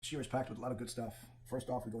This year is packed with a lot of good stuff. First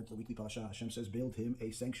off, we go into the weekly parasha. Hashem says, build him a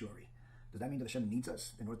sanctuary. Does that mean that Hashem needs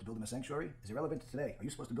us in order to build him a sanctuary? Is it relevant to today? Are you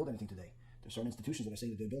supposed to build anything today? There's certain institutions that are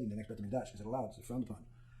saying that they're building the next Beit HaMikdash. Is it allowed? Is it frowned upon?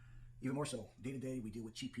 Even more so, day to day, we deal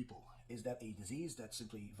with cheap people. Is that a disease that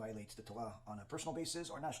simply violates the Torah on a personal basis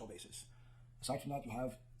or national basis? Aside from that, you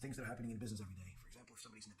have things that are happening in business every day. For example, if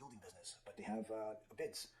somebody's in the building business, but they have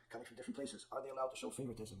bids coming from different places, are they allowed to show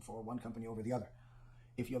favoritism for one company over the other?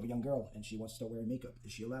 If you have a young girl and she wants to start wearing makeup,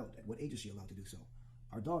 is she allowed? At what age is she allowed to do so?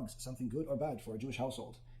 Are dogs something good or bad for a Jewish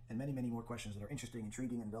household? And many, many more questions that are interesting,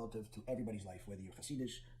 intriguing, and relative to everybody's life, whether you're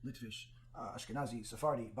Hasidish, Litvish, Ashkenazi,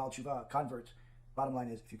 Sephardi, Baal Tshuva, convert. Bottom line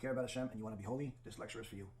is, if you care about Hashem and you want to be holy, this lecture is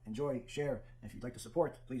for you. Enjoy, share, and if you'd like to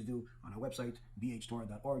support, please do on our website,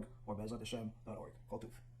 bhtorah.org or bezrathashem.org. Kol tuv.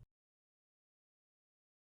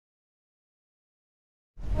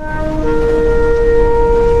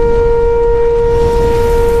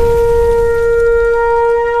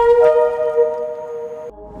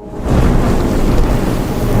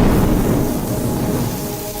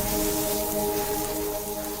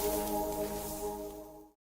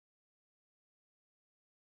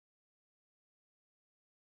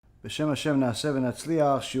 B'Shem Hashem Na'aseh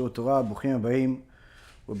V'Natzliach, Shiur Torah, Bruchim Habayim.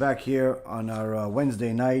 We're back here on our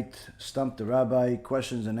Wednesday night, Stump the Rabbi,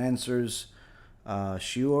 questions and answers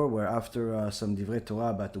shiur, where after some divrei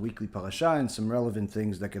Torah about the weekly parasha and some relevant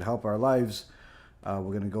things that could help our lives, we're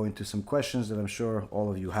going to go into some questions that I'm sure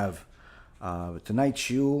all of you have. Tonight's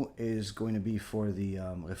shiur is going to be for the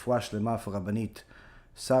Refuah Shlema for Rabbanit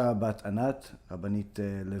Sarah Bat Anat, Rabbanit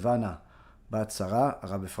Levana Bat Sarah,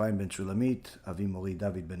 Rab Ephraim Ben Shulamit, Avi Mori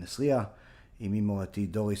David Ben Esriya, Imi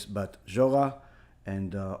Morati Doris Bat Jora,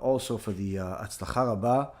 and also for the Atzlacha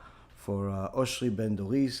Rabba for Oshri Ben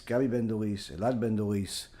Doris, Gabi Ben Doris, Elad Ben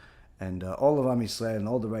Doris, and all of Am Yisrael and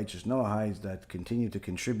all the righteous Noahites that continue to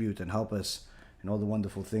contribute and help us in all the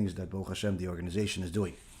wonderful things that Baruch Hashem, the organization, is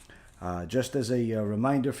doing. Just as a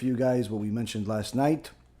reminder for you guys, what we mentioned last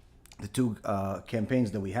night, the two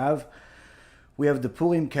campaigns that we have. We have the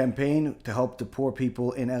Purim campaign to help the poor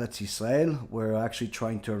people in Eretz Yisrael. We're actually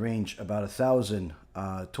trying to arrange about 1,000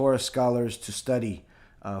 Torah scholars to study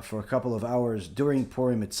for a couple of hours during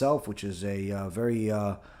Purim itself, which is a very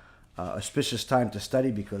auspicious time to study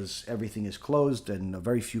because everything is closed and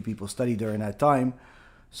very few people study during that time.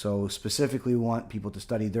 So specifically, we want people to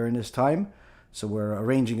study during this time. So we're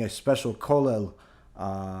arranging a special kollel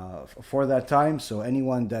for that time. So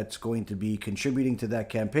anyone that's going to be contributing to that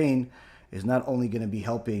campaign is not only going to be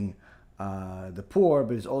helping the poor,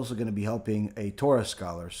 but is also going to be helping a Torah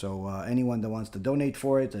scholar. So anyone that wants to donate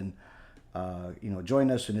for it and join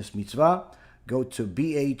us in this mitzvah, go to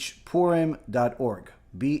bhpurim.org.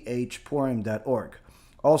 bhpurim.org.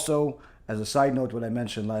 Also, as a side note, what I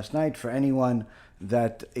mentioned last night, for anyone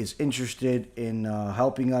that is interested in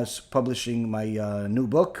helping us publishing my new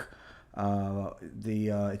book,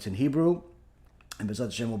 it's in Hebrew, and Bezrat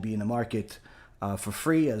Hashem will be in the market for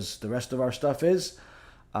free, as the rest of our stuff is,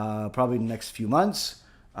 probably in the next few months.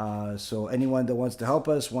 So anyone that wants to help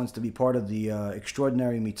us, wants to be part of the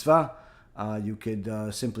extraordinary mitzvah, you could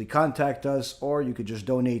simply contact us, or you could just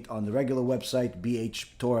donate on the regular website,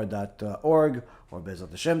 bhtorah.org or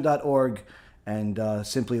bezrathashem.org, and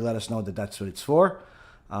simply let us know that that's what it's for.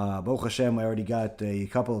 Baruch Hashem, I already got a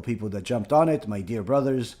couple of people that jumped on it, my dear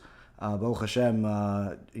brothers. Baruch Hashem,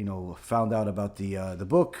 found out about the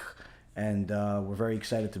book, and we're very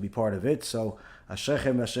excited to be part of it. So,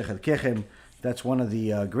 Ashrechem v'Ashrech Elkechem, that's one of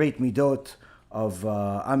the great midot of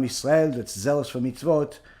Am Yisrael, that's zealous for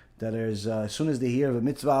mitzvot, that is, as soon as they hear of a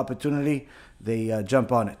mitzvah opportunity, they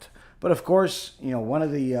jump on it. But of course, one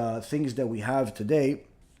of the things that we have today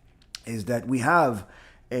is that we have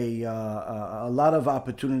a lot of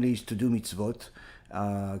opportunities to do mitzvot.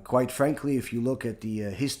 Quite frankly, if you look at the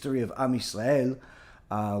history of Am Yisrael,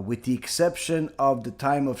 with the exception of the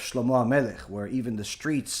time of Shlomo HaMelech, where even the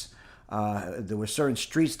streets, there were certain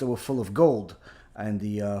streets that were full of gold, and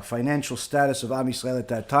the financial status of Am Yisrael at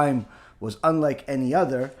that time was unlike any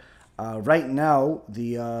other. Right now,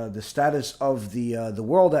 the status of the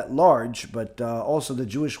world at large, but also the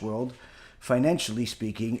Jewish world, financially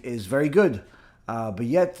speaking, is very good. But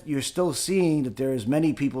yet, you're still seeing that there is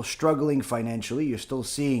many people struggling financially. You're still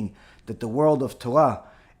seeing that the world of Torah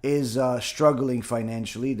is struggling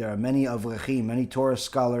financially. There are many avrechim, many Torah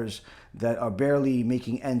scholars that are barely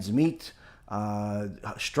making ends meet,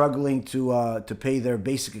 struggling to pay their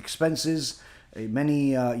basic expenses.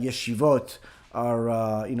 Many yeshivot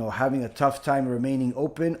are having a tough time remaining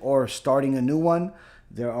open or starting a new one.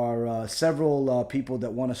 There are several people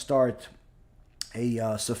that want to start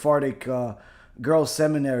a Sephardic girls'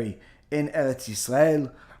 seminary in Eretz Yisrael.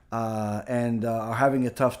 and are having a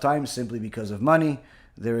tough time simply because of money.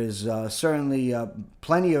 There is certainly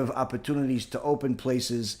plenty of opportunities to open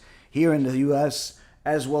places here in the U.S.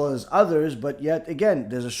 as well as others, but yet again,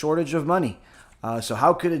 there's a shortage of money. So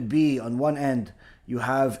how could it be on one end you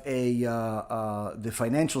have the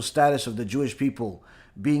financial status of the Jewish people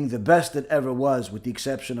being the best it ever was, with the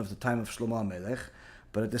exception of the time of Shlomo HaMelech,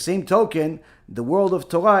 but at the same token, the world of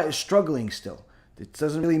Torah is struggling still. It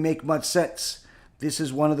doesn't really make much sense. This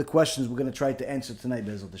is one of the questions we're going to try to answer tonight,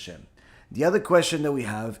 Be'ezrat Hashem. The other question that we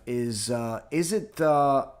have is it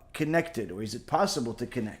connected, or is it possible to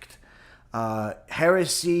connect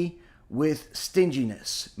heresy with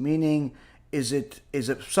stinginess? Meaning, is it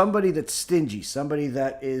somebody that's stingy, somebody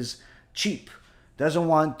that is cheap, doesn't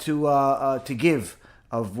want to give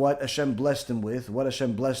of what Hashem blessed him with, what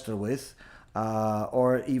Hashem blessed her with,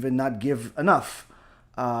 or even not give enough?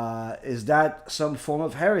 Is that some form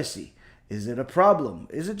of heresy? Is it a problem?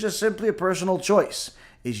 Is it just simply a personal choice?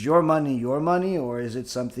 Is your money, or is it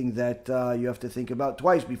something that you have to think about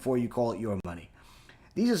twice before you call it your money?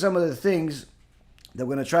 These are some of the things that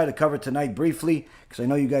we're going to try to cover tonight briefly, because I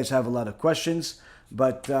know you guys have a lot of questions.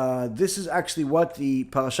 But this is actually what the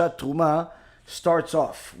Parashat Truma starts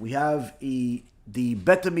off. We have the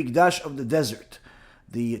Bet HaMikdash of the desert,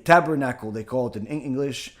 the tabernacle, they call it in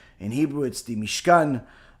English. In Hebrew, it's the Mishkan,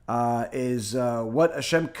 is what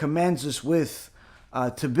Hashem commands us with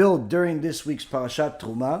to build during this week's Parashat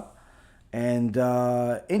Truma. And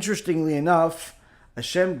interestingly enough,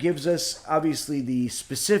 Hashem gives us obviously the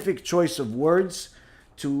specific choice of words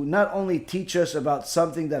to not only teach us about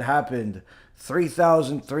something that happened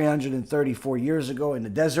 3,334 years ago in the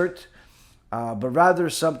desert, but rather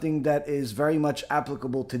something that is very much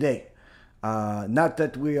applicable today. Not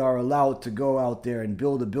that we are allowed to go out there and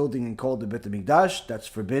build a building and call it the Bet HaMikdash. That's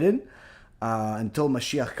forbidden. Until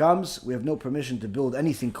Mashiach comes, we have no permission to build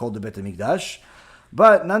anything called the Bet HaMikdash.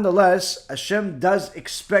 But nonetheless, Hashem does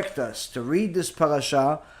expect us to read this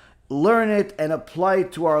parasha, learn it, and apply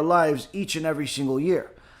it to our lives each and every single year.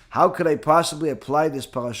 How could I possibly apply this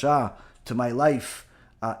parasha to my life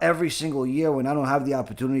every single year when I don't have the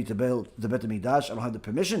opportunity to build the Bet HaMikdash? I don't have the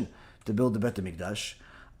permission to build the Bet HaMikdash.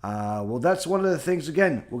 Well, that's one of the things,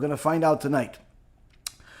 again, we're going to find out tonight.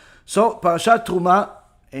 So, Parashat Truma,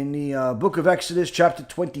 in the book of Exodus, chapter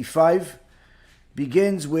 25,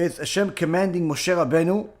 begins with Hashem commanding Moshe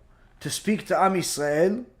Rabbeinu to speak to Am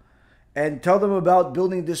Yisrael and tell them about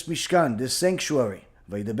building this Mishkan, this sanctuary.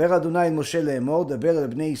 וידבר אדוני אל משה לאמור, דבר אל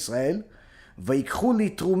בני ישראל, ויקחו לי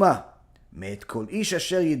תרומה, מאת כל איש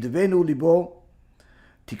אשר ידבנו ליבו,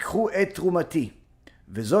 תיקחו את תרומתי,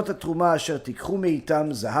 וזאת התרומה אשר תיקחו מאיתם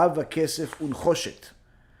זהב וכסף ונחושת,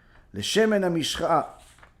 לשמן המשחה,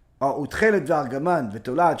 ותכלת וארגמן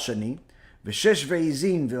ותולעת שני, ושש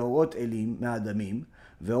ועזים ואורות אלים מהדמים,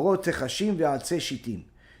 ואורות תחשים ועצי שיטים,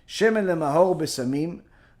 שמן למהור בסמים,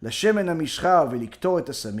 לשמן המשחה ולקטור את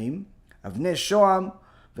הסמים, אבני שוהם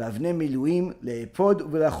ואבני מילואים לאפוד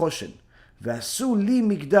ולחושן, ועשו לי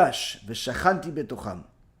מקדש ושכנתי בתוכם.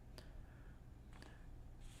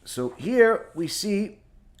 So here we see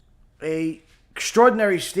a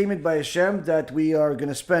extraordinary statement by Hashem that we are going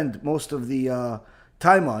to spend most of the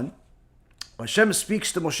time on. Hashem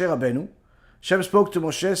speaks to Moshe Rabbeinu. Hashem spoke to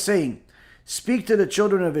Moshe saying, speak to the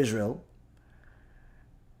children of Israel,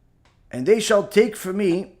 and they shall take for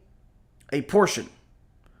me a portion.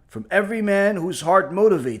 From every man whose heart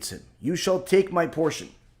motivates him, you shall take my portion.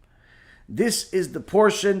 This is the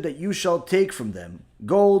portion that you shall take from them,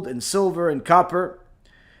 gold and silver and copper,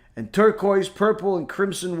 and turquoise, purple and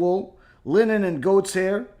crimson wool, linen and goat's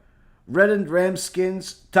hair, reddened ram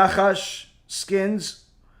skins, tachash skins,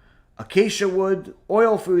 acacia wood,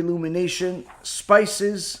 oil for illumination,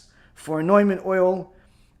 spices for anointment oil,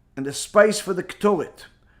 and the spice for the ketoret,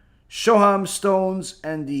 shoham stones,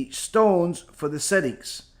 and the stones for the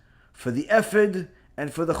settings, for the ephod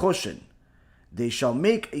and for the choshen. They shall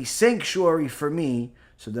make a sanctuary for me,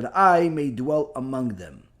 so that I may dwell among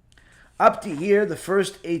them. Up to here, the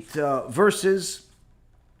first 8 verses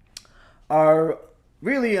are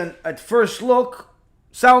really, at first look,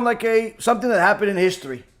 sound like something that happened in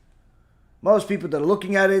history. Most people that are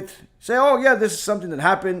looking at it say, oh yeah, this is something that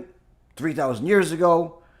happened 3,000 years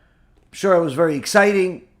ago. I'm sure it was very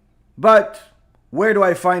exciting, but where do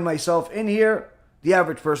I find myself in here? The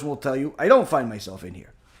average person will tell you, I don't find myself in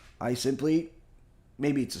here. I simply,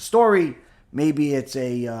 maybe it's a story, maybe it's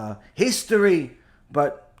a history,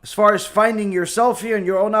 but as far as finding yourself here and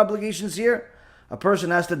your own obligations here, a person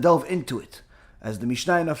has to delve into it. As the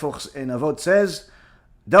Mishnah in Avot says,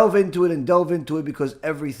 delve into it because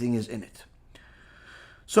everything is in it.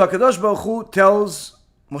 So HaKadosh Baruch Hu tells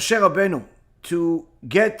Moshe Rabbeinu to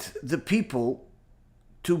get the people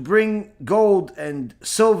to bring gold and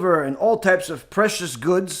silver and all types of precious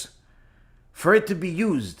goods for it to be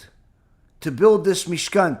used to build this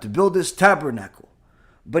Mishkan, to build this tabernacle.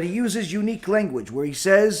 But he uses unique language where he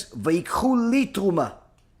says, Vayikhu li truma,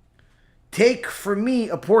 take for me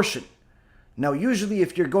a portion. Now, usually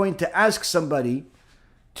if you're going to ask somebody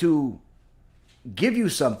to give you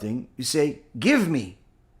something, you say, give me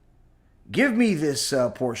this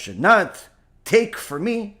portion, not take for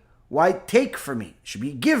me. Why take for me? It should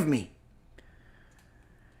be give me.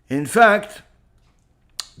 In fact,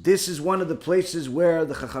 this is one of the places where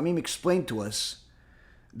the Chachamim explain to us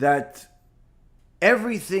that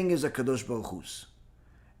everything is a Kadosh Baruch Hu's.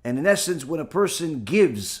 And in essence, when a person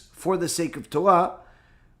gives for the sake of Torah,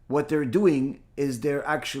 what they're doing is they're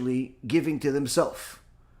actually giving to themselves.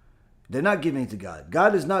 They're not giving to God.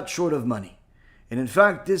 God is not short of money. And in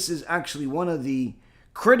fact, this is actually one of the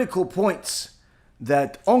critical points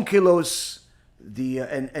that Onkelos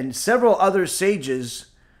and several other sages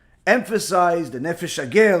emphasized, the Nefesh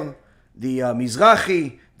Ager, the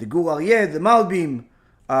Mizrahi, the Gur Aryeh, the Malbim,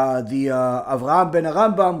 the Avraham ben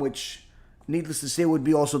Rambam, which needless to say would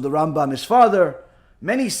be also the Rambam, his father.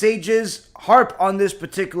 Many sages harp on this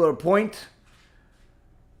particular point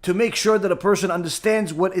to make sure that a person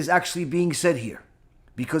understands what is actually being said here.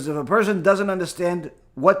 Because if a person doesn't understand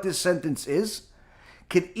what this sentence is,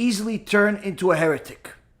 could easily turn into a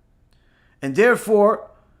heretic. And therefore,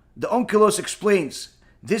 the Onkelos explains,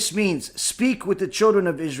 this means speak with the children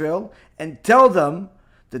of Israel and tell them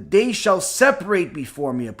that they shall separate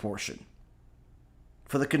before me a portion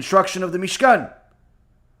for the construction of the Mishkan.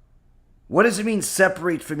 What does it mean,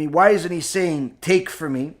 separate for me? Why isn't he saying, take for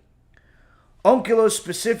me? Onkelos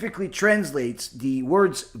specifically translates the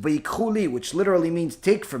words vayikhu li, which literally means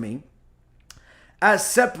take for me, as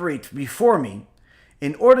separate before me,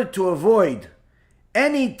 in order to avoid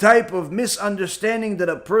any type of misunderstanding that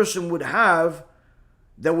a person would have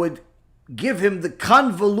that would give him the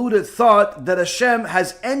convoluted thought that Hashem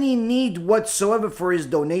has any need whatsoever for his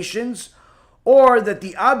donations, or that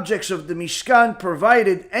the objects of the Mishkan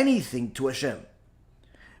provided anything to Hashem.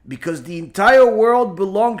 Because the entire world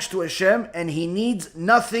belongs to Hashem and he needs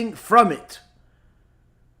nothing from it.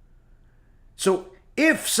 So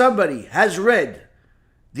if somebody has read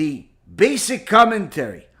the basic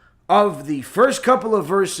commentary of the first couple of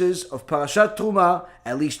verses of Parashat Truma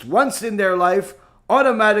at least once in their life,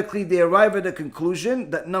 automatically they arrive at a conclusion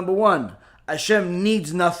that number one, Hashem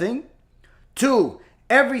needs nothing. Two,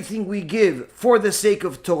 everything we give for the sake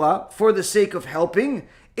of Torah, for the sake of helping,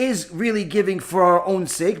 is really giving for our own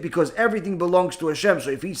sake because everything belongs to Hashem.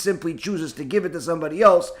 So if he simply chooses to give it to somebody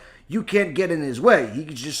else, you can't get in his way.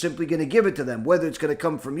 He's just simply going to give it to them. Whether it's going to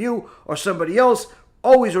come from you or somebody else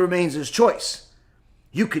always remains his choice.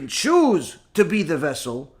 You can choose to be the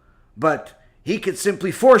vessel, but he could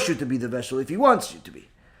simply force you to be the vessel if he wants you to be.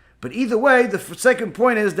 But either way, the second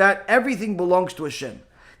point is that everything belongs to Hashem.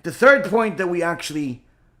 The third point that we actually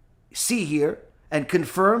see here and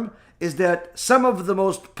confirm is that some of the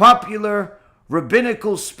most popular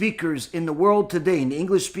rabbinical speakers in the world today, in the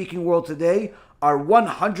English-speaking world today, are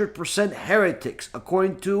 100% heretics,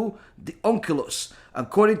 according to the Onkelos,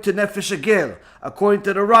 according to Nefesh Ager, according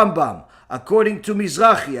to the Rambam, according to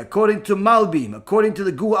Mizrahi, according to Malbim, according to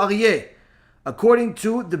the Gur Aryeh, according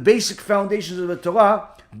to the basic foundations of the Torah,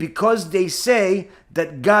 because they say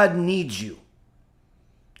that God needs you.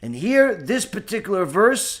 And here, this particular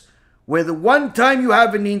verse, where the one time you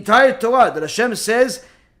have in the entire Torah that Hashem says,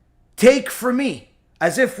 take for me,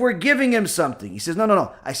 as if we're giving him something. He says,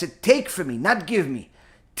 no. I said, take for me, not give me.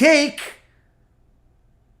 Take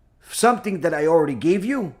something that I already gave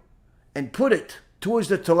you and put it towards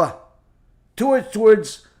the Torah,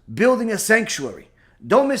 towards building a sanctuary.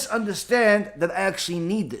 Don't misunderstand that I actually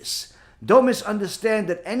need this. Don't misunderstand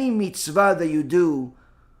that any mitzvah that you do,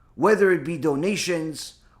 whether it be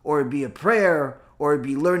donations, or it be a prayer, or it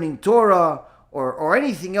be learning Torah, or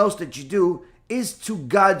anything else that you do, is to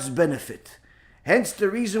God's benefit. Hence the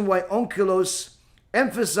reason why Onkelos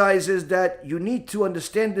emphasizes that you need to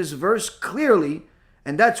understand this verse clearly,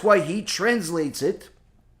 and that's why he translates it,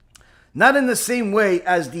 not in the same way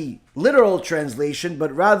as the literal translation,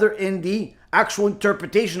 but rather in the actual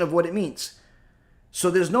interpretation of what it means. So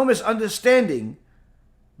there's no misunderstanding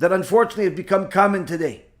that unfortunately has become common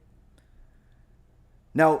today.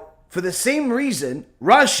 Now, for the same reason,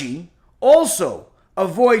 Rashi also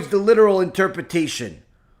avoids the literal interpretation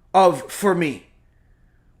of for me,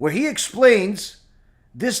 where he explains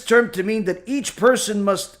this term to mean that each person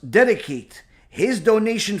must dedicate his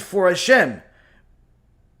donation for Hashem,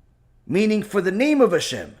 meaning for the name of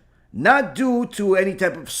Hashem, not due to any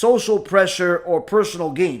type of social pressure or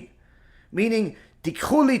personal gain. Meaning,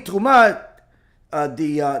 tikhu li truma,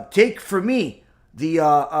 take for me this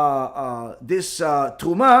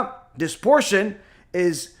truma, this portion,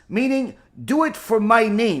 is meaning do it for my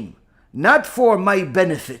name, not for my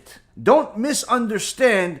benefit. Don't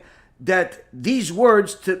misunderstand that these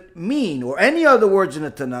words to mean, or any other words in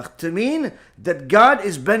the Tanakh, to mean that God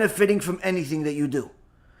is benefiting from anything that you do.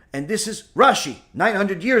 And this is Rashi,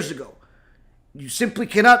 900 years ago. You simply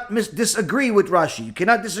cannot disagree with Rashi. You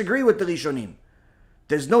cannot disagree with the Rishonim.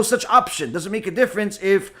 There's no such option. Doesn't make a difference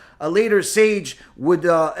if a later sage would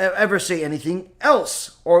ever say anything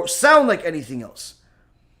else or sound like anything else.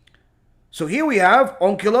 So here we have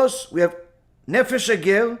Onkelos, we have Nefesh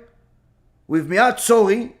Agel, we have Miat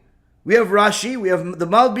Tzori, we have Rashi, we have the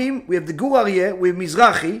Malbim, we have the Gur Aryeh, we have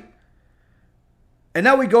Mizrahi. And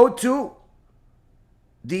now we go to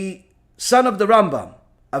the son of the Rambam,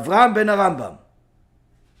 Avraham ben Rambam,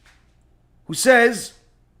 who says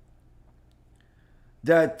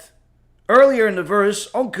that earlier in the verse,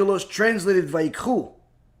 Onkelos translated Vaikhu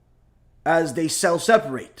as they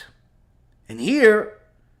self-separate. And here,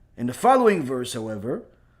 in the following verse, however,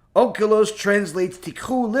 Onkelos translates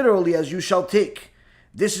Tikhu literally as you shall take.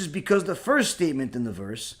 This is because the first statement in the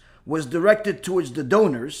verse was directed towards the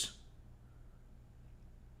donors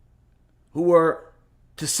who were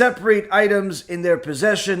to separate items in their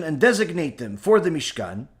possession and designate them for the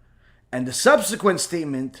Mishkan, and the subsequent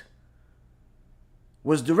statement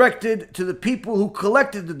was directed to the people who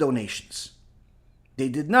collected the donations. They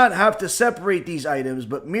did not have to separate these items,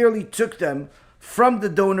 but merely took them from the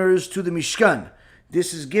donors to the Mishkan.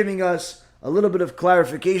 This is giving us a little bit of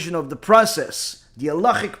clarification of the process, the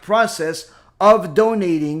halachic process of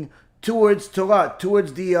donating towards Torah,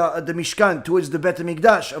 towards the Mishkan, towards the Bet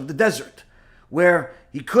HaMikdash of the desert, where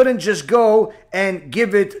he couldn't just go and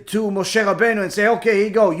give it to Moshe Rabbeinu and say, okay, here you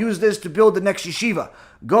go, use this to build the next yeshiva.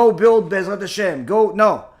 Go build Bezrat Hashem. Go,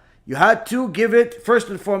 no. You had to give it, first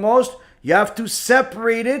and foremost, you have to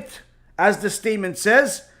separate it, as the statement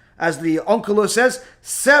says, as the Onkelos says,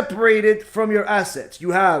 separate it from your assets.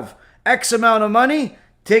 You have X amount of money,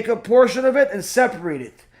 take a portion of it and separate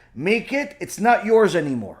it. Make it, it's not yours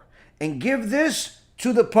anymore. And give this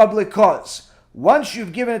to the public cause. Once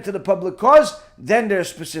you've given it to the public cause, then there's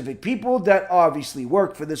specific people that obviously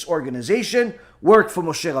work for this organization, work for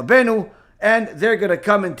Moshe Rabbeinu, and they're going to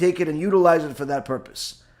come and take it and utilize it for that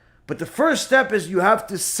purpose. But the first step is you have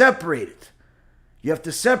to separate it. You have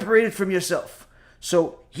to separate it from yourself.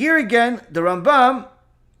 So here again, the Rambam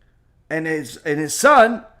and his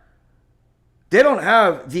son, they don't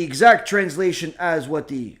have the exact translation as what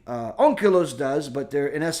the Onkelos does, but they're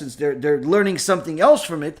in essence they're learning something else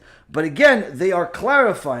from it. But again, they are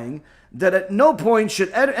clarifying that at no point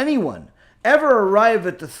should anyone ever arrive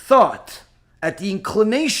at the thought, at the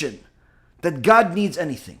inclination that God needs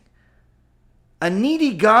anything. A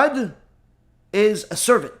needy God is a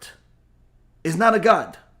servant, is not a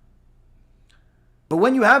God. But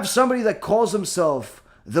when you have somebody that calls himself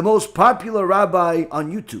the most popular rabbi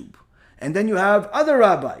on YouTube, and then you have other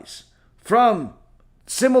rabbis from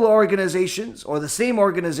similar organizations or the same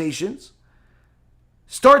organizations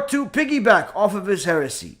start to piggyback off of his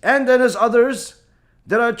heresy, and then there's others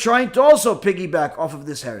that are trying to also piggyback off of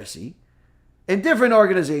this heresy in different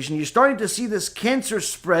organizations, you're starting to see this cancer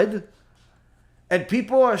spread, and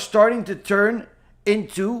people are starting to turn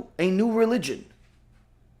into a new religion.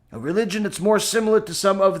 A religion that's more similar to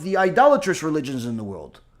some of the idolatrous religions in the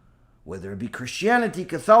world, whether it be Christianity,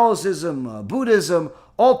 Catholicism, Buddhism,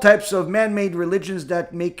 all types of man-made religions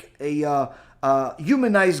that make a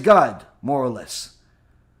humanized God, more or less.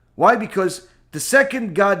 Why? Because the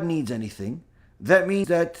second God needs anything, that means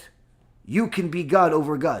that you can be God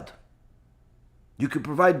over God. You can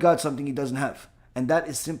provide God something he doesn't have. And that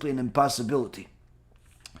is simply an impossibility.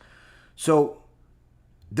 So,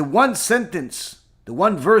 the one sentence, the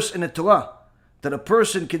one verse in the Torah that a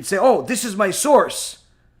person can say, oh, this is my source,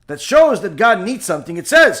 that shows that God needs something. It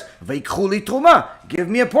says, Veikhu li truma, give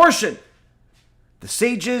me a portion. The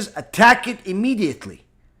sages attack it immediately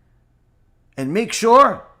and make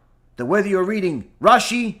sure that whether you're reading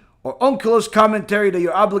Rashi or Onkelos commentary that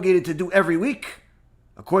you're obligated to do every week,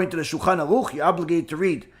 according to the Shulchan Aruch, you're obligated to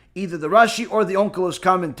read either the Rashi or the Onkelos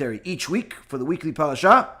commentary each week for the weekly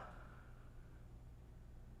parasha.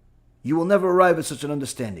 You will never arrive at such an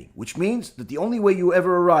understanding, which means that the only way you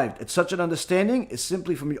ever arrived at such an understanding is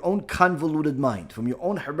simply from your own convoluted mind, from your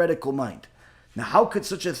own heretical mind. Now, how could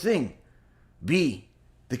such a thing be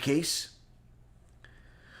the case?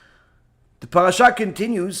 The parasha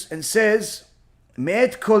continues and says,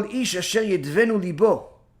 Me'et kol ish asher yedvenu libo.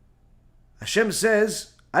 Hashem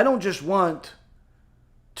says, I don't just want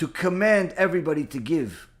to command everybody to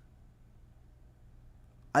give.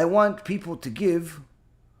 I want people to give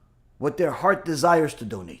what their heart desires to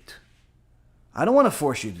donate. I don't want to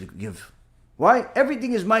force you to give. Why?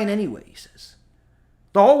 Everything is mine anyway, he says.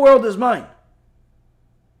 The whole world is mine.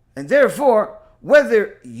 And therefore,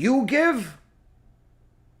 whether you give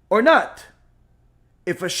or not,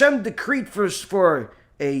 if Hashem decreed for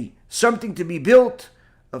something to be built,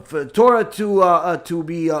 for Torah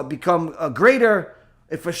to become greater,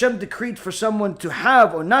 if Hashem decreed for someone to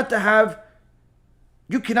have or not to have,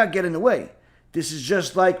 you cannot get in the way. This is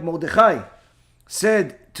just like Mordechai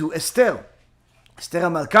said to Esther. Esther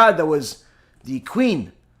HaMalkah, that was the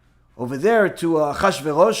queen over there to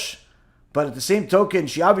Achashverosh, but at the same token,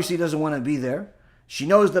 she obviously doesn't want to be there. She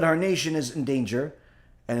knows that her nation is in danger,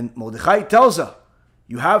 and Mordechai tells her,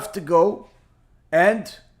 you have to go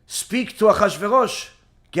and speak to Achashverosh,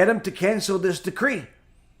 get him to cancel this decree.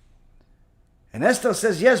 And Esther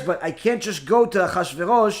says, yes, but I can't just go to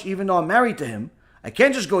Achashverosh, even though I'm married to him. I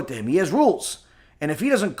can't just go to him. He has rules. And if he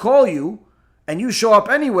doesn't call you, and you show up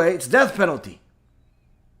anyway, it's death penalty.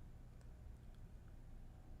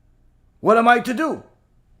 What am I to do?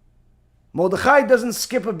 Mordechai doesn't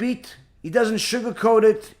skip a beat. He doesn't sugarcoat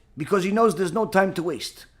it because he knows there's no time to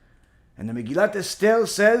waste. And the Megillat Esther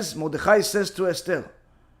says, Mordechai says to Esther,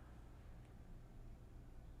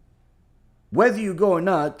 whether you go or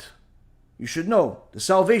not, you should know the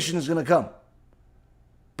salvation is going to come.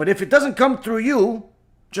 But if it doesn't come through you,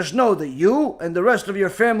 just know that you and the rest of your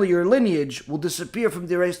family, your lineage, will disappear from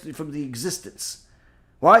the existence.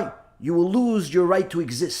 Why? You will lose your right to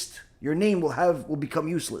exist. Your name will become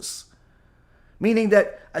useless. Meaning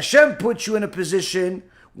that Hashem puts you in a position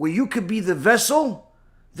where you could be the vessel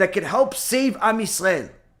that could help save Am Yisrael.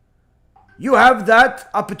 You have that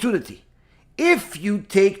opportunity. If you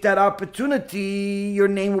take that opportunity, your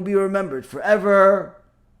name will be remembered forever.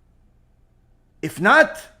 If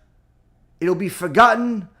not, it'll be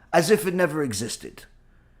forgotten as if it never existed.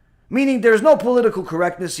 Meaning there's no political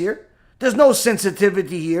correctness here. There's no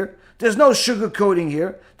sensitivity here. There's no sugarcoating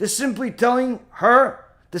here. There's simply telling her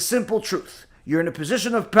the simple truth. You're in a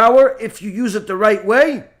position of power. If you use it the right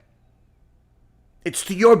way, it's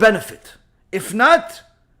to your benefit. If not,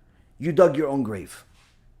 you dug your own grave.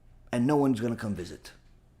 And no one's going to come visit.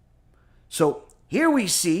 So here we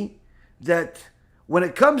see that when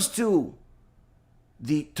it comes to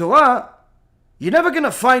the Torah, you're never going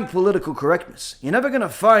to find political correctness. You're never going to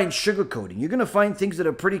find sugarcoating. You're going to find things that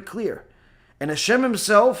are pretty clear. And Hashem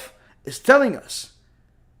himself is telling us,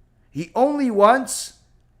 he only wants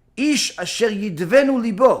Ish asher yidvenu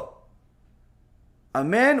libo, a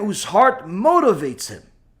man whose heart motivates him.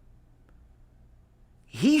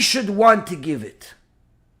 He should want to give it.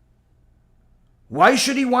 Why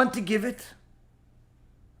should he want to give it?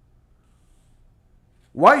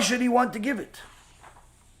 Why should he want to give it?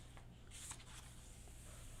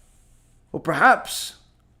 Well, perhaps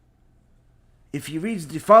if he reads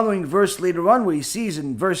the following verse later on, where he sees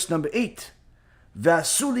in verse number 8,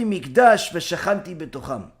 V'asu li mikdash v'shachanti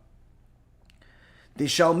betocham. They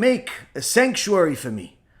shall make a sanctuary for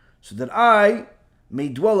me, so that I may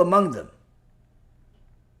dwell among them.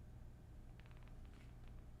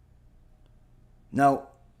 Now,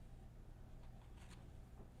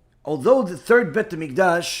 although the third Bet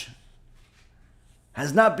HaMikdash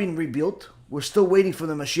has not been rebuilt, we're still waiting for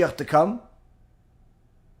the Mashiach to come.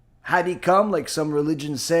 Had he come, like some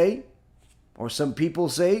religions say, or some people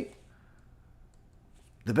say,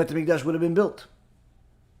 the Bet HaMikdash would have been built.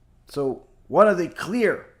 So, one of the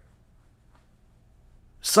clear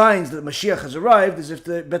signs that Mashiach has arrived is if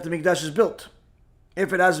the Bet HaMikdash is built.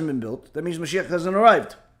 If it hasn't been built, that means Mashiach hasn't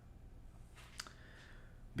arrived.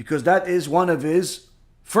 Because that is one of his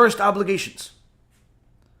first obligations.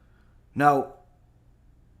 Now,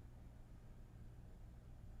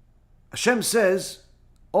 Hashem says,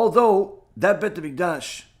 although that Bet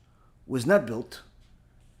HaMikdash was not built,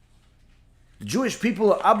 the Jewish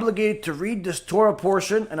people are obligated to read this Torah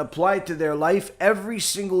portion and apply it to their life every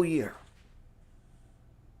single year.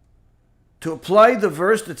 To apply the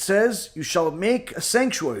verse that says, you shall make a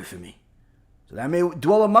sanctuary for me, so that I may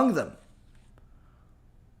dwell among them.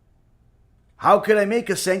 How could I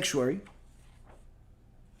make a sanctuary?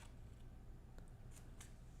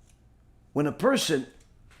 When a person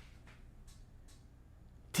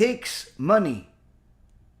takes money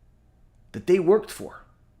that they worked for,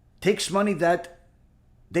 takes money that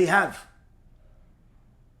they have,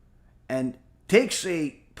 and takes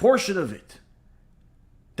a portion of it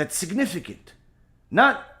that's significant,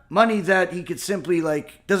 not money that he could simply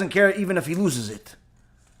doesn't care even if he loses it.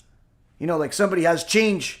 Like somebody has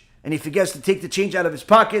change and he forgets to take the change out of his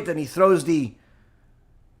pocket, and he throws the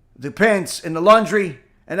pants in the laundry,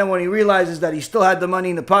 and then when he realizes that he still had the money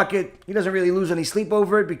in the pocket, he doesn't really lose any sleep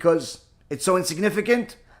over it because it's so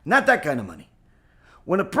insignificant. Not that kind of money.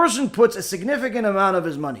 When a person puts a significant amount of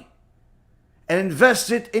his money and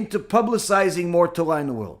invests it into publicizing more Torah in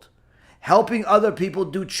the world, helping other people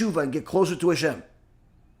do tshuva and get closer to Hashem,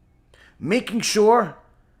 making sure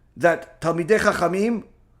that Talmidei Chachamim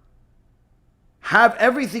have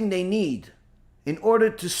everything they need in order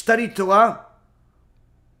to study Torah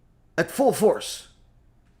at full force.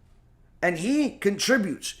 And she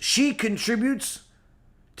contributes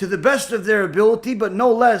to the best of their ability, but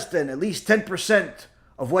no less than at least 10%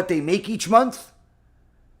 of what they make each month,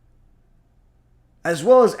 as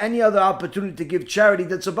well as any other opportunity to give charity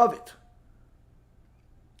that's above it.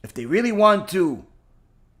 If they really want to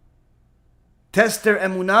test their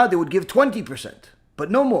emunah, they would give 20%,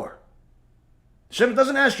 but no more. Hashem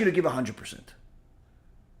doesn't ask you to give 100%.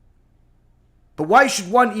 But why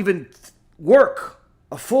should one even work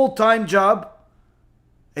a full-time job,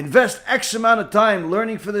 invest X amount of time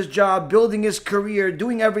learning for this job, building his career,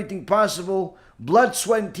 doing everything possible, blood,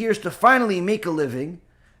 sweat, and tears to finally make a living,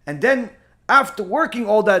 and then after working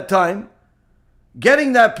all that time,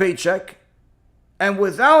 getting that paycheck, and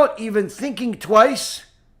without even thinking twice,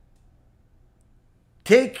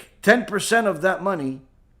 take 10% of that money,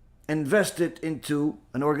 invest it into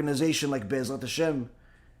an organization like Be'ezrat Hashem,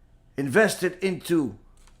 invest it into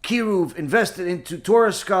Kiruv, invest it into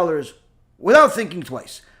Torah scholars, without thinking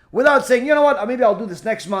twice. Without saying, you know what, maybe I'll do this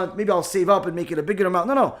next month, maybe I'll save up and make it a bigger amount.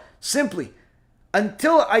 No. Simply,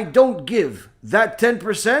 until I don't give that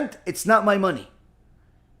 10%, it's not my money.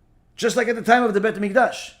 Just like at the time of the Bet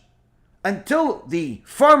HaMikdash. Until the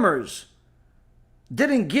farmers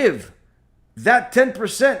didn't give that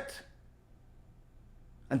 10%,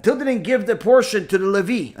 until they didn't give the portion to the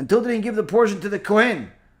Levi, until they didn't give the portion to the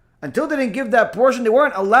Kohen, until they didn't give that portion, they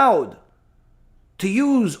weren't allowed to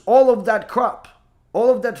use all of that crop,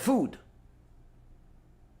 all of that food.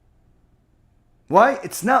 Why?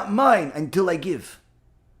 It's not mine until I give.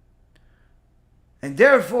 And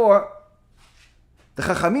therefore, the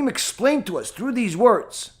Chachamim explain to us through these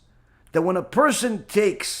words that when a person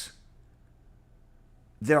takes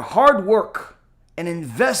their hard work and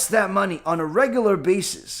invests that money on a regular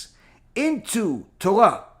basis into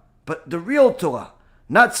Torah, but the real Torah,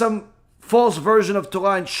 not some false version of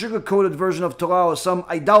Torah and sugar-coated version of Torah or some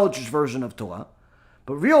idolatrous version of Torah,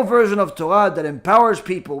 but real version of Torah that empowers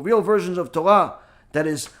people, real versions of Torah that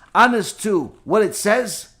is honest to what it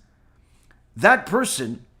says, that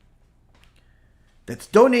person that's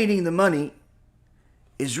donating the money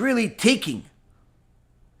is really taking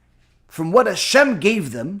from what Hashem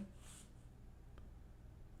gave them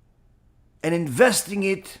and investing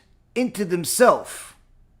it into themselves.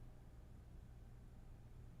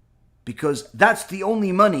 Because that's the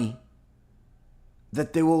only money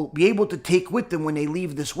that they will be able to take with them when they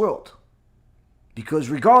leave this world. Because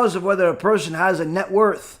regardless of whether a person has a net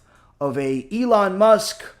worth of a Elon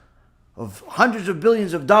Musk of hundreds of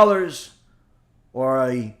billions of dollars, or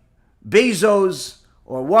a Bezos,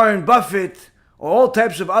 or Warren Buffett, or all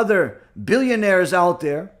types of other billionaires out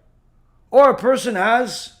there, or a person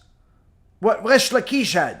has what Resh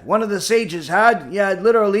Lakish had, one of the sages had, he had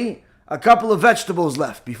literally a couple of vegetables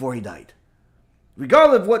left before he died.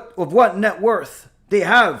 Regardless of what net worth they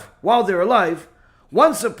have while they're alive,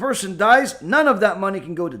 once a person dies, none of that money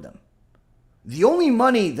can go to them. The only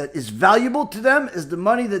money that is valuable to them is the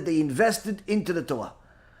money that they invested into the Torah.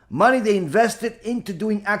 Money they invested into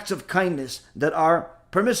doing acts of kindness that are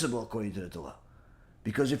permissible according to the Torah.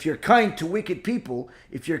 Because if you're kind to wicked people,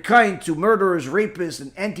 if you're kind to murderers, rapists,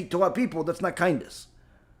 and anti-Torah people, that's not kindness.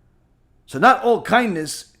 So not all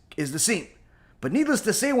kindness is the same. But needless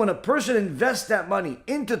to say, when a person invests that money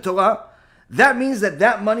into Torah, that means that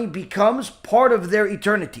that money becomes part of their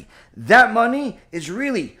eternity. That money is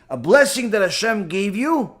really a blessing that Hashem gave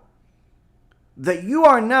you, that you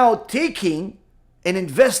are now taking and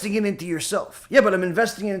investing it into yourself. Yeah, but I'm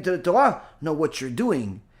investing it into the Torah. No, what you're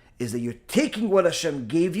doing is that you're taking what Hashem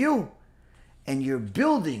gave you and you're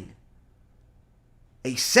building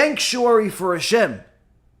a sanctuary for Hashem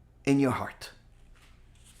in your heart.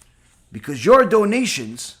 Because your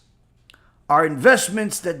donations are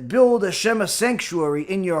investments that build Hashem a sanctuary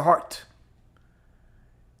in your heart.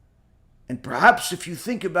 And perhaps if you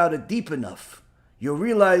think about it deep enough, you'll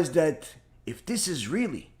realize that if this is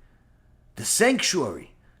really the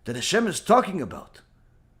sanctuary that Hashem is talking about,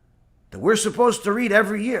 that we're supposed to read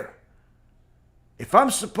every year, if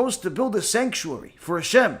I'm supposed to build a sanctuary for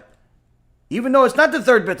Hashem, even though it's not the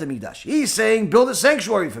third Bet HaMikdash, he's saying, build a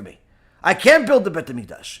sanctuary for me. I can't build the Bet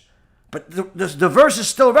HaMikdash. But the verse is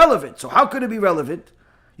still relevant. So how could it be relevant?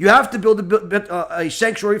 You have to build a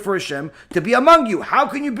sanctuary for Hashem to be among you. How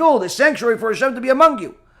can you build a sanctuary for Hashem to be among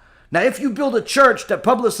you? Now, if you build a church that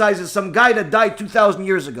publicizes some guy that died 2,000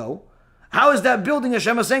 years ago, how is that building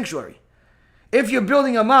Hashem a sanctuary? If you're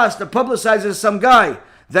building a mosque that publicizes some guy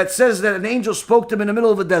that says that an angel spoke to him in the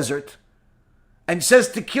middle of a desert and says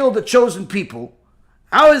to kill the chosen people,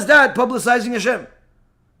 how is that publicizing Hashem?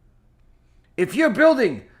 If you're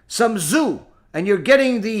building some zoo and you're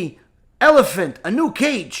getting the elephant a new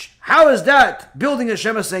cage, how is that building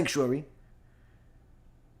Hashem a sanctuary?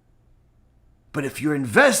 But if you're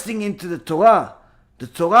investing into the Torah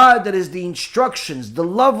that is the instructions, the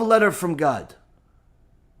love letter from God,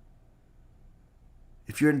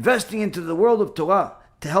 if you're investing into the world of Torah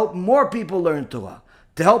to help more people learn Torah,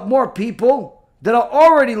 to help more people that are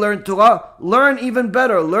already learned Torah learn even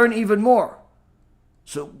better, learn even more,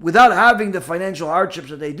 so without having the financial hardships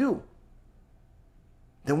that they do,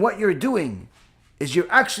 then what you're doing is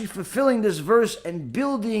you're actually fulfilling this verse and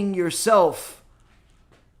building yourself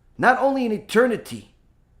not only in eternity,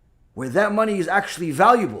 where that money is actually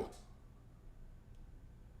valuable,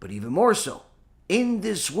 but even more so, in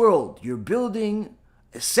this world, you're building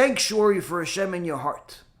a sanctuary for Hashem in your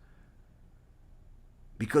heart.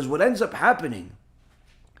 Because what ends up happening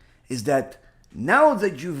is that now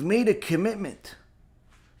that you've made a commitment,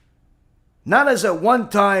 not as a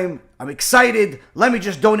one-time, I'm excited, let me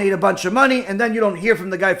just donate a bunch of money, and then you don't hear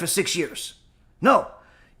from the guy for 6 years. No.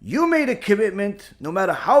 You made a commitment, no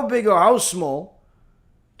matter how big or how small,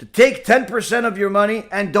 to take 10% of your money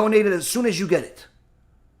and donate it as soon as you get it.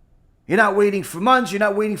 You're not waiting for months, you're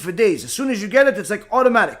not waiting for days. As soon as you get it, it's like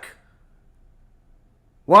automatic.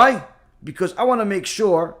 Why? Because I want to make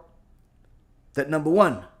sure that, number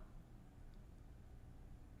one,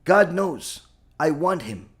 God knows I want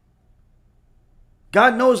him.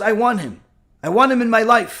 God knows I want him. I want him in my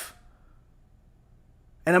life.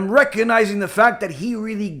 And I'm recognizing the fact that he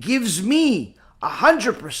really gives me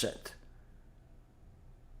 100%.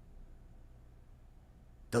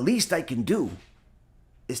 The least I can do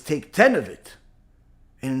is take 10 of it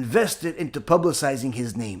and invest it into publicizing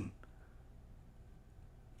his name.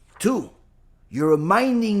 2, you're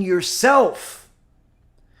reminding yourself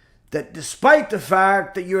that despite the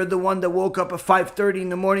fact that you're the one that woke up at 5:30 in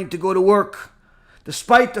the morning to go to work,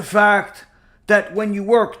 despite the fact that when you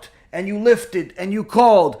worked and you lifted and you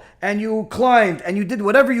called and you climbed and you did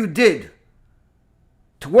whatever you did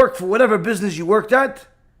to work for whatever business you worked at,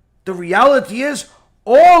 the reality is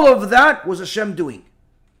all of that was Hashem doing.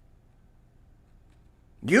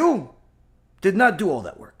 You did not do all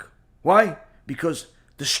that work. Why? Because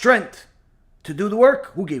the strength to do the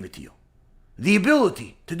work, who gave it to you? The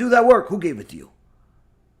ability to do that work, who gave it to you?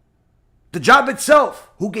 The job itself,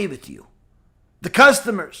 who gave it to you? The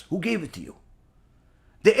customers, who gave it to you?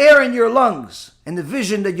 The air in your lungs and the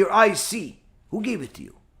vision that your eyes see, who gave it to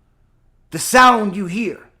you? The sound you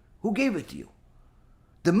hear, who gave it to you?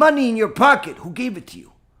 The money in your pocket, who gave it to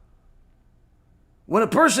you? When a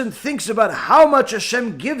person thinks about how much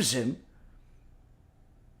Hashem gives him,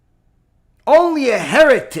 only a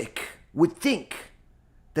heretic would think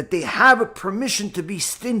that they have a permission to be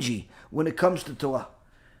stingy when it comes to Torah.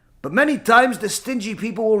 But many times the stingy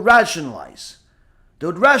people will rationalize. They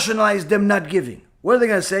would rationalize them not giving. What are they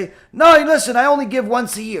going to say? No, listen, I only give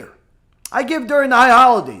once a year. I give during the high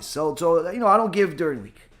holidays. So I don't give during the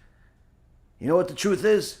week. You know what the truth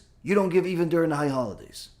is? You don't give even during the high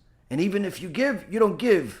holidays. And even if you give, you don't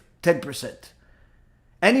give 10%.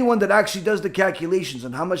 Anyone that actually does the calculations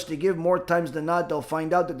on how much they give, more times than not, they'll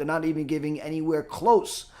find out that they're not even giving anywhere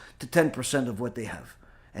close to 10% of what they have.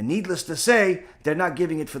 And needless to say, they're not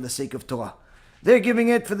giving it for the sake of Torah. They're giving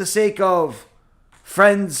it for the sake of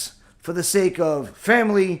friends, for the sake of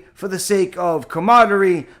family, for the sake of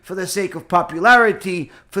camaraderie, for the sake of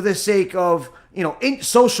popularity, for the sake of,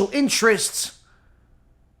 social interests.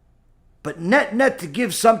 But net to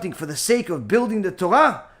give something for the sake of building the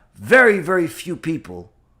Torah, very, very few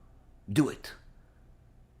people do it.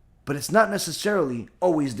 But it's not necessarily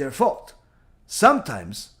always their fault.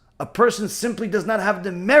 Sometimes a person simply does not have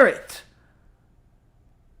the merit,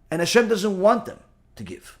 and Hashem doesn't want them to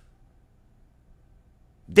give.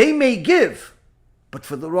 They may give, but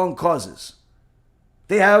for the wrong causes.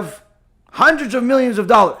 They have hundreds of millions of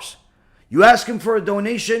dollars. You ask them for a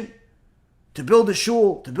donation to build a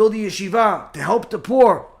shul, to build a yeshiva, to help the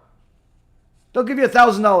poor. They'll give you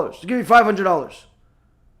 $1,000. They'll give you $500.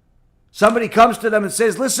 Somebody comes to them and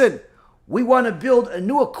says, listen, we want to build a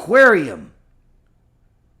new aquarium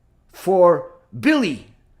for Billy,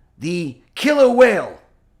 the killer whale.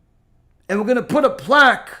 And we're going to put a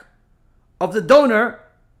plaque of the donor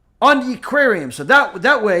on the aquarium. So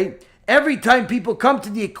that way, every time people come to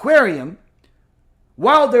the aquarium,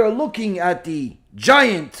 while they're looking at the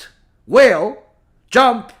giant whale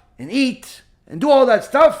jump and eat and do all that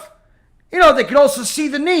stuff, they could also see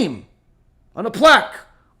the name on a plaque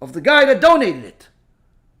of the guy that donated it.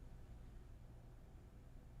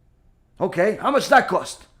 Okay, how much that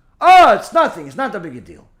cost? Oh, it's nothing. It's not that big a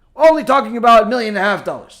deal. Only talking about $1.5 million.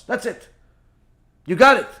 That's it. You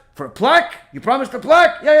got it. For a plaque? You promised a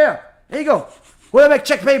plaque? Yeah. There you go. Who do I make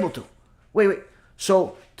check payable to? Wait.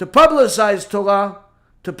 So, to publicize Torah,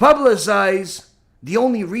 to publicize the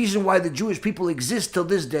only reason why the Jewish people exist till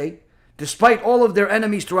this day, despite all of their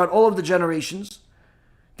enemies throughout all of the generations,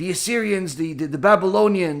 the Assyrians, the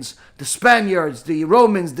Babylonians, the Spaniards, the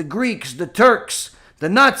Romans, the Greeks, the Turks, the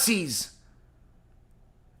Nazis,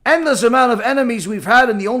 endless amount of enemies we've had,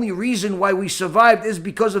 and the only reason why we survived is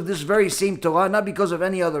because of this very same Torah, not because of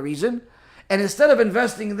any other reason. And instead of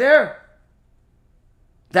investing there,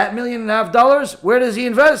 that $1.5 million, where does he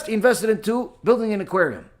invest? He invested into building an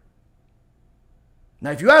aquarium. Now,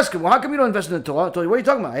 if you ask him, well, how come you don't invest in the Torah? I'll tell you, what are you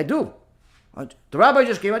talking about? I do. The rabbi I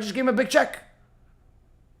just gave him a big check.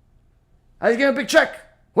 I just gave him a big check.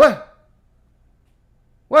 What?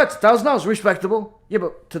 $1,000, respectable. Yeah,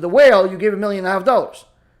 but to the whale, you gave $1.5 million.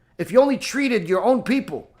 If you only treated your own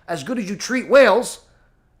people as good as you treat whales,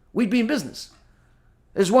 we'd be in business.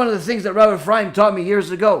 This is one of the things that Rabbi Ephraim taught me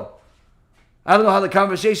years ago. I don't know how the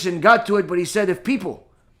conversation got to it, but he said if people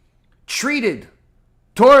treated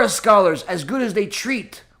Torah scholars as good as they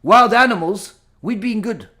treat wild animals, we'd be in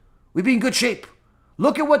good shape.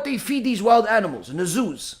 Look at what they feed these wild animals in the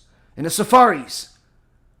zoos, in the safaris.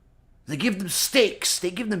 They give them steaks.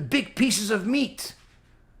 They give them big pieces of meat.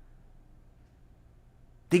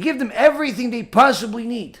 They give them everything they possibly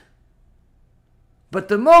need. But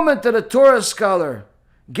the moment that a Torah scholar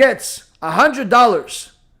gets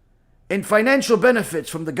 $100 in financial benefits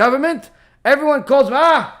from the government, everyone calls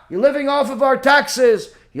him, you're living off of our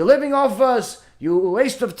taxes. You're living off of us. You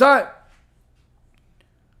waste of time.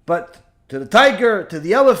 But to the tiger, to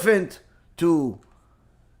the elephant, to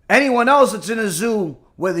anyone else that's in a zoo,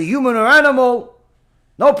 whether human or animal,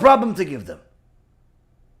 no problem to give them.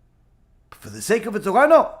 For the sake of the Torah,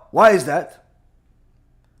 no. Why is that?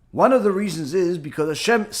 One of the reasons is because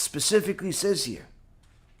Hashem specifically says here,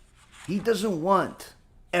 He doesn't want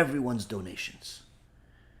everyone's donations.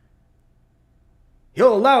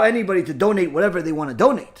 He'll allow anybody to donate whatever they want to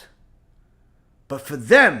donate. But for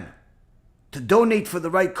them to donate for the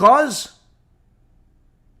right cause,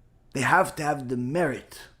 they have to have the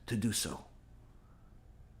merit to do so.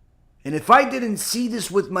 And if I didn't see this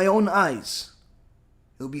with my own eyes,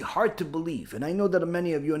 it would be hard to believe. And I know that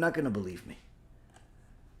many of you are not going to believe me.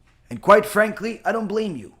 And quite frankly, I don't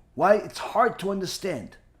blame you. Why? It's hard to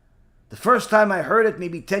understand. The first time I heard it,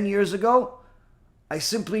 maybe 10 years ago, I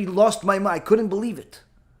simply lost my mind. I couldn't believe it.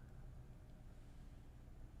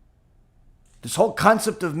 This whole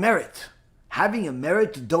concept of merit, having a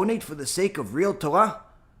merit to donate for the sake of real Torah.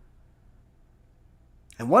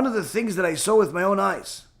 And one of the things that I saw with my own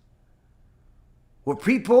eyes were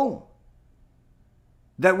people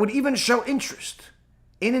that would even show interest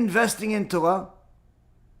in investing in Torah,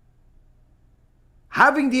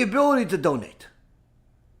 having the ability to donate,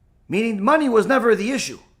 meaning money was never the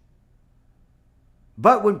issue.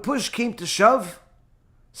 But when push came to shove,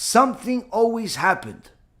 something always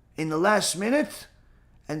happened in the last minute,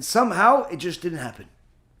 and somehow it just didn't happen.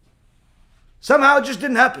 Somehow it just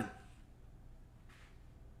didn't happen.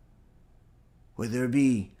 Whether it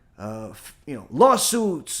be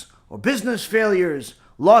lawsuits or business failures,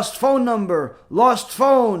 lost phone number, lost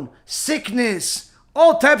phone, sickness,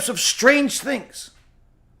 all types of strange things.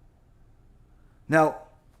 Now,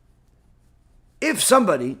 if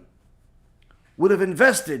somebody would have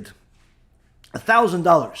invested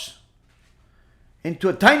 $1,000 into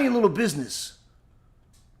a tiny little business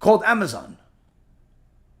called Amazon,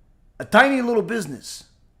 a tiny little business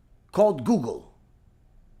called Google,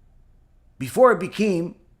 before it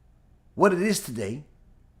became what it is today,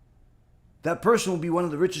 that person will be one of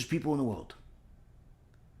the richest people in the world.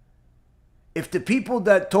 If the people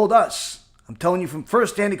that told us, I'm telling you from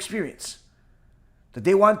first-hand experience, that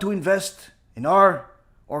they want to invest in our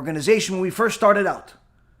organization when we first started out,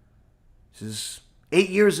 this is 8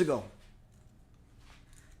 years ago,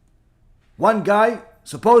 one guy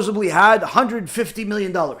supposedly had $150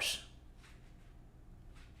 million.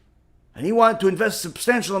 And he wanted to invest a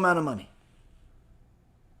substantial amount of money.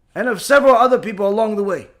 And of several other people along the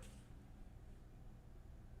way.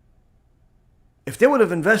 If they would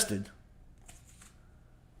have invested,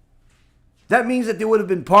 that means that they would have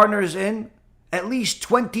been partners in at least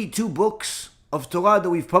 22 books of Torah that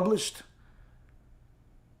we've published,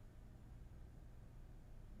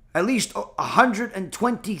 at least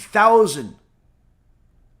 120,000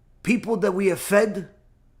 people that we have fed,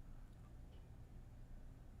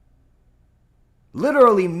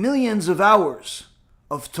 literally millions of hours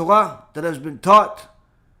of Torah that has been taught,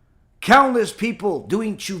 countless people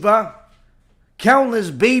doing tshuva, countless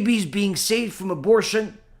babies being saved from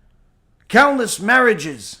abortion, countless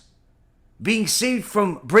marriages being saved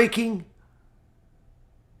from breaking,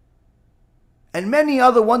 and many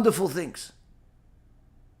other wonderful things.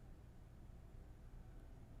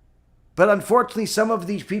 But unfortunately, some of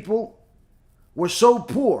these people were so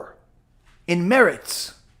poor in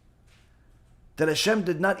merits that Hashem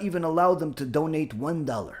did not even allow them to donate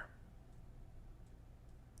 $1.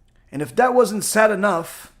 And if that wasn't sad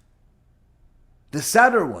enough, the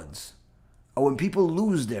sadder ones are when people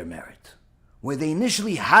lose their merit. Where they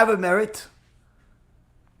initially have a merit,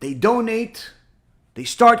 they donate, they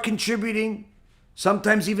start contributing,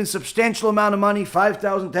 sometimes even substantial amount of money,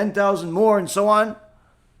 5,000, 10,000 more, and so on.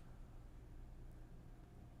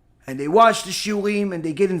 And they watch the shiurim and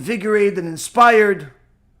they get invigorated and inspired.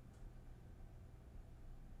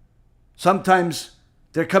 Sometimes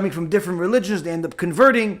they're coming from different religions, they end up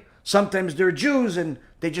converting. Sometimes they're Jews and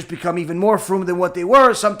they just become even more frum than what they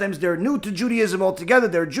were. Sometimes they're new to Judaism altogether.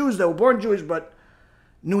 They're Jews, they were born Jewish, but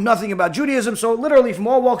knew nothing about Judaism. So literally from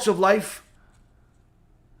all walks of life.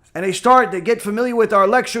 And they get familiar with our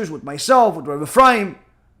lectures, with myself, with Rav Ephraim,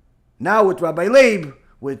 now with Rabbi Leib,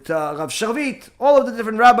 with Rav Sharvit, all of the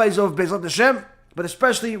different rabbis of Bezrat Hashem, but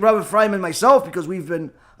especially Rav Ephraim and myself, because we've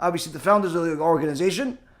been obviously the founders of the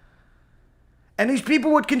organization. And these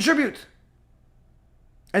people would contribute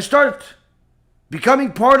and start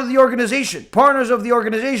becoming part of the organization, partners of the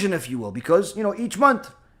organization, if you will, because, each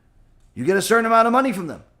month you get a certain amount of money from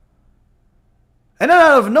them. And then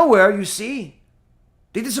out of nowhere, you see,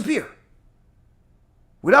 they disappear.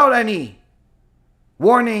 Without any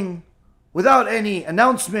warning, without any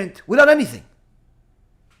announcement, without anything.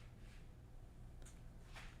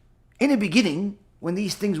 In the beginning, when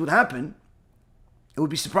these things would happen, it would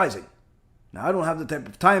be surprising. Now, I don't have the type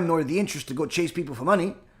of time nor the interest to go chase people for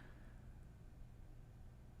money.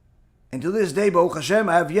 And to this day, Baruch Hashem,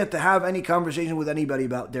 I have yet to have any conversation with anybody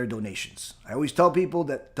about their donations. I always tell people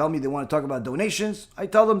that tell me they want to talk about donations. I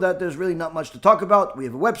tell them that there's really not much to talk about. We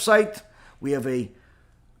have a website. We have a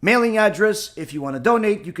mailing address. If you want to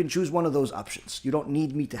donate, you can choose one of those options. You don't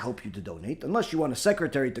need me to help you to donate. Unless you want a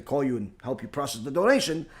secretary to call you and help you process the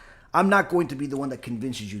donation, I'm not going to be the one that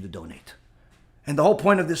convinces you to donate. And the whole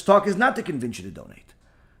point of this talk is not to convince you to donate.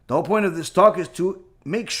 The whole point of this talk is to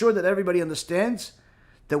make sure that everybody understands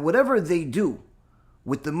that whatever they do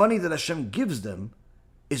with the money that Hashem gives them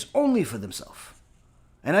is only for themselves.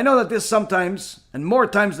 And I know that this sometimes, and more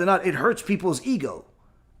times than not, it hurts people's ego.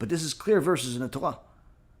 But this is clear verses in the Torah.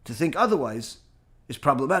 To think otherwise is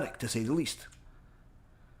problematic, to say the least.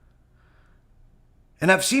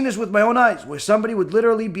 And I've seen this with my own eyes, where somebody would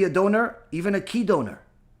literally be a donor, even a key donor,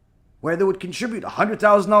 where they would contribute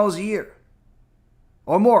 $100,000 a year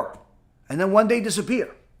or more, and then one day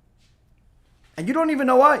disappear. And you don't even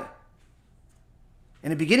know why. In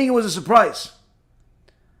the beginning, it was a surprise.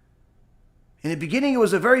 In the beginning, it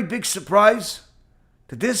was a very big surprise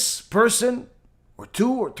that this person, or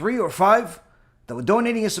 2 or 3 or 5, that were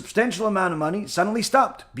donating a substantial amount of money suddenly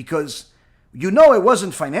stopped. Because it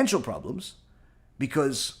wasn't financial problems,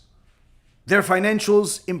 because their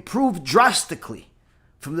financials improved drastically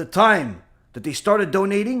from the time that they started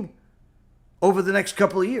donating over the next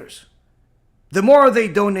couple of years. The more they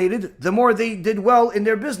donated, the more they did well in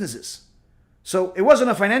their businesses. So it wasn't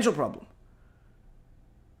a financial problem.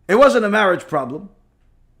 It wasn't a marriage problem.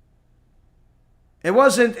 It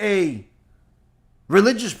wasn't a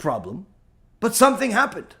religious problem, but something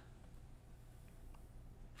happened.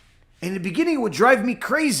 In the beginning, it would drive me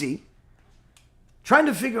crazy trying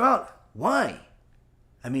to figure out why.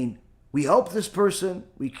 I mean, we helped this person,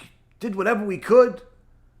 we did whatever we could,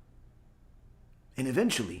 and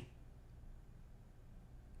eventually,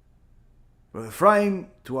 Rav Ephraim,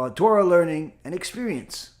 to our Torah learning and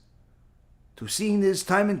experience, to seeing this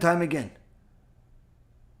time and time again,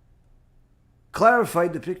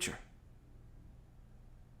 clarified the picture.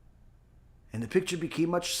 And the picture became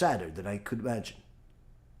much sadder than I could imagine.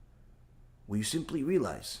 Where you simply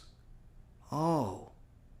realize,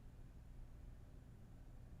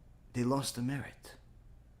 they lost the merit.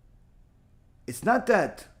 It's not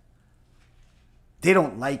that they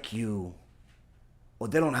don't like you or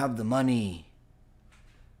they don't have the money.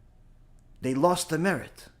 They lost the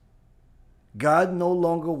merit. God no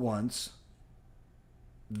longer wants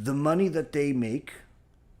the money that they make,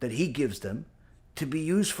 that He gives them, to be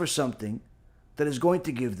used for something that is going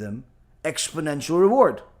to give them exponential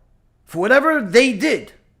reward for whatever they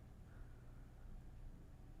did.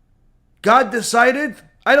 God decided,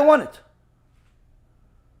 I don't want it.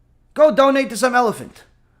 Go donate to some elephant.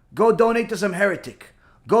 Go donate to some heretic.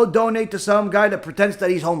 Go donate to some guy that pretends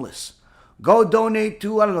that he's homeless. Go donate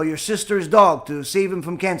to, I don't know, your sister's dog to save him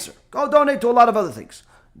from cancer. Go donate to a lot of other things.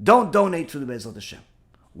 Don't donate to the Bezrat Hashem.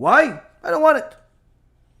 Why? I don't want it.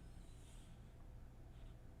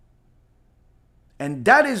 And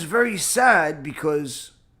that is very sad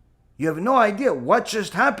because you have no idea what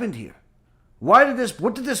just happened here. What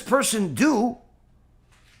did this person do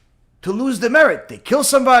to lose the merit? They kill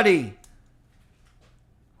somebody.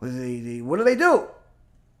 What do they do?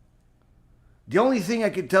 The only thing I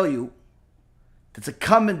can tell you that's a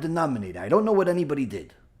common denominator. I don't know what anybody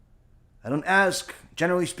did. I don't ask.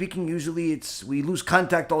 Generally speaking, usually we lose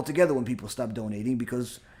contact altogether when people stop donating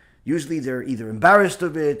because usually they're either embarrassed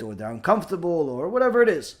of it or they're uncomfortable or whatever it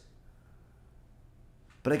is.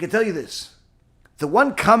 But I can tell you this. The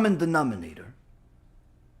one common denominator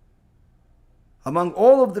among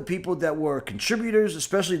all of the people that were contributors,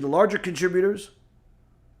 especially the larger contributors,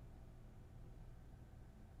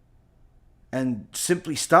 and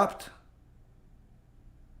simply stopped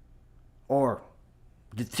or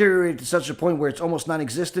deteriorated to such a point where it's almost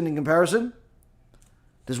non-existent in comparison,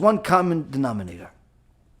 there's one common denominator.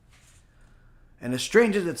 And as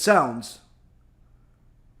strange as it sounds,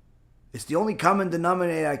 it's the only common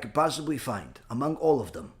denominator I could possibly find among all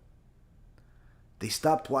of them. They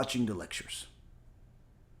stopped watching the lectures.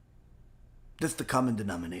 That's the common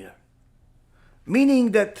denominator.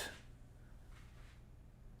 Meaning that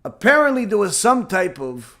apparently there was some type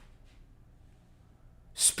of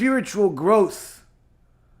spiritual growth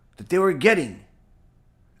that they were getting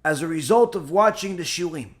as a result of watching the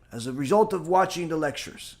shiurim, as a result of watching the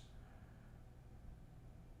lectures.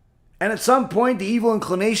 And at some point, the evil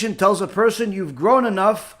inclination tells a person, you've grown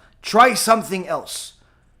enough, try something else.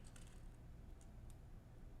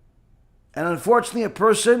 And unfortunately, a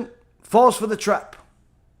person falls for the trap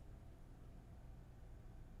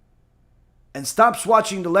and stops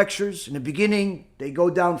watching the lectures. In the beginning, they go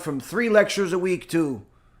down from 3 lectures a week to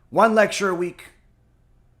 1 lecture a week.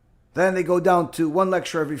 Then they go down to 1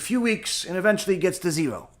 lecture every few weeks, and eventually it gets to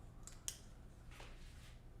 0.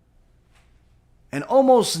 And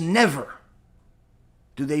almost never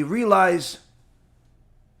do they realize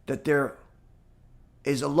that there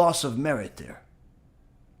is a loss of merit there.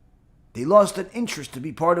 They lost an interest to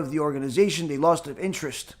be part of the organization. They lost an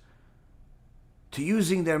interest to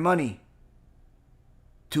using their money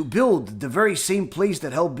to build the very same place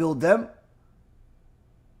that helped build them.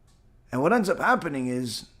 And what ends up happening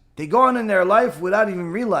is they go on in their life without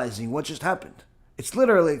even realizing what just happened. It's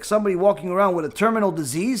literally like somebody walking around with a terminal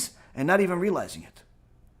disease and not even realizing it.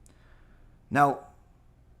 Now,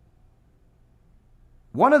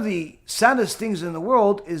 one of the saddest things in the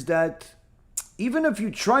world is that even if you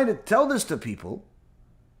try to tell this to people,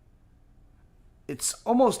 it's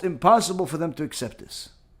almost impossible for them to accept this.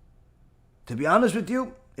 To be honest with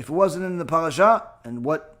you, if it wasn't in the parasha and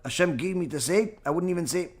what Hashem gave me to say, I wouldn't even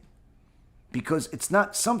say it. Because it's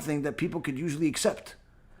not something that people could usually accept.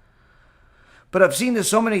 But I've seen this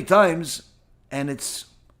so many times, and it's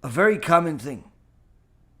a very common thing.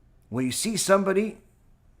 Where you see somebody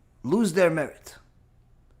lose their merit.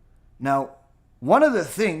 Now, one of the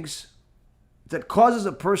things that causes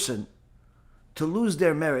a person to lose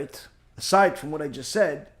their merit, aside from what I just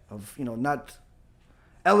said, of not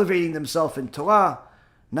elevating themselves in Torah,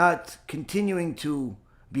 not continuing to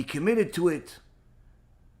be committed to it,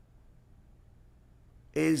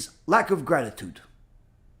 is lack of gratitude.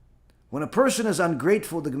 When a person is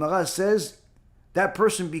ungrateful, the Gemara says, that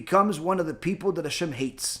person becomes one of the people that Hashem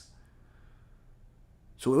hates.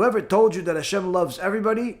 So whoever told you that Hashem loves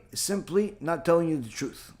everybody is simply not telling you the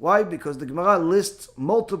truth. Why? Because the Gemara lists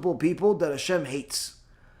multiple people that Hashem hates.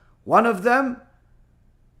 One of them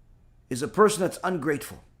is a person that's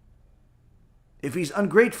ungrateful. If he's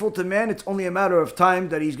ungrateful to man, it's only a matter of time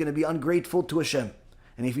that he's going to be ungrateful to Hashem.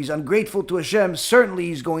 And if he's ungrateful to Hashem, certainly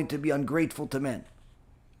he's going to be ungrateful to man.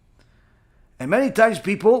 And many times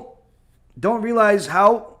people don't realize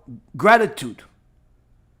how gratitude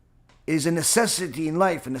is a necessity in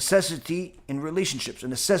life, a necessity in relationships, a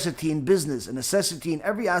necessity in business, a necessity in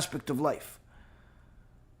every aspect of life.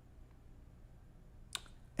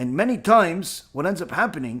 And many times what ends up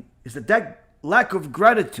happening is that lack of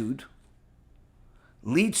gratitude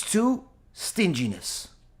leads to stinginess.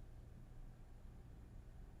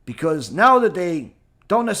 Because now that they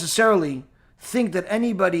don't necessarily think that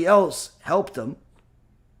anybody else helped them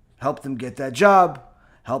get that job,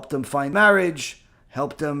 help them find marriage,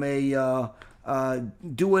 help them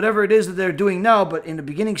do whatever it is that they're doing now, but in the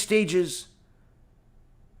beginning stages,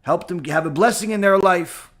 help them have a blessing in their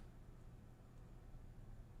life.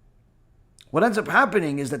 What ends up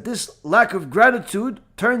happening is that this lack of gratitude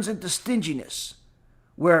turns into stinginess,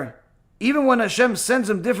 where even when Hashem sends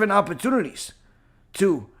them different opportunities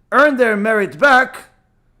to earn their merit back,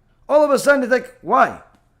 all of a sudden it's like, why?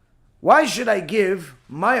 Why should I give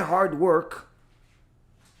my hard work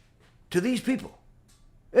to these people?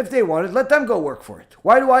 If they want it, let them go work for it.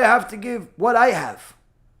 Why do I have to give what I have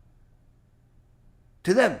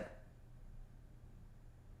to them?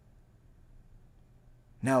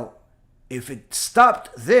 Now, if it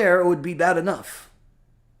stopped there, it would be bad enough.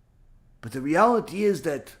 But the reality is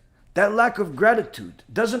that lack of gratitude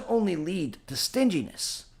doesn't only lead to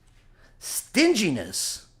stinginess.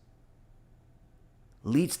 Stinginess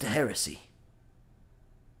leads to heresy.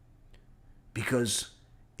 Because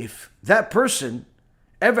if that person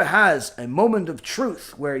ever has a moment of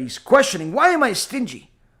truth where he's questioning, why am I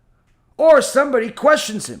stingy? Or somebody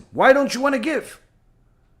questions him, why don't you want to give?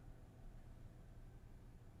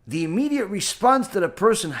 The immediate response that a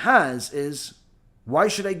person has is, why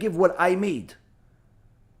should I give what I made?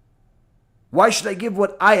 Why should I give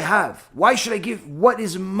what I have? Why should I give what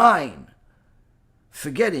is mine?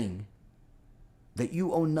 Forgetting that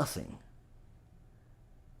you own nothing.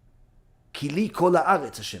 Kili kol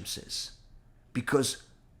haaretz, Hashem says, because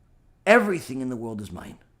everything in the world is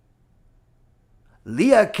mine.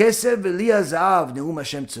 Liya kesef v'liya za'av, ne'um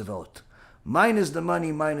Hashem tzevot. Mine is the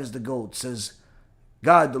money, mine is the gold, says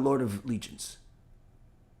God, the Lord of Legions.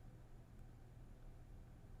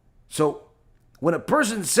 So, when a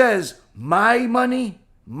person says, my money,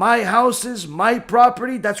 my houses, my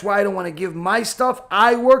property, that's why I don't want to give my stuff,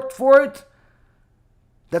 I worked for it,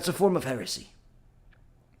 that's a form of heresy.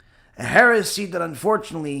 A heresy that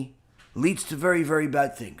unfortunately leads to very, very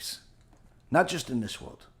bad things. Not just in this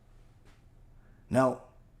world. Now,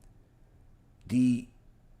 the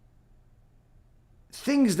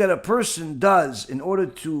things that a person does in order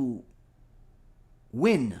to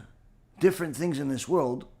win different things in this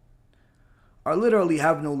world are literally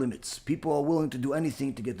have no limits. People are willing to do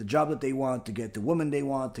anything to get the job that they want, to get the woman they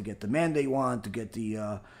want, to get the man they want, to get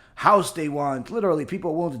the house they want. Literally,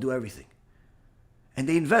 people are willing to do everything. And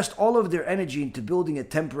they invest all of their energy into building a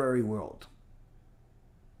temporary world.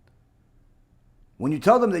 When you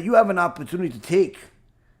tell them that you have an opportunity to take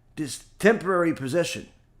this temporary possession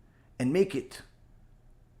and make it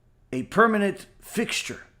a permanent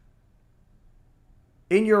fixture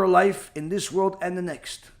in your life, in this world and the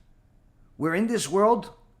next, where in this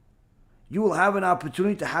world you will have an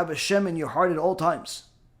opportunity to have Hashem in your heart at all times.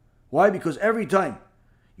 Why? Because every time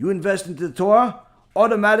you invest into the Torah,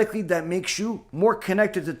 automatically that makes you more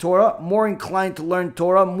connected to Torah, more inclined to learn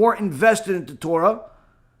Torah, more invested into Torah,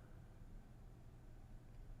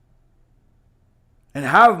 and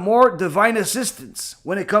have more divine assistance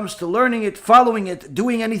when it comes to learning it, following it,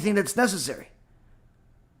 doing anything that's necessary.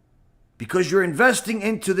 Because you're investing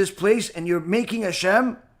into this place and you're making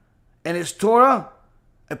Hashem and His Torah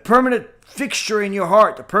a permanent fixture in your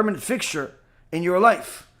heart, a permanent fixture in your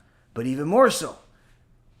life. But even more so,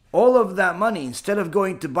 all of that money, instead of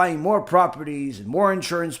going to buying more properties and more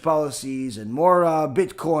insurance policies and more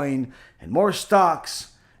Bitcoin and more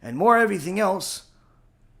stocks and more everything else,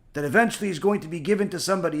 that eventually is going to be given to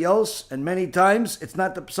somebody else, and many times it's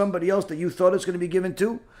not the somebody else that you thought it's going to be given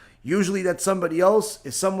to. Usually that somebody else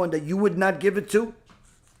is someone that you would not give it to.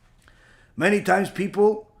 Many times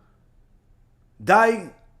people die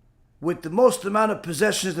with the most amount of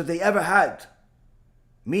possessions that they ever had,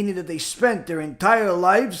 meaning that they spent their entire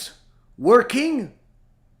lives working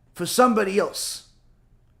for somebody else.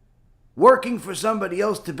 Working for somebody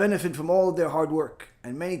else to benefit from all of their hard work.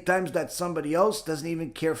 And many times that somebody else doesn't even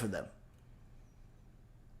care for them.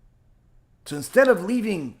 So instead of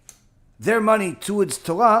leaving their money towards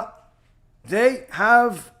Torah, they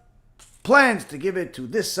have plans to give it to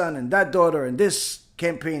this son and that daughter and this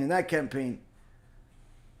campaign and that campaign.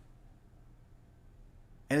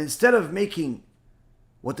 And instead of making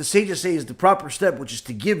what the sages say is the proper step, which is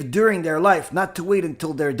to give during their life, not to wait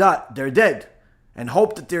until they're dead, and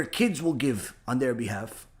hope that their kids will give on their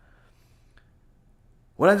behalf.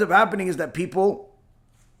 What ends up happening is that people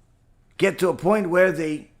get to a point where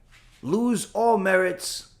they lose all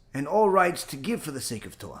merits and all rights to give for the sake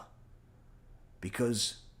of Torah.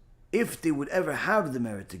 Because if they would ever have the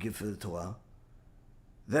merit to give for the Torah,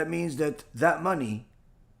 that means that that money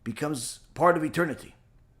becomes part of eternity.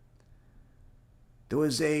 There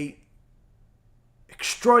was a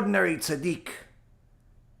extraordinary tzaddik,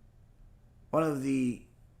 one of the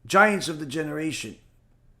giants of the generation,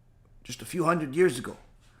 just a few hundred years ago.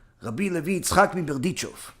 Rabbi Levi Yitzchak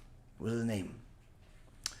Berdichov was the name.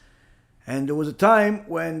 And there was a time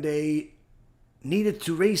when they needed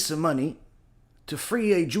to raise some money to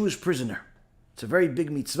free a Jewish prisoner. It's a very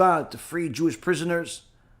big mitzvah to free Jewish prisoners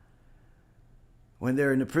when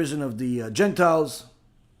they're in the prison of the Gentiles.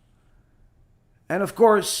 And of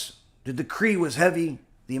course, the decree was heavy,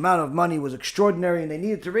 the amount of money was extraordinary, and they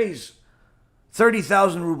needed to raise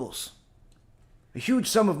 30,000 rubles, a huge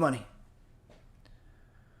sum of money.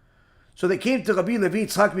 So they came to Rabbi Levi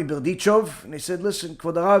Yitzchak Berdichov, and they said, listen,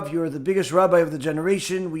 Kvod Harav, you're the biggest rabbi of the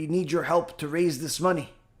generation, we need your help to raise this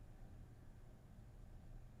money.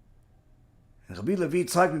 And Rabbi Levi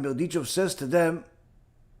Yitzchak Berdichov says to them,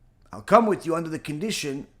 I'll come with you under the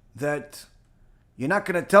condition that you're not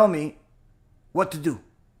going to tell me what to do.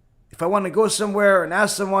 If I want to go somewhere and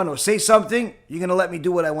ask someone or say something, you're going to let me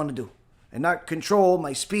do what I want to do and not control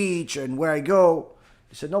my speech and where I go.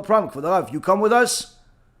 He said, no problem, Kvod Harav, you come with us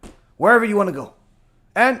wherever you want to go.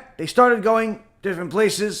 And they started going different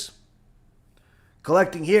places,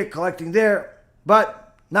 collecting here, collecting there,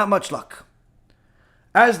 but not much luck.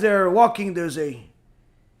 As they're walking, there's a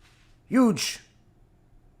huge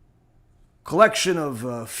collection of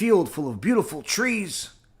a field full of beautiful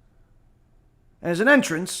trees. And there's an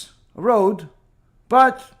entrance, a road,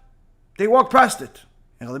 but they walk past it.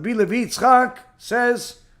 And Rabbi Levi Yitzchak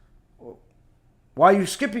says, why are you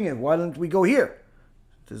skipping it? Why don't we go here?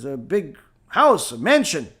 There's a big house, a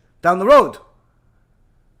mansion down the road.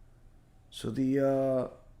 So the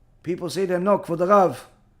people say to him, no, Kvod Harav,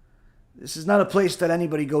 this is not a place that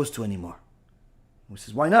anybody goes to anymore. He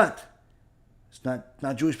says, why not? It's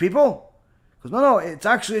not Jewish people? He goes, no, it's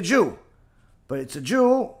actually a Jew. But it's a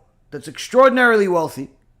Jew that's extraordinarily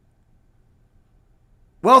wealthy.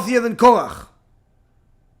 Wealthier than Korach.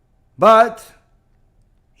 But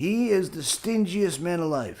he is the stingiest man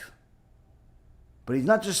alive. But he's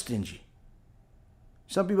not just stingy.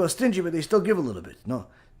 Some people are stingy, but they still give a little bit. No,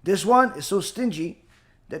 this one is so stingy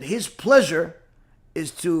that his pleasure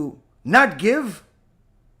is to not give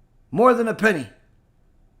more than a penny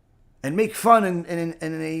and make fun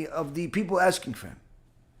of the people asking for him.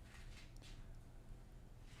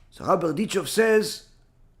 So Rabbi Berdichov says,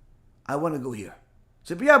 I want to go here. He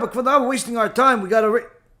said, but yeah, but we're wasting our time. We got to...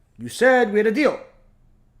 You said we had a deal.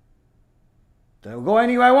 I'll go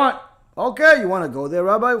anywhere I want. Okay, you want to go there,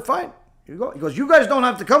 Rabbi? Fine. You go. He goes, you guys don't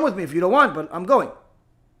have to come with me if you don't want, but I'm going.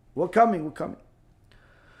 We're coming.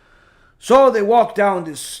 So they walk down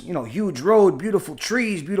this, huge road, beautiful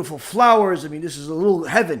trees, beautiful flowers. I mean, this is a little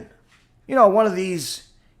heaven. One of these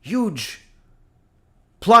huge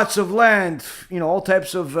plots of land, all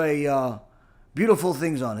types of beautiful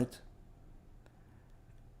things on it.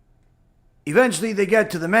 Eventually they get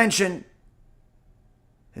to the mansion.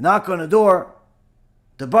 They knock on the door.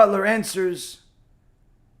 The butler answers.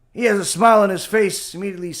 He has a smile on his face,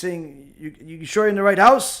 immediately saying, you sure you're in the right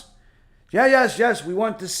house? Yeah, yes, we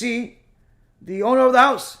want to see the owner of the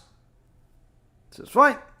house. He says,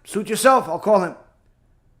 fine, suit yourself, I'll call him.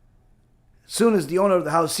 As soon as the owner of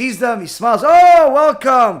the house sees them, he smiles, oh,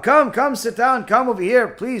 welcome, come, sit down, come over here,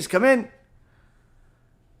 please, come in.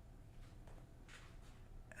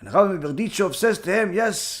 And Rabbi Berdichov says to him,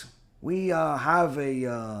 yes, we have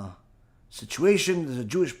a situation. There's a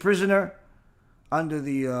Jewish prisoner under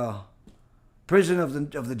the prison of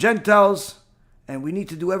the Gentiles, and we need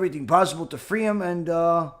to do everything possible to free him, and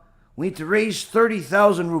we need to raise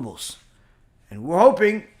 30,000 rubles. And we're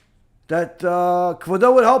hoping that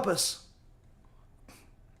Kvodo would help us.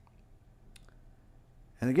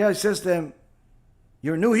 And the guy says to him,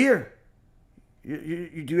 you're new here. Do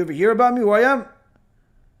you ever hear about me, who I am?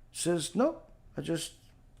 He says, no, I just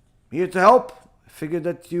here to help. I figured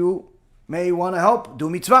that you may want to help, do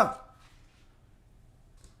mitzvah.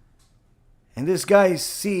 And this guy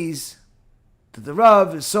sees that the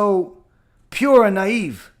Rav is so pure and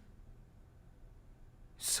naive.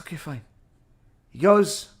 He says, okay, fine. He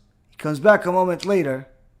comes back a moment later.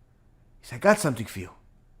 He says, I got something for you.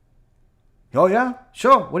 Oh yeah?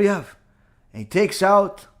 Sure, what do you have? And he takes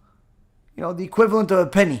out, the equivalent of a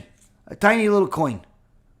penny, a tiny little coin.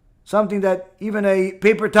 Something that even a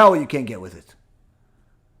paper towel you can't get with it.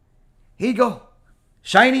 Here you go.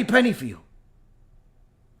 Shiny penny for you.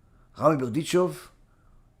 Rabbi Berdichov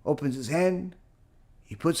opens his hand.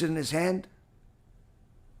 He puts it in his hand.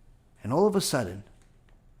 And all of a sudden,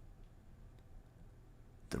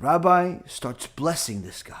 the rabbi starts blessing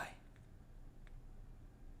this guy.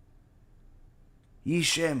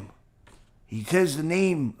 Yishem. He says the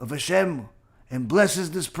name of Hashem and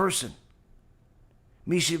blesses this person.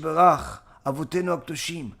 Mishi Barach, Avotenu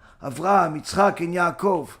Akdoshim, Avraham, Yitzchak, and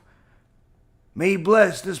Yaakov. May He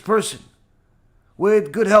bless this person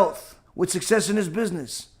with good health, with success in his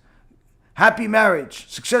business, happy marriage,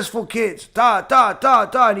 successful kids,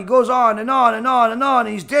 and he goes on and on and on and on,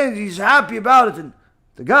 and he's dancing, he's happy about it, and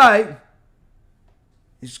the guy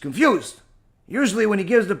is confused. Usually when he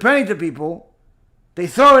gives the penny to people, they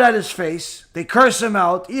throw it at his face, they curse him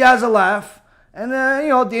out, he has a laugh, and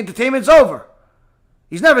the entertainment's over.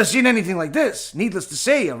 He's never seen anything like this. Needless to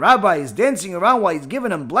say, a rabbi is dancing around while he's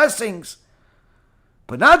giving him blessings.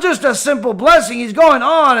 But not just a simple blessing, he's going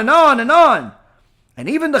on and on and on. And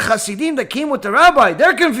even the Hasidim that came with the rabbi,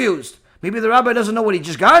 they're confused. Maybe the rabbi doesn't know what he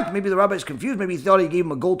just got. Maybe the rabbi's confused. Maybe he thought he gave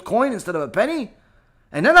him a gold coin instead of a penny.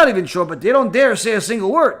 And they're not even sure, but they don't dare say a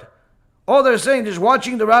single word. All they're saying is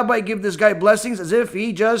watching the rabbi give this guy blessings as if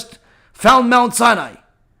he just found Mount Sinai.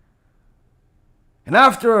 And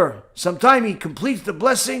after some time, he completes the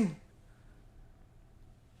blessing.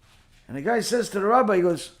 And the guy says to the rabbi, he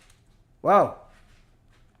goes, "Wow,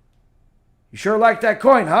 you sure like that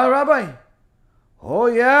coin, huh, Rabbi?" "Oh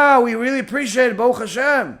yeah, we really appreciate it, Baruch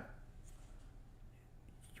Hashem."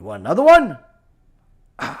 "You want another one?"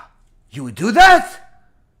 "You would do that?"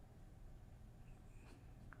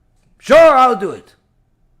 "Sure, I'll do it."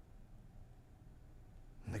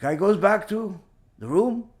 And the guy goes back to the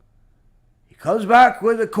room. He comes back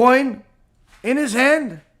with a coin in his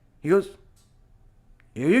hand. He goes,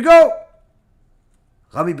 "Here you go."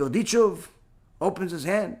 Rabbi Berdichov opens his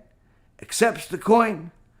hand, accepts the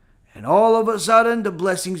coin, and all of a sudden the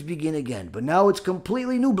blessings begin again. But now it's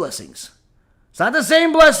completely new blessings. It's not the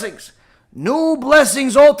same blessings. New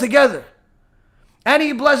blessings altogether. And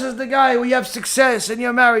he blesses the guy who you have success in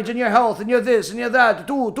your marriage, in your health, in your this, and your that.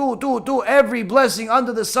 Do. Every blessing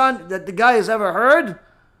under the sun that the guy has ever heard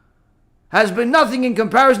has been nothing in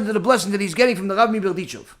comparison to the blessing that he's getting from the Rabbi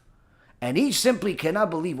Berdichov. And he simply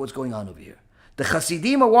cannot believe what's going on over here. The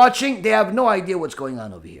Hasidim are watching, they have no idea what's going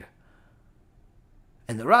on over here.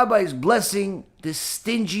 And the rabbi is blessing this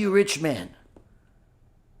stingy rich man.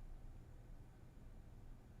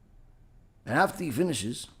 And after he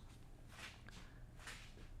finishes,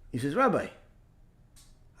 he says, "Rabbi,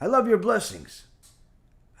 I love your blessings.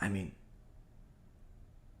 I mean,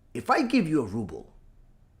 if I give you a ruble,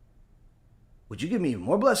 would you give me even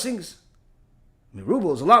more blessings? I mean,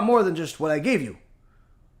 ruble is a lot more than just what I gave you."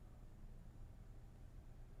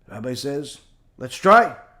 The rabbi says, "Let's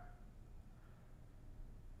try."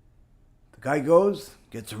 The guy goes,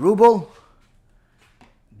 gets a ruble,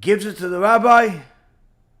 gives it to the rabbi,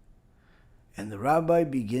 and the rabbi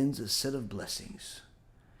begins a set of blessings.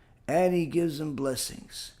 And he gives him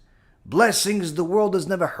blessings. Blessings the world has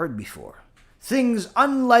never heard before. Things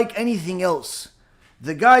unlike anything else.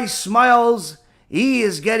 The guy smiles. He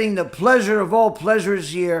is getting the pleasure of all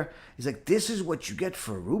pleasures here. He's like, "This is what you get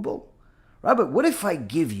for a ruble? Rabbi, what if I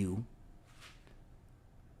give you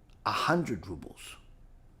 100 rubles?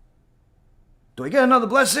 Do I get another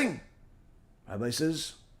blessing?" Rabbi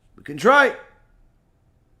says, "We can try."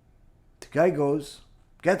 The guy goes,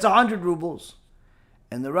 gets 100 rubles.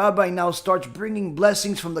 And the rabbi now starts bringing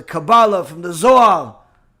blessings from the Kabbalah, from the Zohar.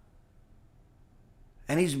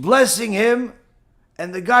 And he's blessing him.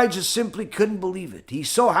 And the guy just simply couldn't believe it. He's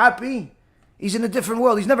so happy. He's in a different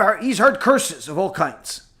world. He's heard curses of all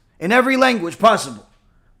kinds. In every language possible.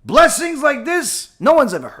 Blessings like this, no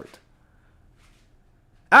one's ever heard.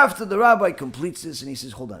 After the rabbi completes this and he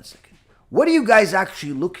says, "Hold on a second. What are you guys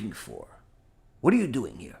actually looking for? What are you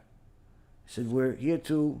doing here?" He said, "We're here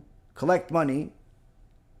to collect money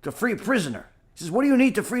to free a prisoner." He says, "What do you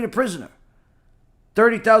need to free the prisoner?"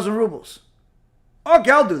 30,000 rubles. "Okay,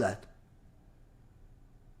 I'll do that."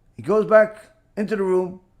 He goes back into the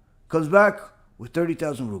room, comes back with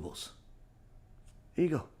 30,000 rubles. Here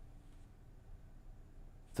you go.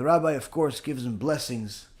 The rabbi, of course, gives him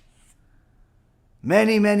blessings.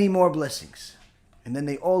 Many, many more blessings. And then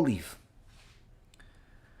they all leave.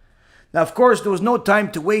 Now, of course, there was no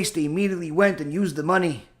time to waste. They immediately went and used the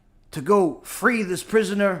money to go free this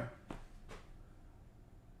prisoner.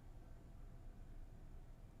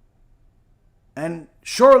 And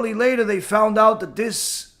shortly later, they found out that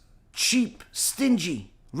this cheap,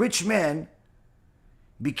 stingy, rich man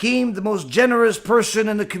became the most generous person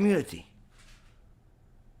in the community.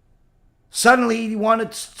 Suddenly, he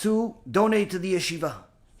wanted to donate to the yeshiva.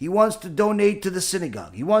 He wants to donate to the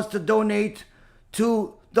synagogue. He wants to donate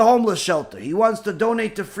to the homeless shelter. He wants to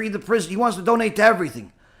donate to free the prison. He wants to donate to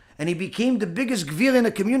everything. And he became the biggest gvir in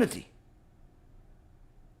the community.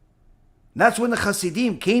 And that's when the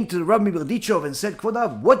Hasidim came to the Rabbi Berdichov and said, "Kvod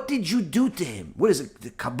Rav, what did you do to him? What is it,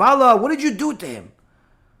 the Kabbalah? What did you do to him?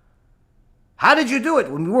 How did you do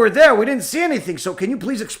it? When we were there, we didn't see anything. So can you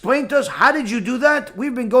please explain to us, how did you do that?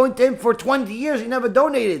 We've been going to him for 20 years. He never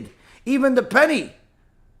donated even the penny.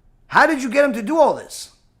 How did you get him to do all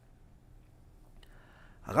this?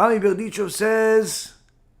 Rami Berdichov says,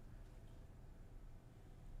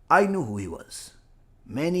 I knew who he was.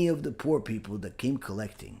 Many of the poor people that came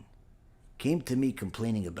collecting came to me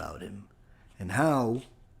complaining about him and how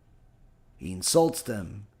he insults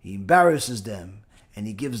them, he embarrasses them, and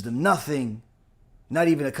he gives them nothing, not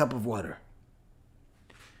even a cup of water.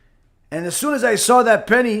 And as soon as I saw that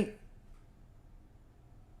penny,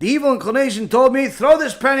 the evil inclination told me, throw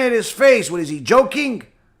this penny at his face. What, is he joking?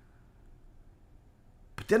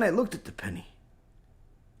 But then I looked at the penny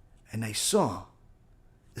and I saw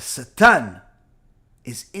the Satan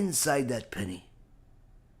is inside that penny.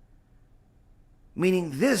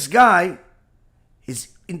 Meaning this guy, his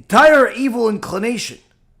entire evil inclination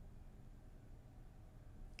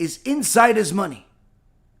is inside his money.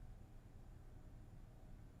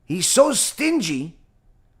 He's so stingy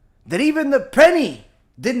that even the penny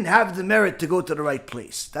didn't have the merit to go to the right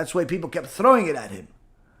place. That's why people kept throwing it at him.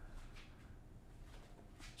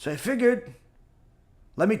 So I figured,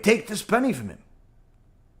 let me take this penny from him.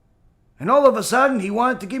 And all of a sudden, he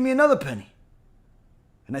wanted to give me another penny.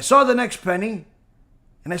 And I saw the next penny,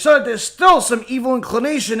 and I saw that there's still some evil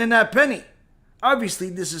inclination in that penny. Obviously,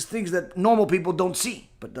 this is things that normal people don't see,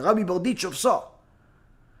 but the Rabbi Berdichov saw.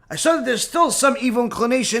 I saw that there's still some evil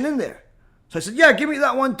inclination in there. So I said, yeah, give me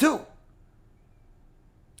that one too.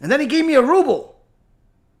 And then he gave me a ruble.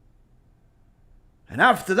 And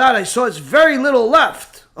after that, I saw it's very little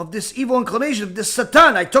left of this evil inclination, of this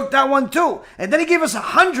Satan. I took that one too. And then he gave us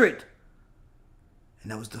 100.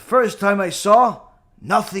 And that was the first time I saw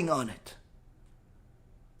nothing on it.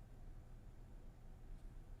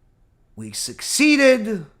 We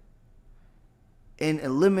succeeded in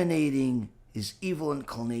eliminating his evil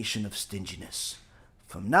inclination of stinginess.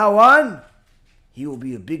 From now on, he will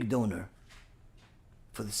be a big donor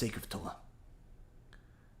for the sake of Torah.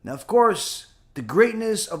 Now, of course, the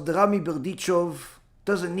greatness of the Rami Berdichov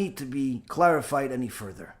doesn't need to be clarified any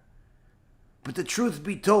further. But the truth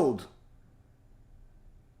be told,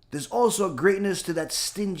 there's also a greatness to that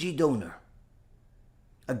stingy donor.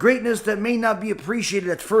 A greatness that may not be appreciated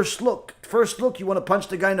at first look. At first look, you want to punch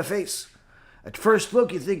the guy in the face. At first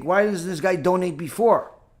look, you think, why doesn't this guy donate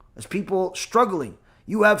before? There's people struggling.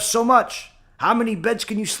 You have so much. How many beds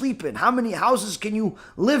can you sleep in? How many houses can you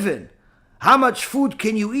live in? How much food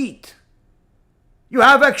can you eat? You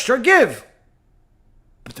have extra, give.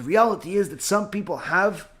 But the reality is that some people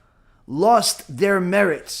have lost their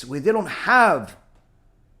merits, where they don't have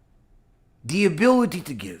the ability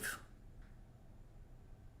to give.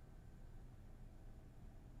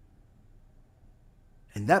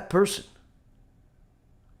 And that person,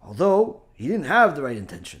 although he didn't have the right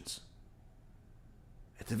intentions,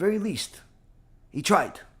 at the very least, he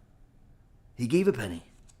tried. He gave a penny.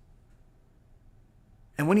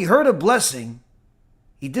 And when he heard a blessing,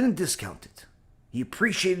 he didn't discount it. He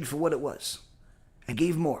appreciated it for what it was and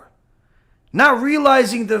gave more. Not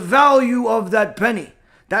realizing the value of that penny.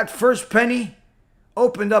 That first penny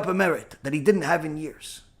opened up a merit that he didn't have in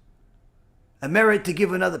years. A merit to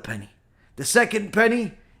give another penny. The second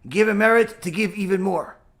penny gave a merit to give even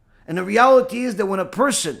more. And the reality is that when a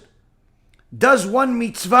person does one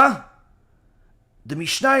mitzvah, the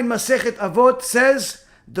Mishnah in Masechet Avot says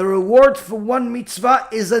the reward for one mitzvah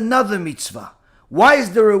is another mitzvah. Why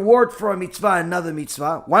is the reward for a mitzvah another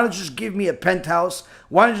mitzvah? Why don't you just give me a penthouse?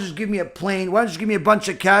 Why don't you just give me a plane? Why don't you just give me a bunch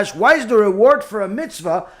of cash? Why is the reward for a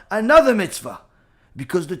mitzvah another mitzvah?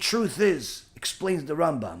 Because the truth is, explains the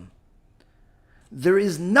Rambam, there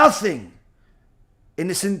is nothing in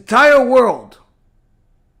this entire world,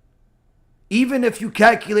 even if you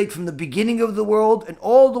calculate from the beginning of the world and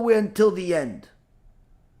all the way until the end,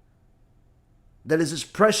 that is as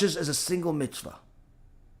precious as a single mitzvah.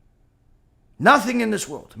 Nothing in this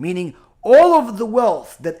world, meaning all of the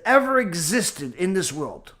wealth that ever existed in this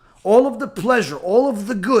world, all of the pleasure, all of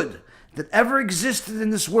the good that ever existed in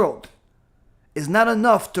this world is not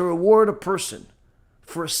enough to reward a person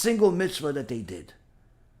for a single mitzvah that they did.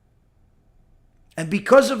 And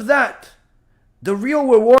because of that, the real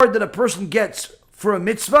reward that a person gets for a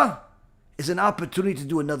mitzvah is an opportunity to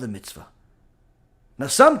do another mitzvah. Now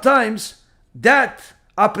sometimes that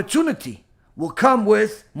opportunity will come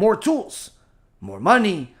with more tools, more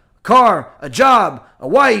money, a car, a job, a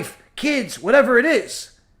wife, kids, whatever it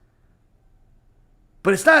is.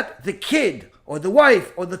 But it's not the kid or the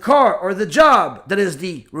wife or the car or the job that is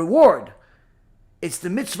the reward. It's the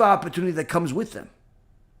mitzvah opportunity that comes with them.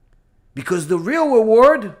 Because the real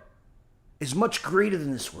reward is much greater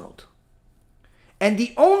than this world. And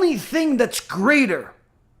the only thing that's greater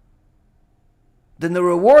than the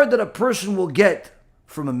reward that a person will get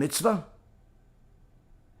from a mitzvah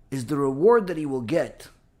is the reward that he will get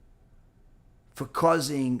for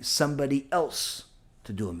causing somebody else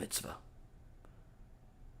to do a mitzvah.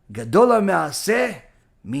 Gadola me'aseh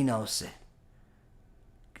mina oseh.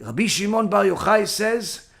 Rabbi Shimon Bar Yochai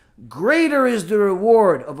says, greater is the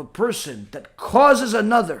reward of a person that causes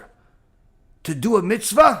another to do a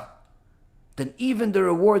mitzvah than even the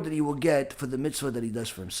reward that he will get for the mitzvah that he does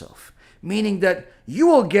for himself. Meaning that you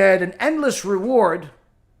will get an endless reward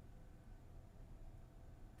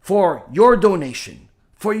for your donation,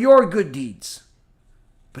 for your good deeds.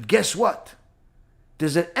 But guess what?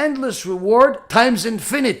 There's an endless reward times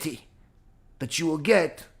infinity that you will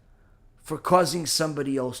get for causing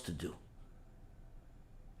somebody else to do.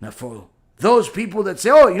 Now for those people that say,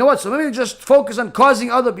 oh, you know what, so let me just focus on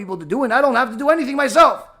causing other people to do and I don't have to do anything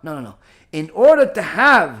myself. No. In order to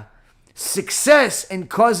have success in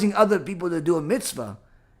causing other people to do a mitzvah,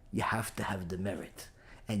 you have to have the merit.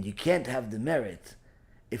 And you can't have the merit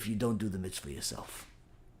if you don't do the mitzvah yourself.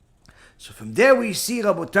 So from there we see,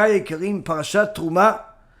 Rabotai Yekarim, Parashat Truma,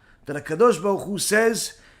 that HaKadosh Baruch Hu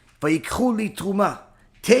says, Vayikchu li Truma,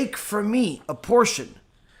 take from me a portion.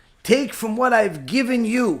 Take from what I've given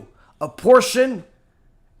you a portion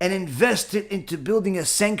and invest it into building a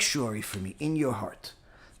sanctuary for me in your heart.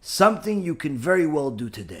 Something you can very well do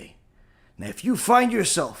today. Now, if you find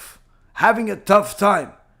yourself having a tough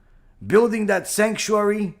time building that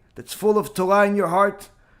sanctuary that's full of Torah in your heart,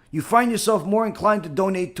 you find yourself more inclined to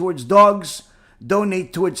donate towards dogs,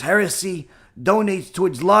 donate towards heresy, donate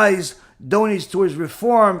towards lies, donate towards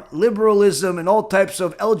reform, liberalism, and all types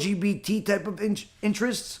of LGBT type of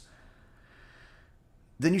interests,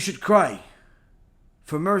 then you should cry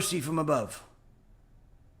for mercy from above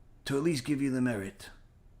to at least give you the merit,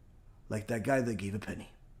 like that guy that gave a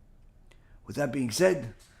penny. With that being said,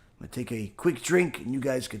 I'm going to take a quick drink and you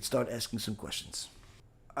guys can start asking some questions.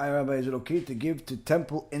 Hi, Rabbi, is it okay to give to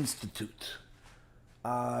Temple Institute?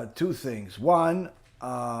 Two things. One,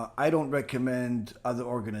 I don't recommend other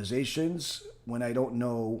organizations when I don't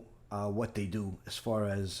know what they do as far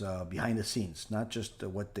as behind the scenes, not just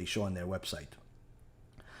what they show on their website.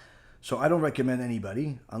 So I don't recommend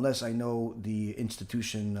anybody unless I know the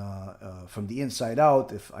institution from the inside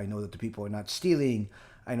out. If I know that the people are not stealing,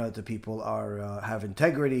 I know that the people are have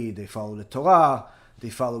integrity, they follow the Torah, they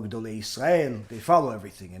follow Gdolei Israel, they follow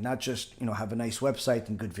everything, and not just have a nice website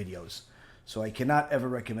and good videos. So I cannot ever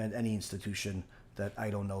recommend any institution that I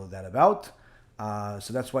don't know that about.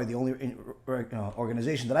 So that's why the only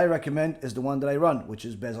organization that I recommend is the one that I run, which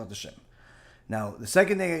is Bezrat Hashem. Now, the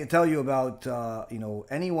second thing I can tell you about,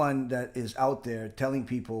 anyone that is out there telling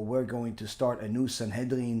people we're going to start a new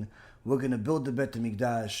Sanhedrin, we're going to build the Bet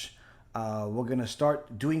HaMikdash, we're going to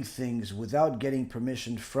start doing things without getting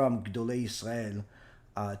permission from Gdolei Israel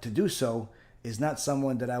to do so, is not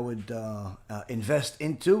someone that I would invest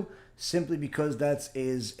into, simply because that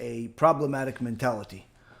is a problematic mentality.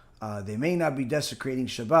 They may not be desecrating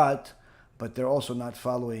Shabbat, but they're also not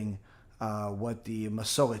following what the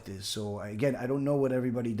Masoret is. So again, I don't know what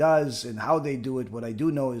everybody does and how they do it. What I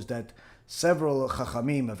do know is that several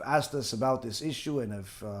Chachamim have asked us about this issue and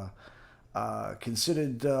have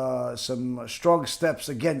considered some strong steps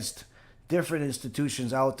against different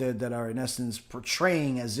institutions out there that are in essence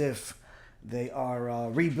portraying as if they are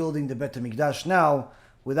rebuilding the Bet HaMikdash now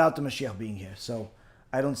without the Mashiach being here. So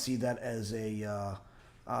I don't see that as a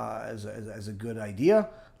good idea.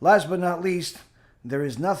 Last but not least, there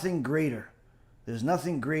is nothing greater. There's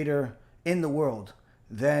nothing greater in the world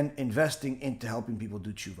than investing into helping people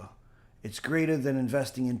do tshuva. It's greater than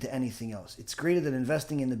investing into anything else. It's greater than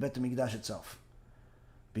investing in the Bet HaMikdash itself.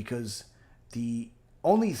 Because the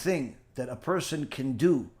only thing that a person can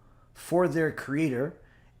do for their creator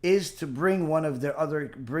is to bring one of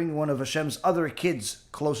Hashem's other kids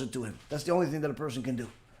closer to him. That's the only thing that a person can do.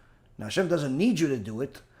 Now Hashem doesn't need you to do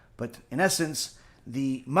it, but in essence,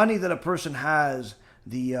 the money that a person has,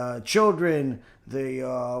 the children,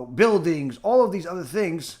 the buildings, all of these other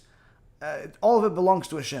things, all of it belongs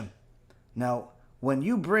to Hashem. Now, when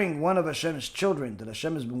you bring one of Hashem's children that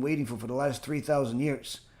Hashem has been waiting for the last 3,000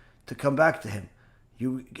 years to come back to Him,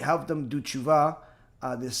 you help them do tshuva,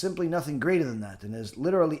 there's simply nothing greater than that. And there's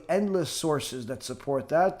literally endless sources that support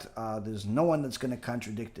that. There's no one that's going to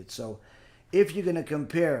contradict it. So if you're going to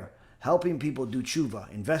compare helping people do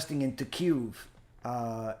tshuva, investing into kiruv,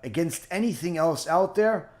 against anything else out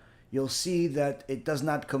there, you'll see that it does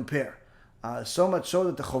not compare. So much so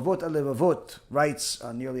that the Chovot HaLevavot writes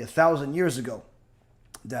nearly 1,000 years ago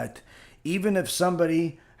that even if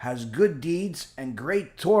somebody has good deeds and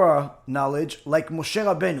great Torah knowledge like Moshe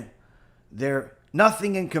Rabbeinu. They're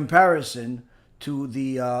nothing in comparison to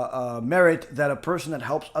the merit that a person that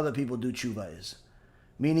helps other people do tshuva is.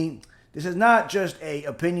 Meaning, this is not just an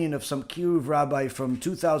opinion of some kiruv rabbi from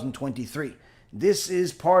 2023. This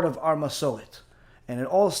is part of our Masoret. And it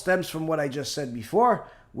all stems from what I just said before,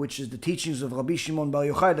 which is the teachings of Rabbi Shimon Bar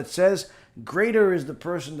Yochai that says, greater is the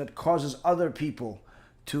person that causes other people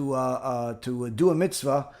to do a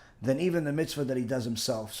mitzvah than even the mitzvah that he does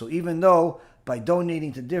himself. So even though by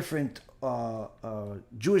donating to different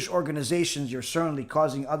Jewish organizations, you're certainly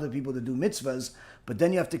causing other people to do mitzvahs, but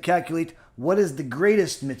then you have to calculate what is the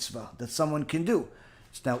greatest mitzvah that someone can do.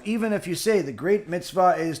 Now, even if you say the great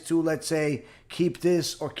mitzvah is to, let's say, keep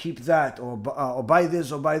this or keep that, or buy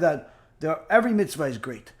this or buy that, every mitzvah is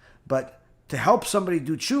great. But to help somebody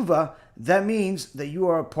do tshuva, that means that you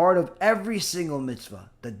are a part of every single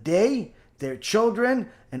mitzvah that they, their children,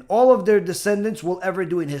 and all of their descendants will ever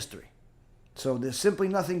do in history. So there's simply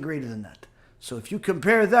nothing greater than that. So if you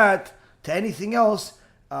compare that to anything else,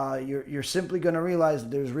 you're simply going to realize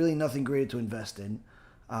that there's really nothing greater to invest in.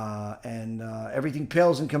 And everything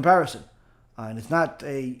pales in comparison. And it's not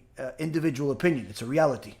a individual opinion, it's a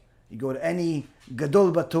reality. You go to any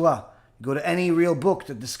Gadol B'Torah, you go to any real book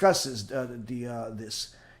that discusses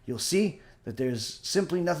this, you'll see that there's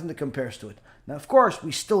simply nothing that compares to it. Now, of course,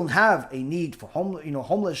 we still have a need for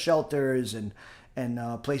homeless shelters and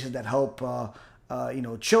places that help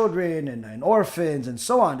children and orphans and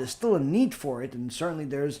so on. There's still a need for it, and certainly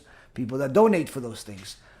there's people that donate for those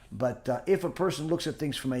things. But if a person looks at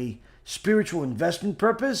things from a spiritual investment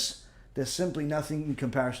purpose, there's simply nothing in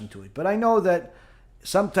comparison to it. But I know that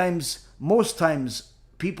most times,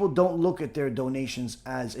 people don't look at their donations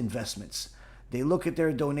as investments. They look at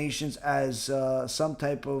their donations as some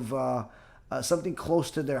type of something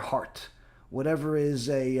close to their heart. Whatever is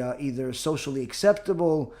either socially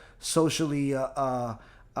acceptable, socially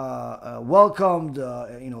welcomed,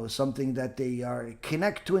 something that they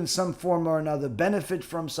connect to in some form or another, benefit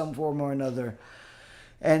from some form or another.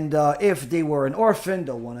 And if they were an orphan,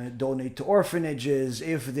 they'll want to donate to orphanages.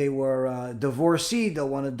 If they were a divorcee, they'll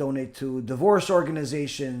want to donate to divorce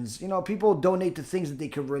organizations. People donate to things that they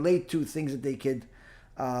could relate to, things that they could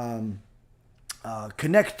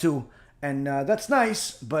connect to. And that's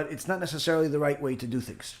nice, but it's not necessarily the right way to do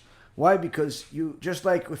things. Why? Because just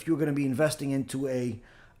like if you're going to be investing into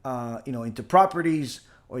into properties,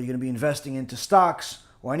 or you're going to be investing into stocks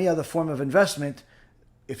or any other form of investment,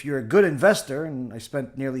 if you're a good investor, and I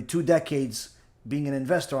spent nearly 2 decades being an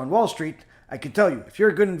investor on Wall Street, I can tell you, if you're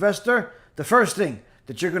a good investor, the first thing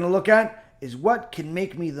that you're going to look at is what can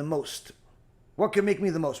make me the most. What can make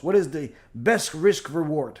me the most? What is the best risk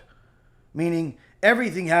reward? Meaning,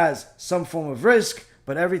 everything has some form of risk,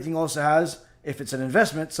 but everything also has, if it's an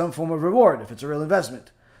investment, some form of reward, if it's a real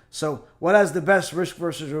investment. So what has the best risk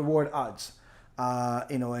versus reward odds?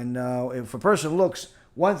 If a person looks,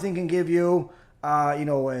 one thing can give you,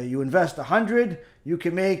 you invest 100, you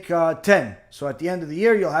can make 10. So at the end of the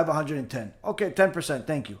year, you'll have 110. Okay, 10%,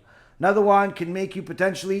 thank you. Another one can make you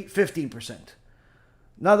potentially 15%.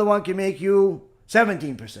 Another one can make you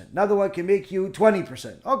 17%. Another one can make you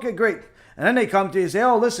 20%. Okay, great. And then they come to you and say,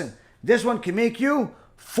 oh, listen, this one can make you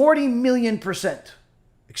 40 million %.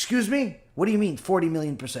 Excuse me? What do you mean 40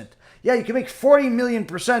 million %? Yeah, you can make 40 million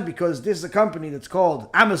 % because this is a company that's called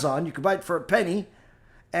Amazon. You can buy it for a penny,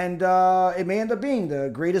 and it may end up being the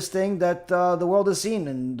greatest thing that the world has seen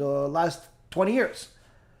in the last 20 years.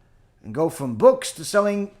 And go from books to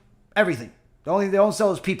selling everything. The only thing they don't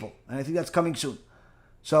sell is people, and I think that's coming soon.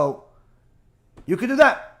 So you could do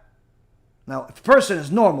that. Now, if a person is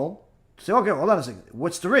normal, say, okay, hold on a second.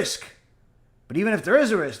 What's the risk? But even if there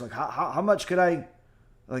is a risk, like how much could I,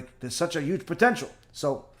 there's such a huge potential.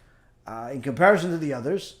 So in comparison to the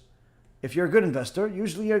others, if you're a good investor,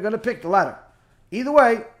 usually you're going to pick the latter. Either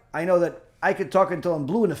way, I know that I could talk until I'm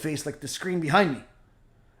blue in the face like the screen behind me.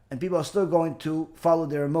 And people are still going to follow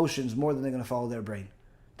their emotions more than they're going to follow their brain.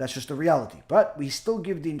 That's just the reality. But we still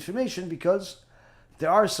give the information because there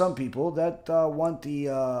are some people that want the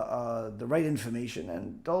right information,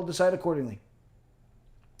 and they'll decide accordingly.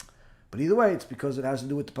 But either way, it's because it has to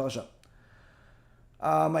do with the parasha.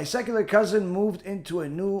 My secular cousin moved into a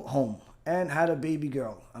new home and had a baby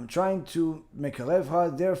girl. I'm trying to mekarev her.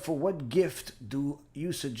 Therefore, what gift do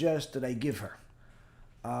you suggest that I give her?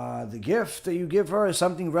 The gift that you give her is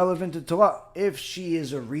something relevant to Torah. If she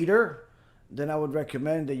is a reader, then I would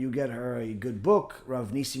recommend that you get her a good book,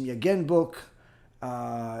 Rav Nisim Yagen book,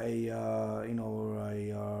 Rav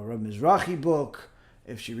Mizrahi book.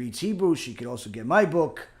 If she reads Hebrew, she could also get my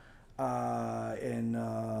book. and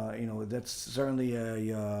that's certainly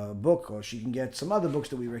a book, or she can get some other books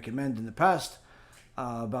that we recommend in the past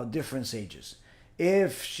about different sages.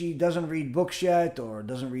 If she doesn't read books yet, or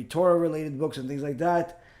doesn't read Torah related books and things like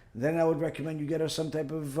that, then I would recommend you get her some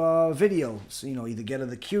type of video. So, either get her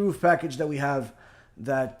the Kiruv package that we have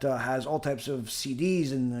that has all types of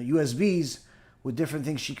CDs and USBs with different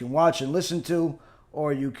things she can watch and listen to,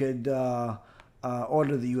 or you could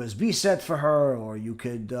order the USB set for her, or you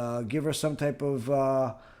could give her some type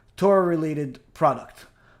of Torah-related product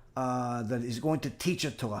that is going to teach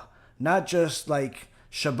her Torah, not just like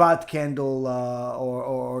Shabbat candle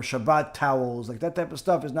or Shabbat towels. Like that type of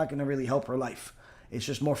stuff is not going to really help her life. It's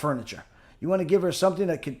just more furniture. You want to give her something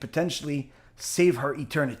that could potentially save her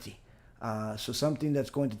eternity. So something that's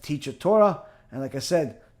going to teach her Torah, and like I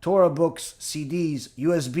said, Torah books, CDs,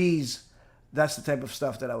 USBs, that's the type of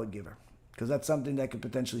stuff that I would give her, because that's something that could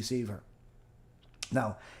potentially save her.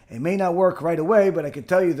 Now, it may not work right away, but I can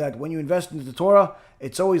tell you that when you invest into the Torah,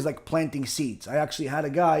 it's always like planting seeds. I actually had a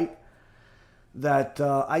guy that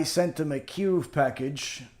I sent him a Kiruv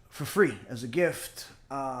package for free as a gift.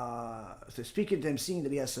 So speaking to him, seeing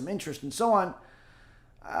that he has some interest and so on,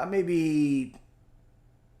 maybe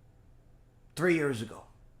 3 years ago.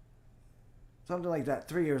 Something like that,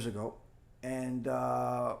 3 years ago. And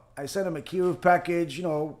I sent him a Kiruv package,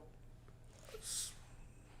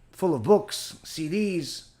 full of books,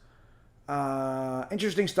 CDs,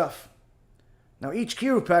 interesting stuff. Now, each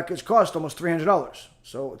Kiruv package cost almost $300.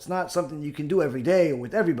 So it's not something you can do every day or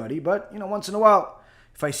with everybody, but, once in a while,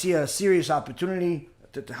 if I see a serious opportunity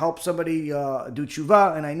to help somebody do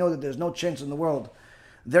tshuva, and I know that there's no chance in the world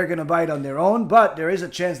they're going to buy it on their own, but there is a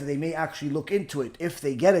chance that they may actually look into it if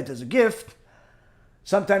they get it as a gift,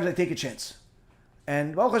 sometimes I take a chance.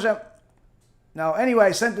 And Baruch Hashem. Now, anyway,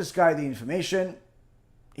 I sent this guy the information.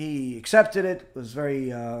 He accepted it, was very,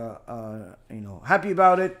 happy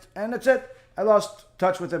about it, and that's it. I lost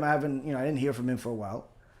touch with him. I didn't hear from him for a while.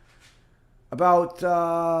 About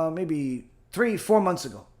maybe 3-4 months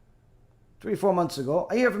ago. 3-4 months ago,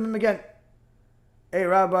 I hear from him again. Hey,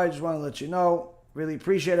 Rabbi, I just want to let you know, really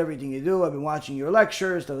appreciate everything you do. I've been watching your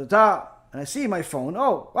lectures, And I see my phone.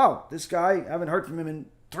 Oh, wow, this guy, I haven't heard from him in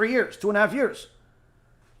 3 years, 2.5 years.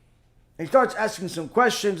 And he starts asking some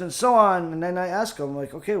questions and so on. And then I ask him,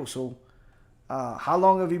 like, okay, so how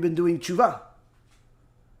long have you been doing tshuva?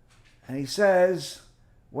 And he says,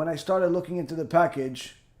 when I started looking into the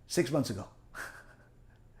package 6 months ago.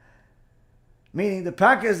 Meaning the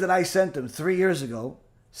package that I sent him 3 years ago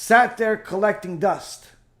sat there collecting dust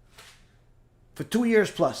for 2 years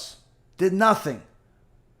plus. Did nothing.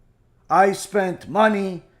 I spent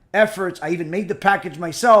money, efforts. I even made the package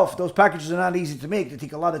myself. Those packages are not easy to make. They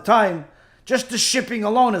take a lot of time. Just the shipping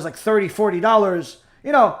alone is like $30, $40.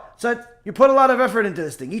 So you put a lot of effort into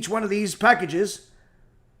this thing. Each one of these packages,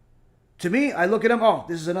 to me, I look at them, oh,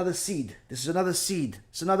 this is another seed. This is another seed.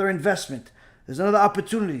 It's another investment. There's another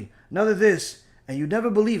opportunity. Another this. And you never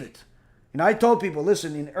believe it. I told people,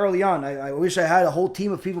 listen, early on, I wish I had a whole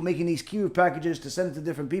team of people making these Kiruv packages to send it to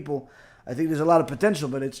different people. I think there's a lot of potential,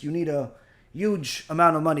 but you need a huge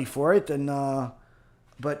amount of money for it. And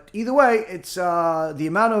but either way, it's the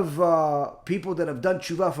amount of people that have done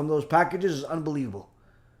tshuva from those packages is unbelievable.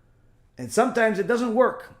 And sometimes it doesn't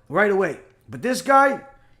work right away. But this guy,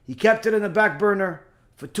 he kept it in the back burner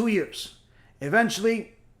for 2 years.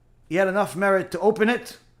 Eventually, he had enough merit to open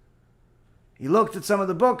it. He looked at some of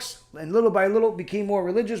the books, and little by little became more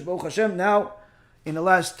religious. Baruch Hashem, now, in the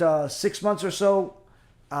last 6 months or so,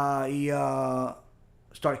 he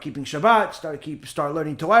started keeping Shabbat, started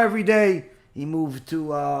learning Torah every day. He moved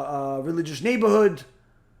to a religious neighborhood.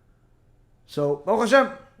 So, Baruch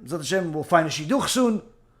Hashem, Zat Hashem will find a shidduch soon.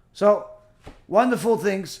 So, wonderful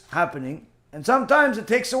things happening. And sometimes it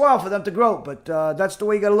takes a while for them to grow, but that's the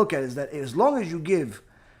way you got to look at it, is that as long as you give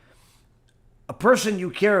a person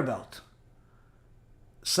you care about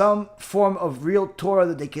some form of real Torah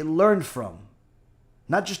that they can learn from,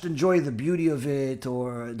 not just enjoy the beauty of it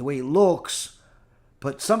or the way it looks,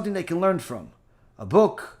 but something they can learn from, a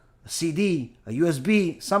book, a CD, a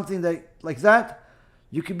USB, something like that,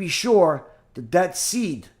 you can be sure that that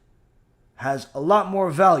seed has a lot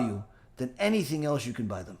more value than anything else you can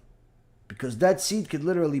buy them. Because that seed could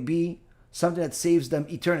literally be something that saves them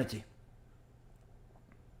eternity.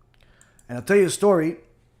 And I'll tell you a story.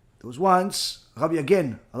 There was once Rabbi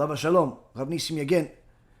Yagen, Alav Shalom, Rabbi Nisim Yagen.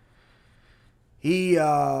 He,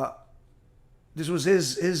 this was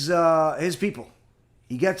his people.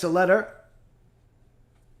 He gets a letter.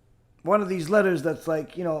 One of these letters that's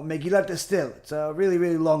like, Megillat Esther. It's a really,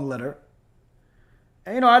 really long letter.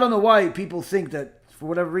 And, I don't know why people think that for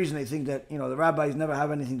whatever reason, they think that, the rabbis never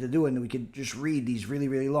have anything to do and we could just read these really,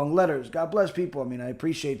 really long letters. God bless people. I mean, I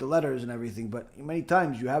appreciate the letters and everything, but many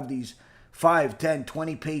times you have these 5, 10,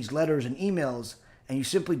 20-page letters and emails, and you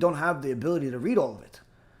simply don't have the ability to read all of it.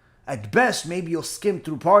 At best, maybe you'll skim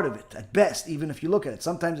through part of it. At best, even if you look at it.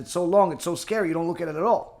 Sometimes it's so long, it's so scary, you don't look at it at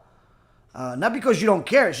all. Not because you don't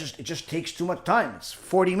care, it just takes too much time. It's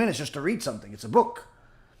 40 minutes just to read something. It's a book.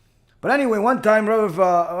 But anyway, one time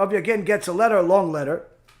Rav again gets a letter, a long letter.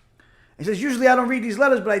 He says, usually I don't read these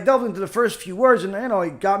letters, but I delved into the first few words and,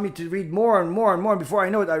 it got me to read more and more and more. And before I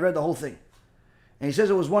know it, I read the whole thing. And he says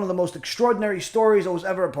it was one of the most extraordinary stories I was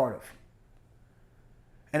ever a part of.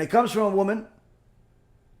 And it comes from a woman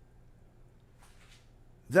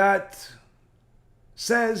that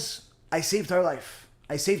says, I saved her life.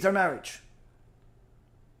 I saved her marriage.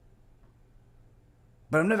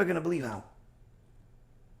 But I'm never going to believe how.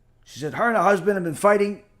 She said her and her husband have been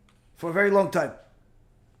fighting for a very long time.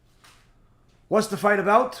 What's the fight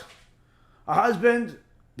about? Her husband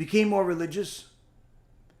became more religious.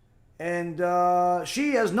 And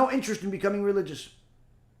she has no interest in becoming religious.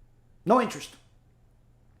 No interest.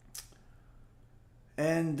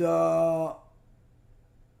 And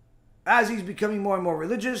as he's becoming more and more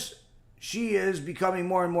religious, she is becoming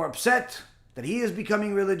more and more upset that he is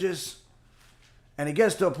becoming religious. And it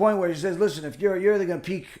gets to a point where she says, listen, if you're either going to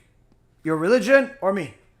pick your religion or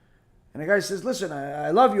me. And the guy says, listen,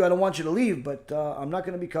 I love you. I don't want you to leave, but I'm not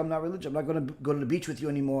going to become not religious. I'm not going to go to the beach with you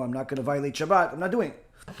anymore. I'm not going to violate Shabbat. I'm not doing it.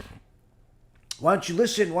 Why don't you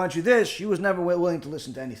listen? Why don't you this? She was never willing to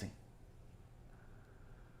listen to anything.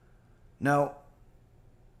 Now,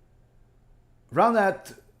 around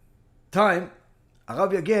that time,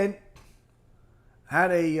 Arabi again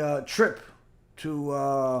had a trip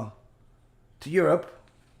to Europe.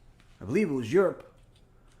 I believe it was Europe.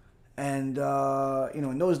 And,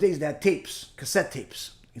 in those days they had tapes, cassette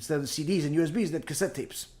tapes. Instead of the CDs and USBs, they had cassette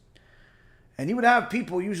tapes. And he would have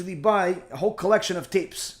people usually buy a whole collection of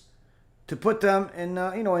tapes to put them in,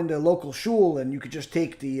 in the local shul. And you could just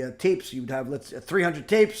take the tapes. You'd have 300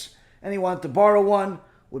 tapes. And he wanted to borrow one,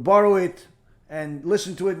 would borrow it and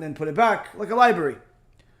listen to it and then put it back like a library.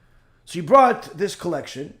 So he brought this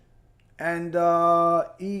collection and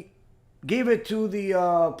he gave it to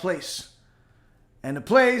the place. And the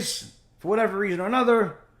place, for whatever reason or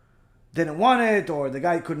another, didn't want it, or the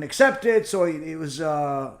guy couldn't accept it, so it was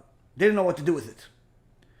didn't know what to do with it.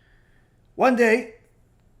 One day,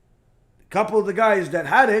 a couple of the guys that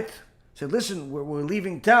had it said, listen, we're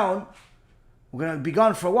leaving town. We're going to be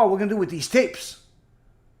gone for a while. What are we going to do with these tapes?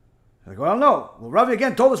 They're like, well, no. Well, Ravi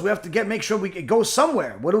again told us we have to make sure it goes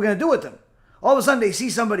somewhere. What are we going to do with them? All of a sudden, they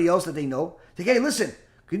see somebody else that they know. They say, hey, listen,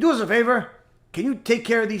 can you do us a favor? Can you take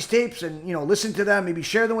care of these tapes and, listen to them, maybe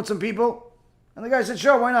share them with some people? And the guy said,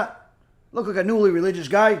 sure, why not? Look like a newly religious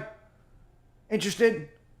guy, interested.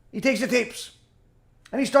 He takes the tapes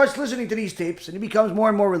and he starts listening to these tapes and he becomes more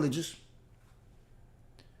and more religious.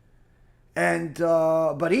 And,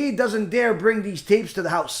 but he doesn't dare bring these tapes to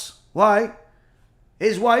the house. Why?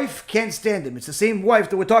 His wife can't stand him. It's the same wife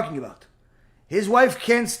that we're talking about. His wife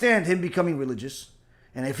can't stand him becoming religious.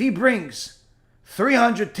 And if he brings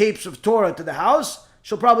 300 tapes of Torah to the house,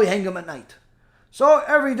 she'll probably hang him at night. So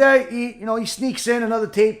every day, he sneaks in another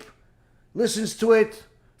tape, listens to it,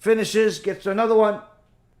 finishes, gets to another one.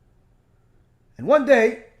 And one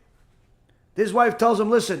day, his wife tells him,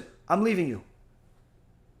 listen, I'm leaving you.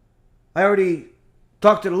 I already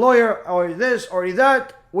talked to the lawyer, already this, already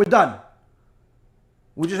that, we're done.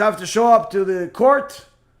 We just have to show up to the court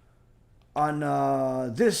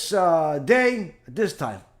on this day at this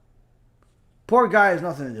time. Poor guy has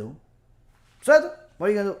nothing to do. So, what are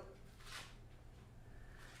you going to do?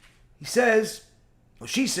 He says, or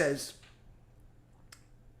she says,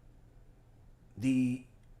 the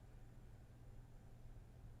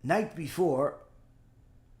night before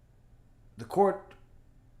the court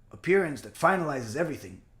appearance that finalizes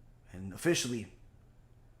everything and officially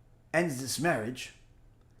ends this marriage,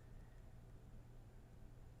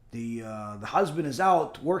 the husband is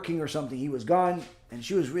out working or something. He was gone, and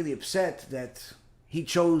she was really upset that he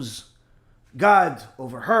chose God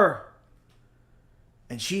over her.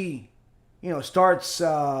 And she, starts,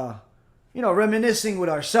 reminiscing with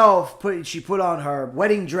herself. She put on her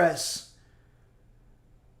wedding dress,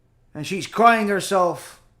 and she's crying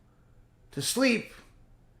herself to sleep.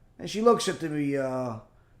 And she looks at the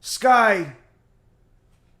sky,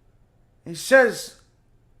 and she says,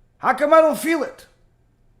 "How come I don't feel it?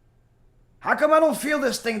 How come I don't feel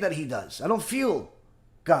this thing that he does? I don't feel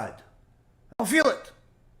God. I don't feel it."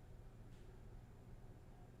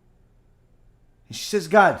 And she says,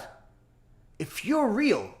 "God, if you're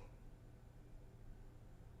real,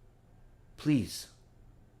 Please,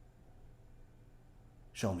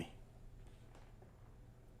 show me.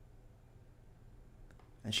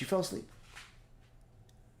 And she fell asleep.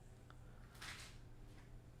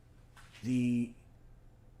 The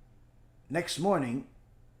next morning,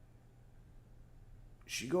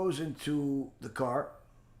 she goes into the car,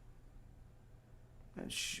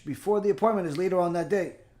 and before the appointment is later on that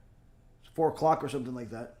day, it's 4 o'clock or something like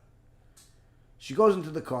that, she goes into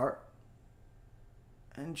the car,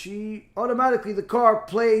 and the car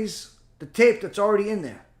plays the tape that's already in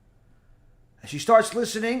there. And she starts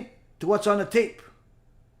listening to what's on the tape.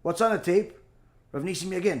 What's on the tape? Rav Nisim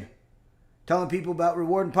Yagin, telling people about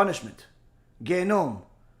reward and punishment. Gehenom,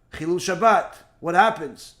 Chilul Shabbat, what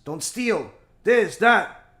happens? Don't steal, this,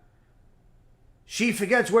 that. She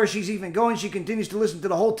forgets where she's even going. She continues to listen to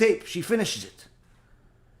the whole tape. She finishes it.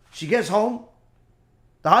 She gets home.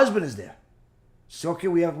 The husband is there. She says, okay,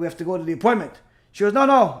 we have to go to the appointment. She goes, no,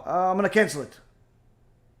 I'm going to cancel it.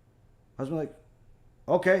 Husband like,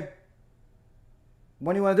 okay.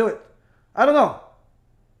 When do you want to do it? I don't know.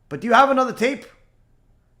 But do you have another tape?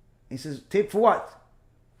 He says, tape for what?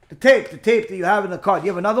 The tape that you have in the car. Do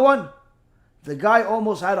you have another one? The guy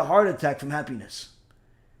almost had a heart attack from happiness.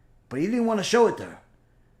 But he didn't want to show it to her.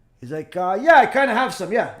 He's like, yeah, I kind of have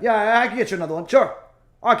some. Yeah, I can get you another one. Sure.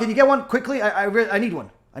 Oh, can you get one quickly? I need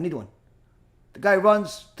one. The guy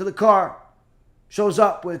runs to the car, shows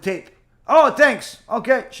up with a tape. Oh, thanks.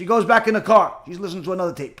 Okay. She goes back in the car. She's listening to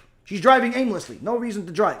another tape. She's driving aimlessly. No reason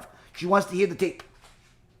to drive. She wants to hear the tape.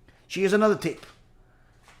 She hears another tape.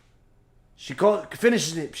 She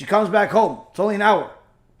finishes it. She comes back home. It's only an hour.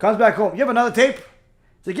 Comes back home. You have another tape?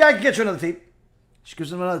 He's like, yeah, I can get you another tape. She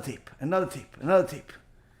gives him another tape.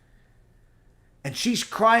 And she's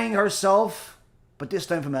crying herself, but this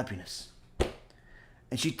time from happiness.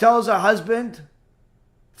 And she tells her husband,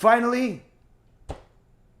 finally,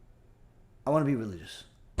 I want to be religious.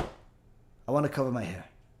 I want to cover my hair.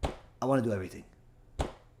 I want to do everything. And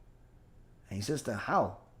he says to her,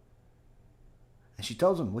 how? And she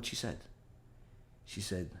tells him what she said. She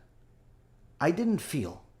said, I didn't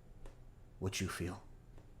feel what you feel.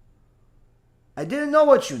 I didn't know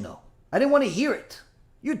what you know. I didn't want to hear it.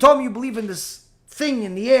 You told me you believe in this thing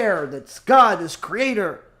in the air that's God, this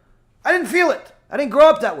creator. I didn't feel it. I didn't grow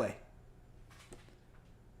up that way.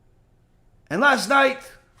 And last night,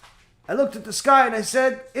 I looked at the sky and I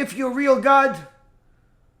said, if you're real God,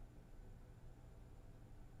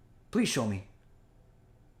 please show me.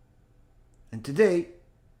 And today,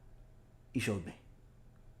 he showed me.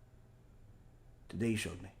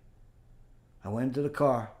 I went into the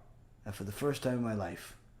car, and for the first time in my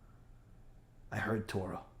life, I heard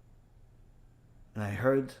Torah. And I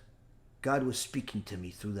heard God was speaking to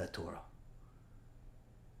me through that Torah.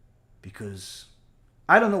 Because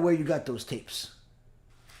I don't know where you got those tapes.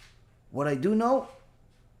 What I do know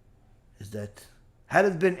is that had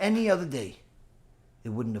it been any other day, it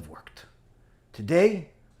wouldn't have worked. Today,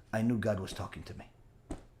 I knew God was talking to me.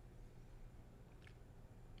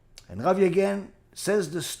 And Rav Yagin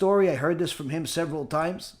says the story. I heard this from him several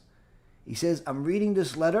times. He says, I'm reading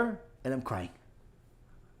this letter and I'm crying.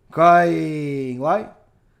 Why?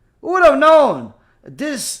 Who would have known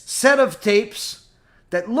this set of tapes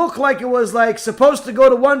that looked like it was like supposed to go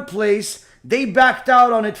to one place, they backed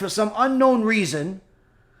out on it for some unknown reason.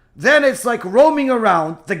 Then it's like roaming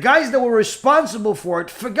around. The guys that were responsible for it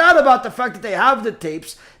forgot about the fact that they have the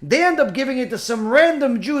tapes. They end up giving it to some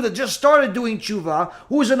random Jew that just started doing tshuva,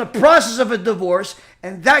 who's in the process of a divorce,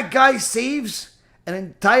 and that guy saves an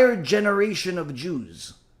entire generation of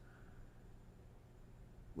Jews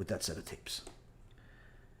with that set of tapes.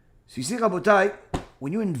 So you see, Rabotai,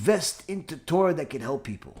 when you invest into Torah that can help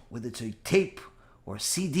people, whether it's a tape or a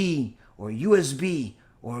CD or a USB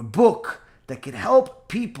or a book that can help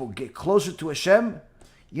people get closer to Hashem,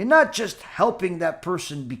 you're not just helping that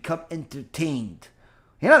person become entertained.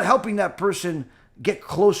 You're not helping that person get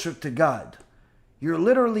closer to God. You're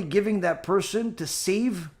literally giving that person to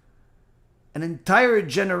save an entire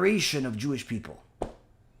generation of Jewish people.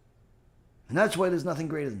 And that's why there's nothing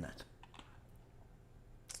greater than that.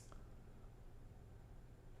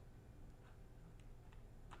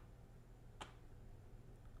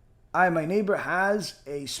 My neighbor has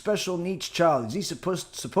a special needs child. Is he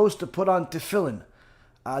supposed to put on tefillin?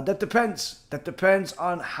 That depends. That depends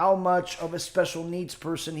on how much of a special needs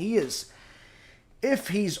person he is. If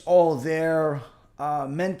he's all there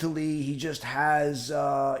mentally, he just has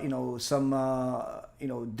some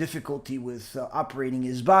difficulty with operating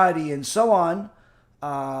his body and so on.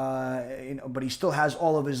 But he still has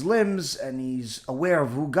all of his limbs and he's aware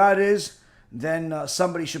of who God is. Then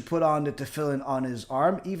somebody should put on the tefillin on his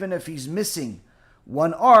arm, even if he's missing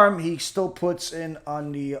one arm, he still puts in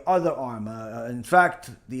on the other arm. In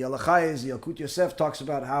fact, the Alachai is, the Yalkut Yosef talks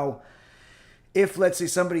about how if, let's say,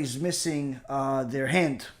 somebody's missing their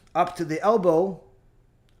hand up to the elbow,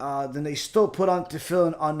 then they still put on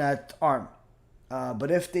tefillin on that arm.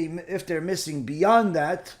 But if they're missing beyond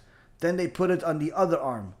that, then they put it on the other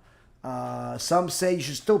arm. Some say you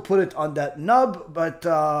should still put it on that nub, but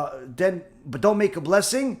don't make a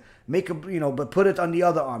blessing. But put it on the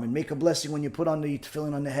other arm and make a blessing when you put on the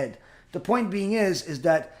tefillin on the head. The point being is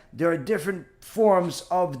that there are different forms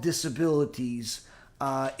of disabilities.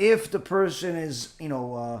 If the person is,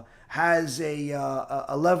 has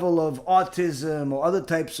a level of autism or other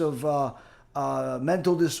types of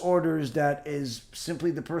mental disorders that is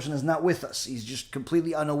simply the person is not with us. He's just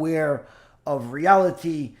completely unaware of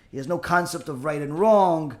reality. He has no concept of right and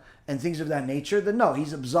wrong and things of that nature. Then no,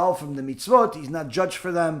 he's absolved from the mitzvot. He's not judged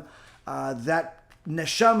for them. That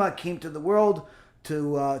neshama came to the world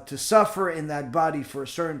to suffer in that body for a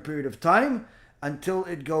certain period of time until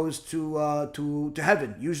it goes to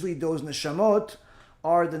heaven. Usually those neshamot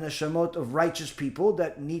are the neshamot of righteous people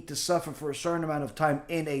that need to suffer for a certain amount of time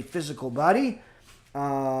in a physical body.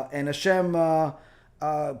 And Hashem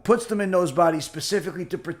puts them in those bodies specifically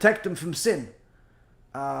to protect them from sin.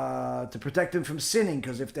 To protect them from sinning,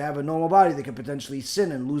 because if they have a normal body, they can potentially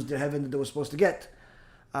sin and lose the heaven that they were supposed to get.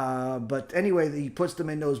 But anyway, he puts them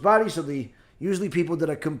in those bodies, so usually people that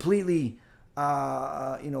are completely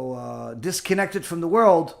disconnected from the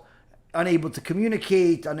world, unable to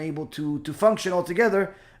communicate, unable to function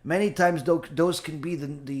altogether, many times those can be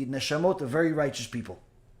the neshamot of very righteous people.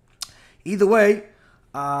 Either way,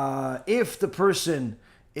 if the person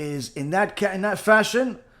is in that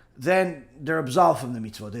fashion, then they're absolved from the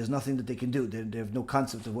mitzvah. There's nothing that they can do. They have no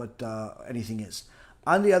concept of what anything is.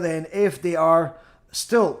 On the other hand, if they are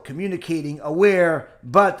still communicating, aware,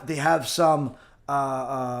 but they have some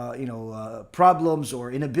problems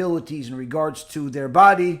or inabilities in regards to their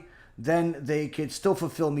body, then they could still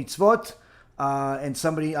fulfill mitzvot, and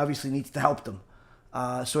somebody obviously needs to help them.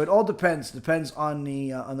 So it all depends on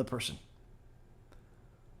the person.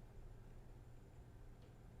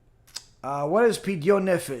 What is Pidyon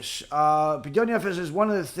Nefesh? Pidyon Nefesh is one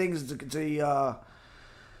of the things the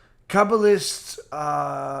Kabbalists,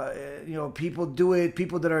 people do it.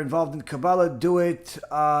 People that are involved in Kabbalah do it.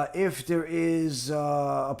 If there is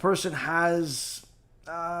a person has,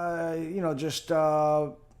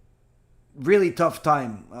 really tough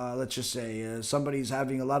time. Let's just say somebody's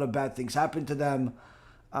having a lot of bad things happen to them.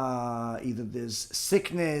 Either there's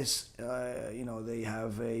sickness, they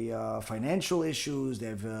have financial issues, they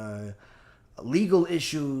have legal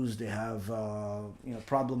issues, they have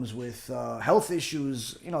problems with health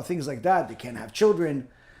issues, things like that. They can't have children.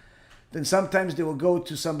 Then sometimes they will go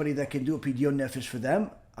to somebody that can do a pidyon nefesh for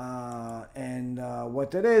them. And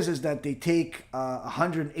what that is that they take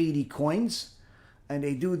 180 coins and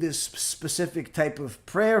they do this specific type of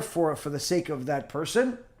prayer for the sake of that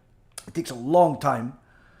person. It takes a long time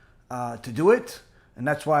to do it, and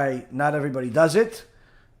that's why not everybody does it.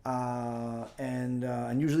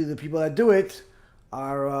 And usually the people that do it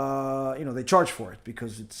are they charge for it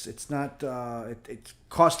because it's not it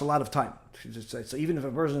costs a lot of time. So even if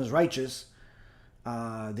a person is righteous,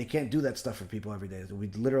 they can't do that stuff for people every day.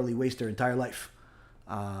 We'd literally waste their entire life.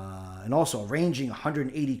 And also arranging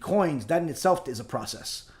 180 coins, that in itself is a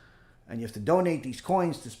process. And you have to donate these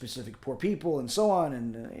coins to specific poor people and so on.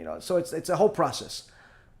 And, so it's a whole process.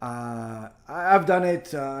 I've done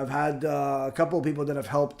it. I've had a couple of people that have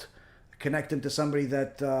helped connect them to somebody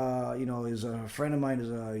that, is a friend of mine, is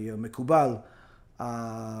a Mekubal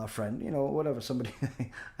friend, whatever, somebody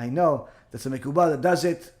I know that's a Mekubal that does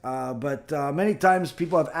it. But many times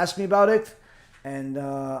people have asked me about it. And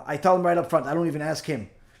I tell them right up front, I don't even ask him.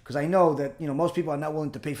 Because I know that, most people are not willing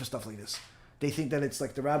to pay for stuff like this. They think that it's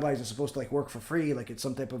like the rabbis are supposed to work for free, like it's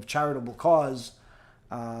some type of charitable cause.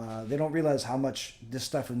 They don't realize how much this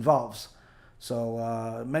stuff involves.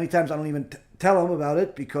 So many times I don't even tell them about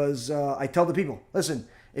it because I tell the people, listen,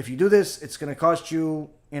 if you do this, it's going to cost you,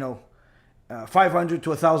 $500 to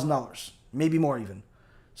 $1,000, maybe more even.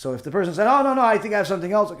 So if the person said, oh, no, I think I have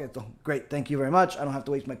something else. Okay, so great. Thank you very much. I don't have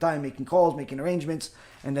to waste my time making calls, making arrangements,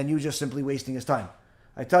 and then you just simply wasting his time.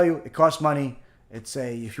 I tell you, it costs money.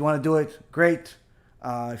 If you want to do it, great.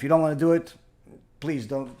 If you don't want to do it, please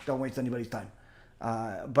don't waste anybody's time.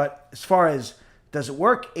 But as far as does it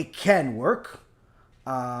work? It can work.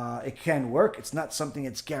 It can work. It's not something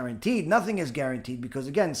that's guaranteed. Nothing is guaranteed because,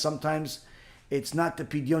 again, sometimes it's not the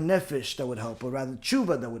pidyon nefesh that would help, but rather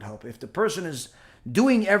tshuva that would help. If the person is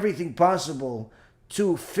doing everything possible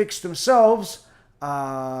to fix themselves,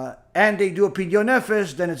 and they do a pidyon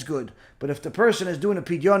nefesh, then it's good. But if the person is doing a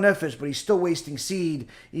pidyon nefesh, but he's still wasting seed,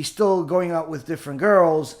 he's still going out with different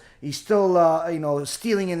girls, he's still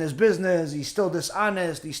stealing in his business, he's still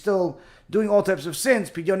dishonest, he's still doing all types of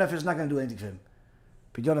sins, pidyon nefesh is not going to do anything for him.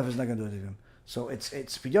 Pidyon nefesh is not going to do anything for him. So it's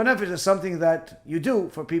pidyon nefesh is something that you do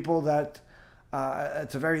for people that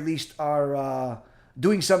at the very least are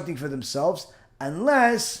doing something for themselves,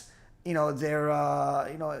 unless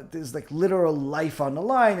there's like literal life on the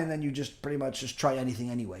line, and then you just pretty much just try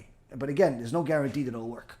anything anyway. But again, there's no guarantee that it'll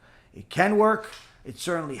work. It can work. It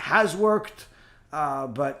certainly has worked,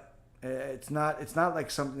 but it's not like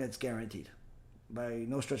something that's guaranteed by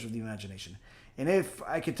no stretch of the imagination. And if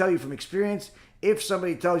I can tell you from experience, if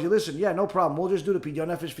somebody tells you, listen, yeah, no problem, we'll just do the pidyon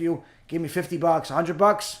nefesh for you, give me $50,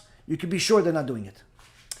 $100, you can be sure they're not doing it.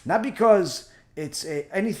 Not because it's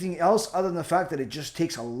anything else other than the fact that it just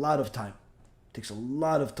takes a lot of time. It takes a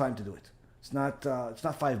lot of time to do it. It's not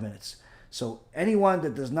 5 minutes. So anyone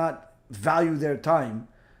that does not value their time,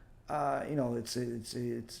 it's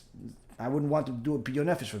I wouldn't want to do a pidyon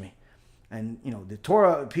nefesh for me. And the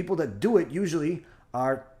Torah people that do it usually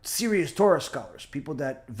are serious Torah scholars, people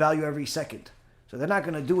that value every second. So they're not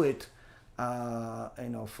going to do it,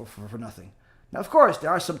 for nothing. Now, of course, there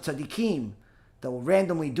are some tzaddikim that will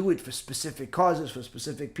randomly do it for specific causes, for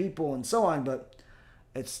specific people, and so on. But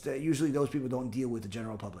it's usually those people don't deal with the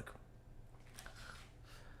general public.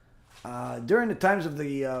 During the times of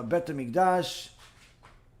the Bet HaMikdash,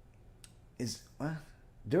 is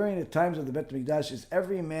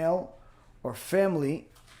every male or family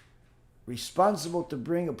responsible to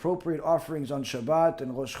bring appropriate offerings on Shabbat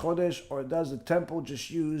and Rosh Chodesh, or does the temple just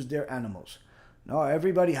use their animals? No,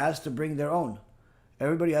 everybody has to bring their own.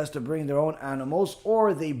 Everybody has to bring their own animals,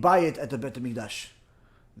 or they buy it at the Bet HaMikdash.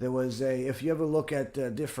 There was if you ever look at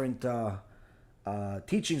different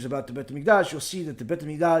teachings about the Bet HaMikdash, you'll see that the Bet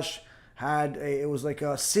HaMikdash it was like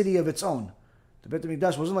a city of its own. The Bet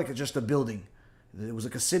HaMikdash wasn't like just a building. It was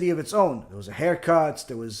like a city of its own. There was a haircuts,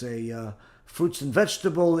 there was a fruits and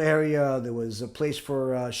vegetable area, there was a place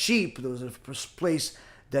for sheep, there was a place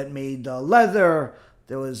that made leather,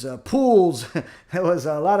 there was pools, there was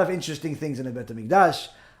a lot of interesting things in the Bet HaMikdash,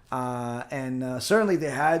 and certainly they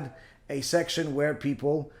had a section where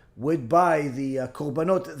people would buy the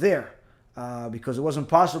korbanot there, because it wasn't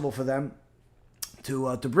possible for them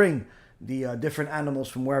to bring the different animals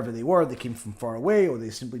from wherever they were. They came from far away, or they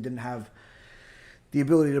simply didn't have the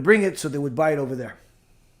ability to bring it, so they would buy it over there.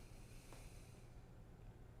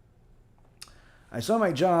 I saw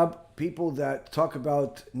my job people that talk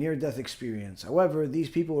about near-death experience. However, these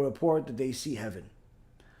people report that they see heaven.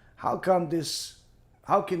 How can this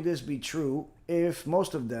be true if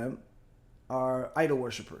most of them are idol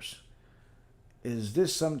worshippers? Is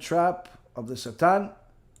this some trap of the Satan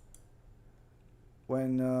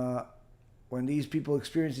when these people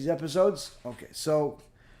experience these episodes? Okay, so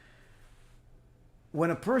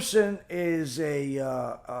when a person is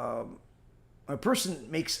a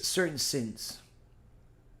person makes certain sins,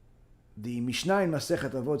 the Mishnah in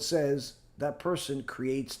Masechet Avot says that person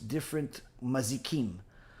creates different mazikim.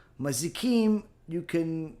 Mazikim, you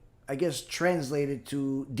can, I guess, translate it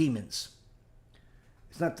to demons.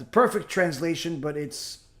 It's not the perfect translation, but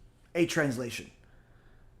it's a translation.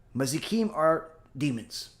 Mazikim are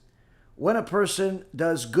demons. When a person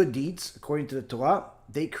does good deeds, according to the Torah,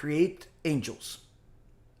 they create angels.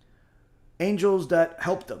 Angels that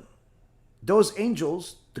help them. Those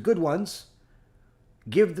angels, the good ones,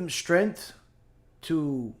 give them strength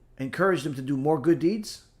to encourage them to do more good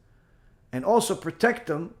deeds, and also protect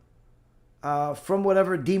them from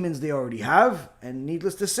whatever demons they already have. And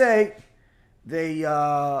needless to say, they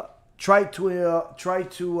try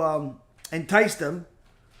to entice them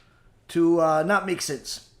to not make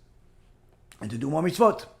sins and to do more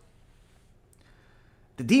mitzvot.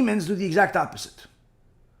 The demons do the exact opposite.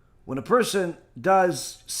 When a person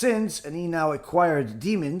does sins and he now acquired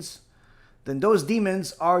demons, then those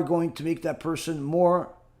demons are going to make that person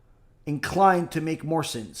more inclined to make more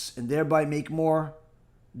sins and thereby make more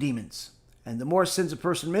demons. And the more sins a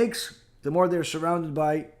person makes, the more they're surrounded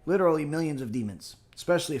by literally millions of demons.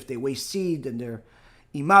 Especially if they waste seed and they're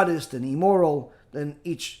immodest and immoral, then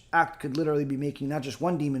each act could literally be making not just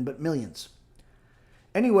one demon, but millions.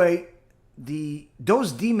 Anyway,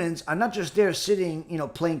 those demons are not just there sitting,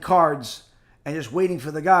 playing cards and just waiting for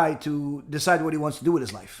the guy to decide what he wants to do with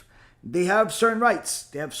his life. They have certain rights.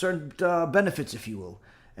 They have certain benefits, if you will.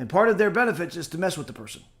 And part of their benefits is to mess with the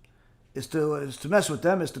person. Is to mess with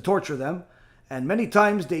them, is to torture them. And many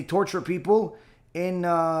times they torture people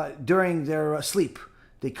during their sleep.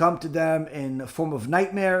 They come to them in the form of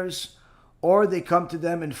nightmares, or they come to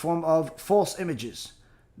them in form of false images.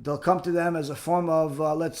 They'll come to them as a form of,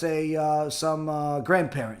 let's say, some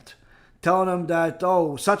grandparent, telling them that,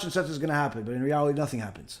 oh, such and such is going to happen, but in reality, nothing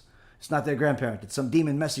happens. It's not their grandparent. It's some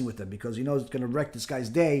demon messing with them because he knows it's going to wreck this guy's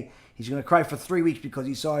day. He's going to cry for 3 weeks because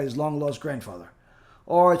he saw his long-lost grandfather.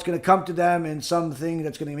 Or it's going to come to them in something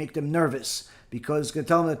that's going to make them nervous because it's going to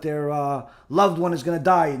tell them that their loved one is going to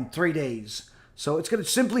die in 3 days. So it's going to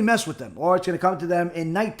simply mess with them. Or it's going to come to them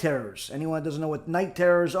in night terrors. Anyone that doesn't know what night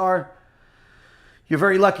terrors are, you're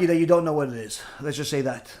very lucky that you don't know what it is. Let's just say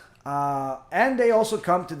that. And they also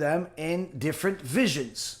come to them in different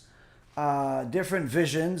visions. Different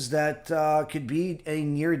visions that could be a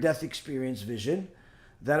near-death experience vision.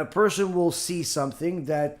 That a person will see something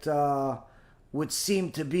that would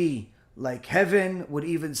seem to be like heaven, would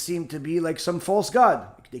even seem to be like some false god.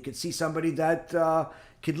 They could see somebody that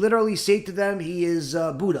could literally say to them, he is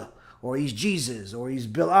Buddha, or he's Jesus, or he's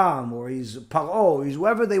Bilam, or he's Paro, or he's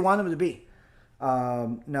whoever they want him to be.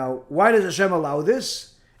 Now, why does Hashem allow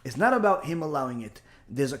this? It's not about him allowing it.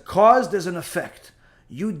 There's a cause, there's an effect.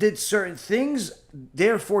 You did certain things,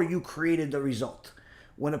 therefore you created the result.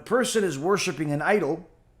 When a person is worshiping an idol,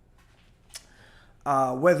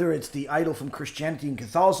 whether it's the idol from Christianity and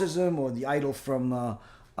Catholicism, or the idol from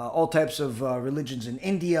all types of religions in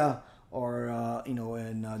India, or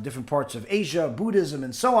in different parts of Asia, Buddhism,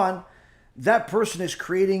 and so on, that person is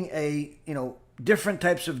creating different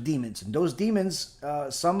types of demons. And those demons,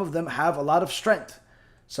 some of them have a lot of strength.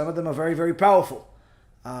 Some of them are very, very powerful.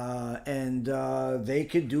 And they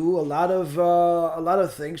could do a lot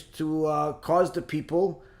of things to cause the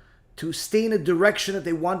people to stay in a direction that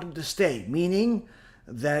they want them to stay. Meaning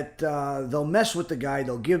that they'll mess with the guy,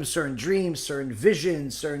 they'll give him certain dreams, certain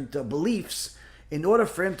visions, certain beliefs in order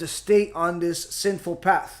for him to stay on this sinful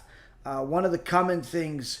path. One of the common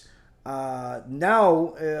things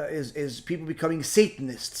now is people becoming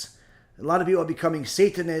Satanists. A lot of people are becoming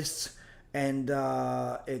Satanists, and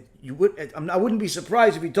I wouldn't be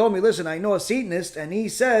surprised if you told me, listen, I know a Satanist, and he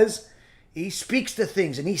says he speaks to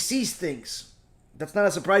things and he sees things. That's not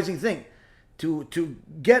a surprising thing. To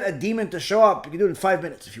get a demon to show up, you can do it in 5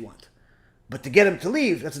 minutes if you want, but to get him to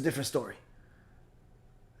leave, that's a different story.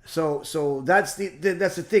 So that's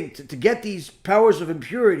the thing. To get these powers of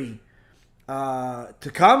impurity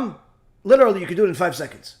to come, literally, you can do it in 5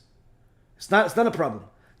 seconds. It's not a problem.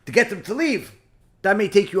 To get them to leave, that may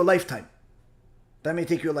take you a lifetime.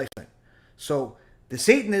 So the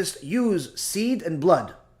Satanists use seed and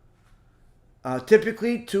blood,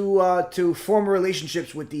 typically to form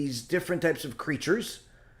relationships with these different types of creatures.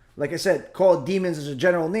 Like I said, called demons is a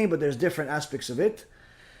general name, but there's different aspects of it.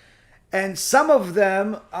 And some of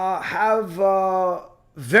them have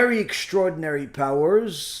very extraordinary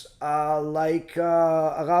powers, like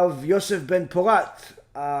Rav Yosef Ben Porat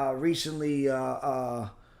recently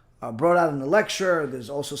brought out in a lecture. There's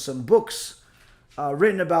also some books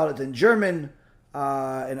written about it in German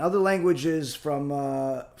and other languages from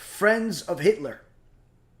friends of Hitler.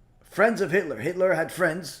 Friends of Hitler. Hitler had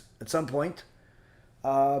friends at some point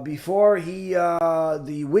before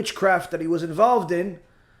the witchcraft that he was involved in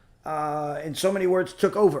so many words,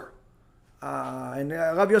 took over. And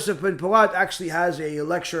Rabbi Yosef Ben Porat actually has a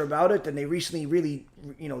lecture about it, and they recently really,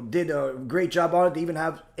 did a great job on it. They even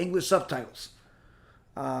have English subtitles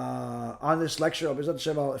on this lecture.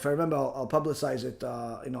 If I remember, I'll publicize it,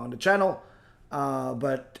 on the channel.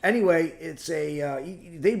 But anyway, it's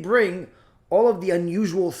they bring all of the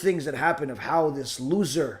unusual things that happen of how this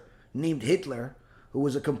loser named Hitler, who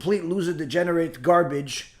was a complete loser, degenerate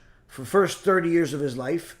garbage for the first 30 years of his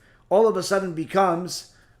life, all of a sudden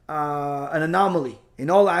becomes an anomaly in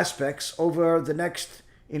all aspects over the next,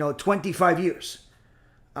 25 years.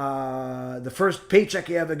 The first paycheck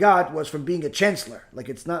he ever got was from being a chancellor. Like,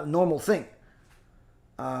 it's not a normal thing.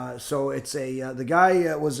 So it's the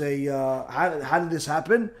guy was how did this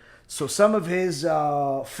happen? So some of his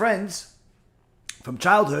friends from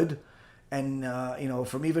childhood and,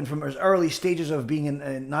 from his early stages of being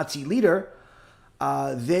a Nazi leader,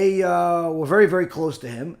 they were very, very close to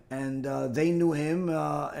him, and they knew him,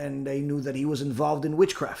 and they knew that he was involved in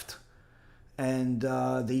witchcraft. And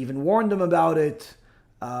they even warned him about it.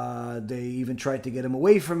 They even tried to get him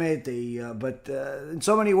away from it. But in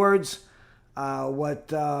so many words,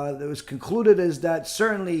 what was concluded is that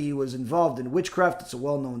certainly he was involved in witchcraft. It's a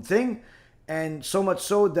well-known thing. And so much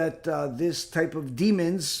so that this type of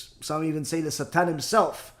demons, some even say the Satan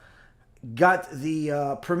himself, got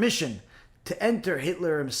the permission to enter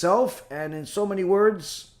Hitler himself and, in so many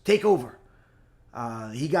words, take over.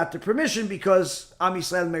 He got the permission because Am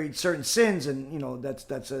Yisrael married certain sins, and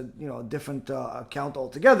that's a different account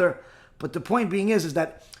altogether. But the point being is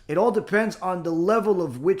that it all depends on the level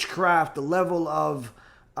of witchcraft, the level of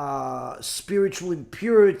spiritual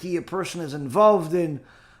impurity a person is involved in,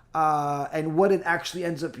 and what it actually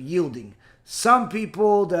ends up yielding. Some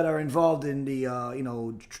people that are involved in the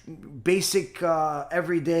basic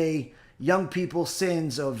everyday young people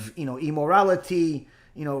sins of immorality,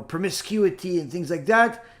 promiscuity and things like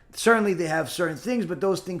that, certainly they have certain things, but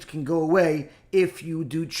those things can go away if you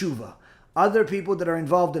do tshuva. Other people that are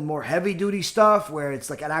involved in more heavy duty stuff, where it's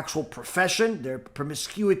like an actual profession, their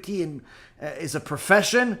promiscuity and is a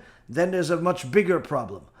profession, then there's a much bigger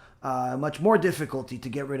problem, much more difficulty to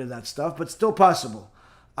get rid of that stuff, but still possible.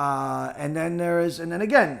 And then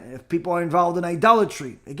again, if people are involved in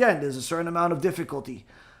idolatry, again, there's a certain amount of difficulty.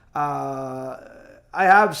 I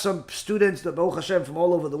have some students that Baruch Hashem from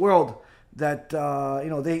all over the world that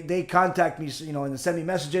they contact me, and send me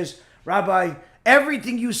messages. Rabbi,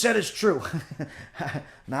 everything you said is true.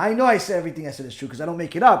 Now I know I said everything I said is true because I don't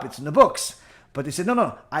make it up. It's in the books. But they said,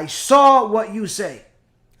 no, I saw what you say.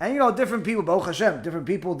 And different people, Baruch Hashem, different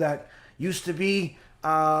people that used to be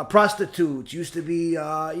prostitutes, used to be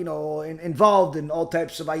involved in all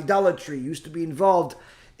types of idolatry, used to be involved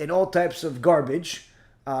in all types of garbage,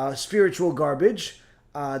 spiritual garbage,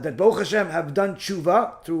 that Baruch Hashem have done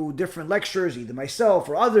tshuva through different lectures, either myself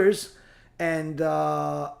or others, and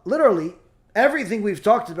literally everything we've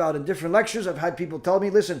talked about in different lectures, I've had people tell me,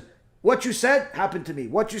 listen, what you said happened to me.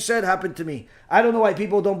 What you said happened to me. I don't know why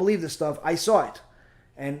people don't believe this stuff. I saw it.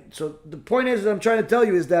 And so the point is that I'm trying to tell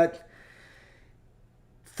you is that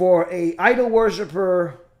for a idol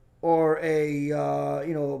worshiper or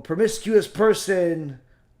a promiscuous person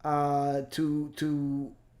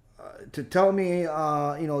to tell me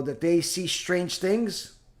that they see strange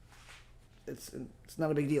things, it's not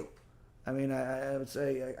a big deal. I mean, I would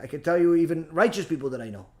say I could tell you even righteous people that I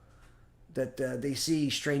know that they see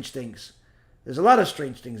strange things. There's a lot of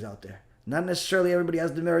strange things out there. Not necessarily everybody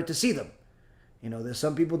has the merit to see them. There's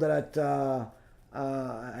some people that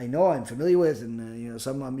I know, I'm familiar with, and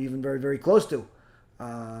some I'm even very, very close to.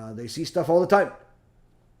 They see stuff all the time.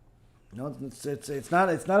 It's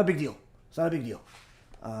not a big deal. It's not a big deal.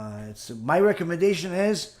 It's my recommendation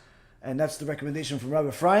is, and that's the recommendation from Rabbi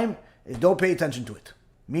Ephraim, is don't pay attention to it.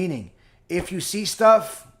 Meaning, if you see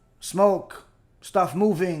stuff, smoke, stuff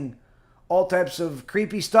moving, all types of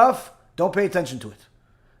creepy stuff, don't pay attention to it.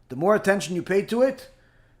 The more attention you pay to it,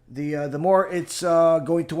 the more it's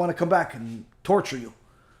going to want to come back and torture you.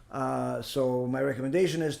 So my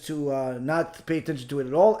recommendation is to not pay attention to it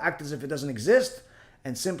at all, act as if it doesn't exist,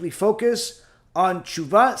 and simply focus on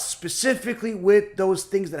tshuva, specifically with those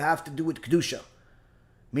things that have to do with kedusha.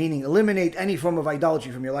 Meaning, eliminate any form of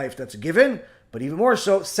idolatry from your life, that's a given, but even more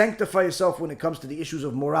so, sanctify yourself when it comes to the issues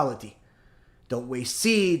of morality. Don't waste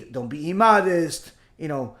seed, don't be immodest,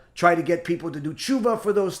 try to get people to do tshuva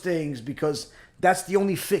for those things, because that's the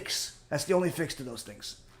only fix. That's the only fix to those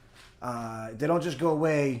things. They don't just go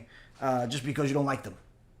away just because you don't like them.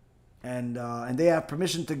 And they have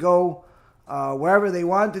permission to go wherever they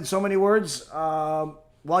want, in so many words,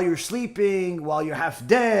 while you're sleeping, while you're half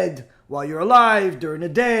dead, while you're alive, during the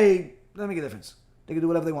day. Doesn't make a difference. They can do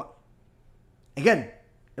whatever they want. Again,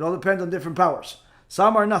 it all depends on different powers.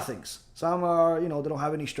 Some are nothings. Some are, they don't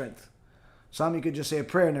have any strength. Some you could just say a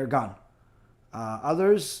prayer and they're gone.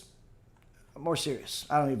 Others are more serious.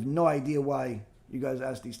 I don't even no idea why you guys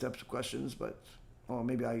ask these types of questions, but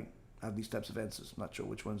maybe I have these types of answers. I'm not sure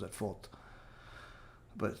which one's at fault.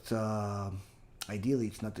 But ideally,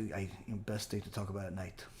 it's not the best thing to talk about at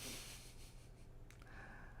night.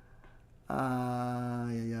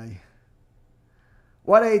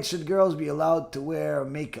 What age should girls be allowed to wear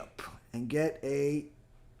makeup and get a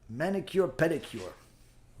manicure pedicure?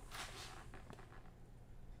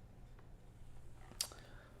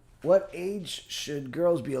 What age should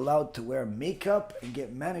girls be allowed to wear makeup and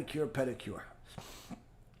get manicure pedicure?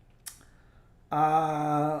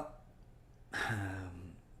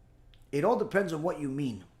 It all depends on what you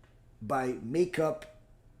mean by makeup,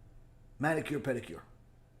 manicure, pedicure.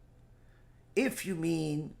 If you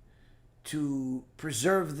mean to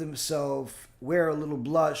preserve themselves, wear a little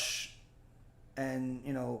blush, and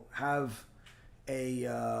have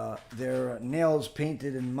their nails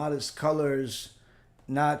painted in modest colors,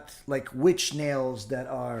 not like witch nails that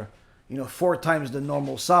are 4 times the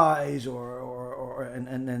normal size,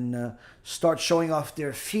 and start showing off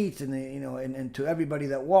their feet and to everybody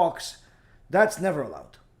that walks, that's never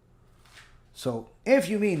allowed. So if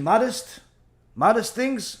you mean modest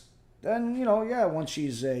things, then once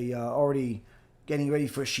she's already getting ready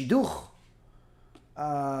for shidduch,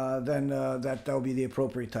 then that'll be the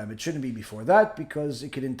appropriate time. It shouldn't be before that, because it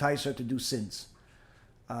could entice her to do sins.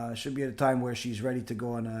 Should be at a time where she's ready to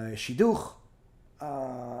go on a shidduch,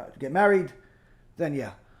 to get married, then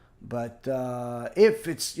yeah. But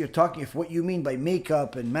if what you mean by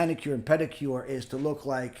makeup and manicure and pedicure is to look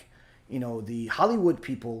like, the Hollywood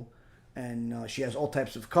people, and she has all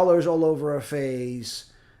types of colors all over her face,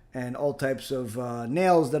 and all types of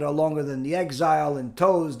nails that are longer than the exile, and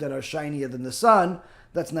toes that are shinier than the sun,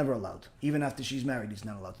 that's never allowed. Even after she's married, he's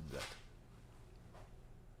not allowed to do that.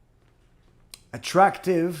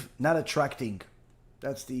 Attractive, not attracting.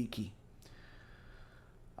 That's the key.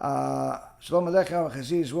 Shalom Aleichem,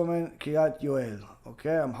 Chazis woman, Kiryat Yoel.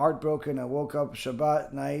 Okay, I'm heartbroken. I woke up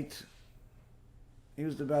Shabbat night,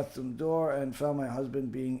 used the bathroom door, and found my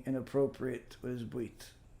husband being inappropriate with his brit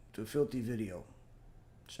to a filthy video.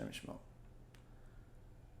 Shem Yishmo.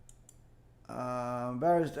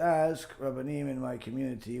 Embarrassed to ask Rabbanim in my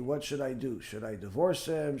community, what should I do? Should I divorce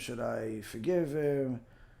him? Should I forgive him?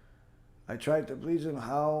 I tried to please him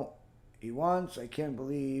how he wants. I can't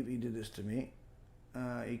believe he did this to me.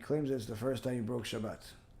 He claims it's the first time he broke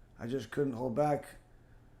Shabbat. I just couldn't hold back.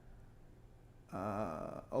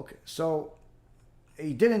 Okay, so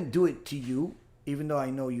he didn't do it to you, even though I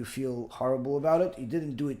know you feel horrible about it. He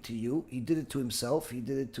didn't do it to you. He did it to himself. He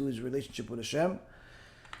did it to his relationship with Hashem.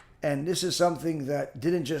 And this is something that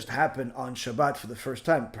didn't just happen on Shabbat for the first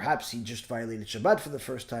time. Perhaps he just violated Shabbat for the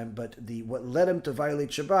first time, but what led him to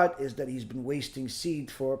violate Shabbat is that he's been wasting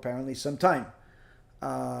seed for apparently some time.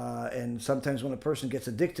 And sometimes when a person gets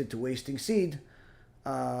addicted to wasting seed,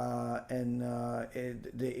 it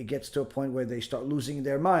gets to a point where they start losing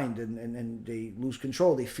their mind and they lose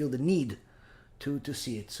control. They feel the need to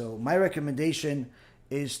see it. So my recommendation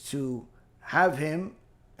is to have him,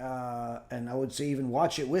 and I would say even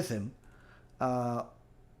watch it with him, all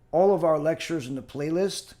of our lectures in the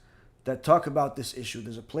playlist that talk about this issue.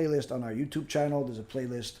 There's a playlist on our YouTube channel. There's a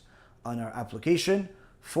playlist on our application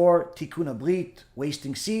for Tikkun Brit,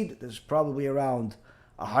 wasting seed. There's probably around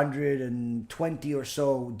 120 or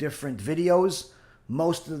so different videos.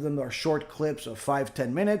 Most of them are short clips of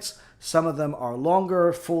 5-10 minutes. Some of them are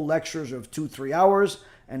longer, full lectures of 2-3 hours.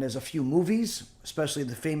 And there's a few movies, especially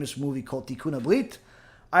the famous movie called Tikkun Brit.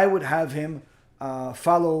 I would have him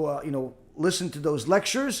listen to those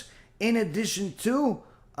lectures in addition to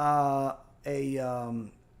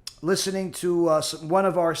listening to one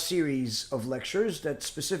of our series of lectures that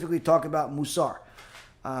specifically talk about Musar.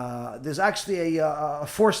 There's actually a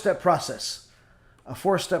four-step process. A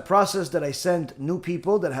four-step process that I send new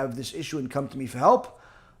people that have this issue and come to me for help.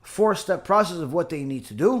 Four-step process of what they need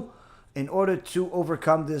to do in order to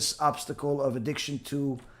overcome this obstacle of addiction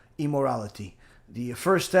to immorality. The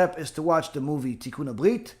first step is to watch the movie Tikkun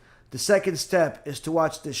Brit. The second step is to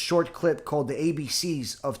watch this short clip called the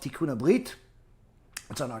ABCs of Tikkun Brit.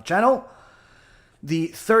 It's on our channel. The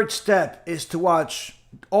third step is to watch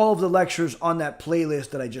all of the lectures on that playlist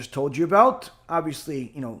that I just told you about.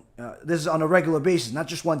 Obviously, this is on a regular basis, not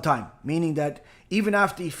just one time. Meaning that even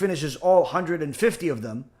after he finishes all 150 of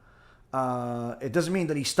them, it doesn't mean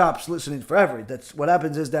that he stops listening forever. That's what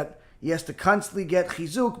happens is that he has to constantly get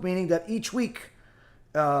chizuk, meaning that each week,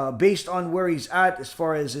 based on where he's at as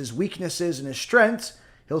far as his weaknesses and his strengths,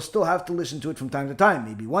 he'll still have to listen to it from time to time.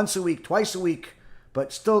 Maybe once a week, twice a week,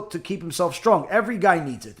 but still to keep himself strong. Every guy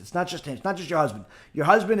needs it. It's not just him. It's not just your husband. Your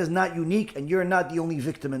husband is not unique, and you're not the only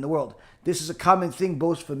victim in the world. This is a common thing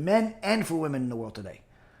both for men and for women in the world today,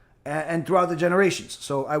 and throughout the generations.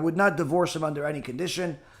 So I would not divorce him under any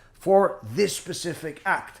condition for this specific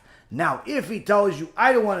act. Now, if he tells you,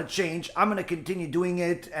 I don't want to change, I'm going to continue doing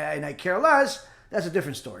it, and I care less, that's a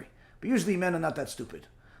different story. But usually men are not that stupid.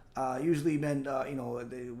 Usually men,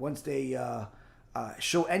 once they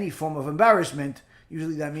show any form of embarrassment,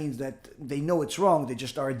 usually that means that they know it's wrong, they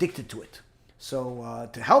just are addicted to it. So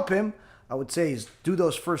to help him, I would say is do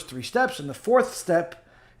those first three steps. And the fourth step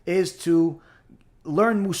is to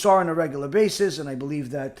learn Musar on a regular basis. And I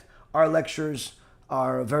believe that our lectures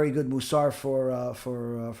are a very good Musar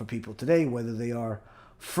for people today, whether they are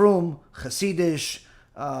Frum, Hasidish,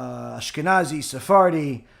 Ashkenazi,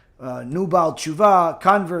 Sephardi, Nubal, Tshuva,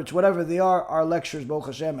 converts, whatever they are. Our lectures, Baruch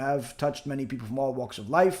Hashem, have touched many people from all walks of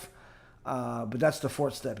life. But that's the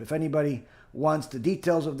fourth step. If anybody wants the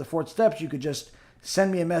details of the fourth steps, you could just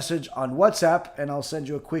send me a message on WhatsApp, and I'll send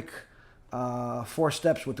you a quick 4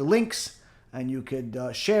 steps with the links, and you could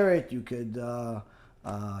share it. You could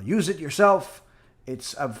use it yourself.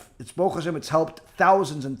 It's Baruch Hashem, it's helped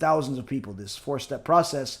thousands and thousands of people. This 4-step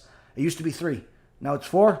process. It used to be 3, now it's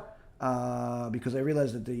 4, because I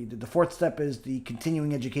realized that the fourth step is the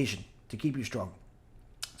continuing education to keep you strong.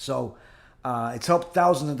 So. It's helped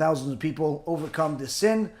thousands and thousands of people overcome this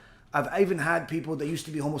sin. I've even had people that used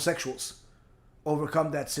to be homosexuals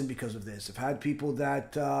overcome that sin because of this. I've had people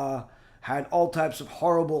that had all types of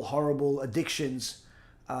horrible, horrible addictions,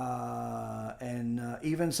 and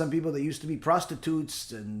even some people that used to be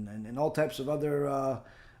prostitutes and all types of other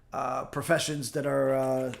professions that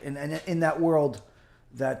are in that world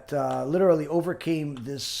that literally overcame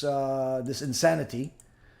this insanity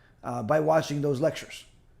by watching those lectures.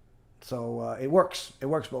 So it works. It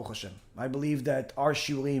works, Baruch Hashem. I believe that our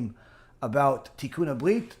shiurim about Tikkun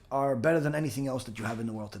Brit are better than anything else that you have in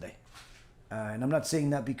the world today. And I'm not saying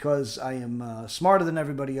that because I am smarter than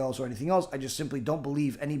everybody else or anything else. I just simply don't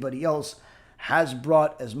believe anybody else has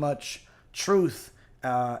brought as much truth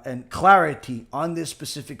and clarity on this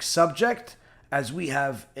specific subject as we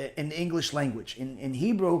have in the English language. In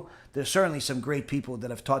Hebrew, there's certainly some great people that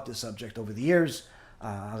have taught this subject over the years.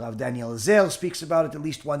 Rav Daniel Ezel speaks about it at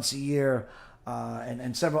least once a year,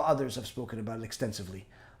 and several others have spoken about it extensively.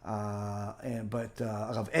 But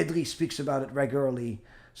Rav Edri speaks about it regularly.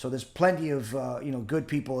 So there's plenty of good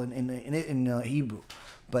people in Hebrew,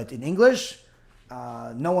 but in English,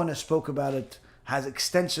 no one has spoke about it as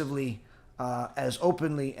extensively, as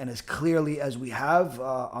openly and as clearly as we have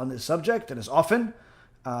on this subject, and as often.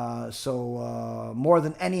 So more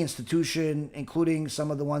than any institution, including some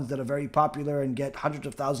of the ones that are very popular and get hundreds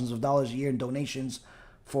of thousands of dollars a year in donations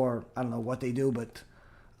for, I don't know what they do, but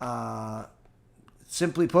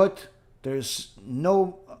simply put, there's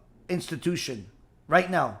no institution right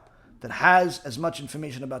now that has as much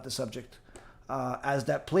information about the subject as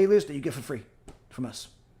that playlist that you get for free from us.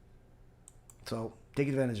 So take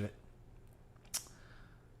advantage of it.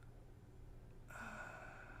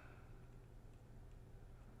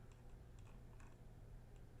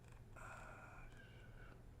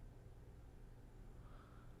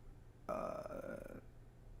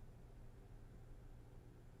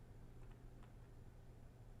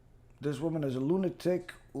 This woman is a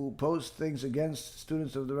lunatic who posts things against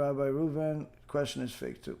students of the Rabbi Reuven. Question is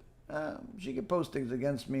fake too. She could post things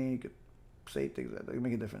against me. Could say things that can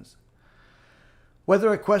make a difference.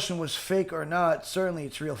 Whether a question was fake or not, certainly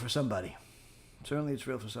it's real for somebody. Certainly it's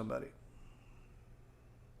real for somebody.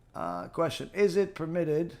 Question: is it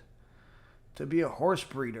permitted to be a horse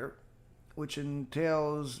breeder, which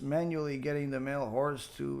entails manually getting the male horse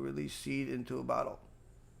to release seed into a bottle?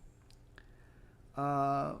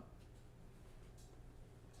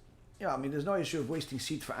 Yeah, I mean, there's no issue of wasting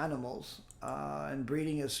seed for animals, and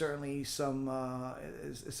breeding is certainly is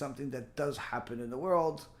something that does happen in the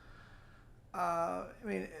world. I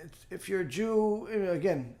mean, if you're a Jew,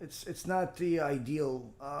 again, it's not the ideal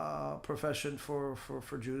profession for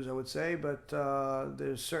Jews, I would say, but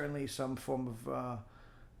there's certainly some form of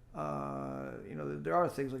there are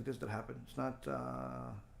things like this that happen. It's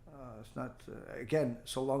not again,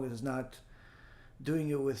 so long as it's not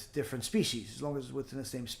doing it with different species, as long as it's within the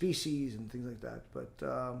same species and things like that. But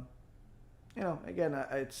again,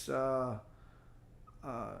 it's there's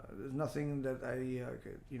nothing that I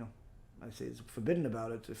say is forbidden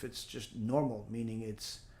about it if it's just normal, meaning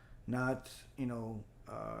it's not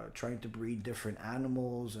trying to breed different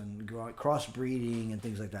animals and crossbreeding and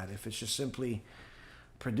things like that. If it's just simply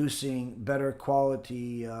producing better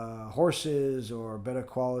quality horses or better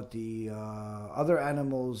quality other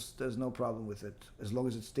animals, there's no problem with it, as long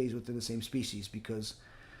as it stays within the same species, because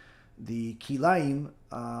the kilaim,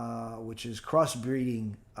 which is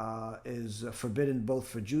crossbreeding, is forbidden both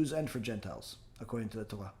for Jews and for Gentiles, according to the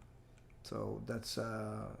Torah. So that's,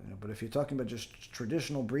 but if you're talking about just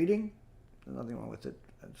traditional breeding, there's nothing wrong with it.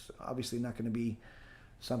 It's obviously not going to be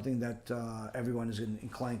something that everyone is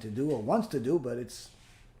inclined to do or wants to do, but it's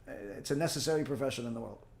a necessary profession in the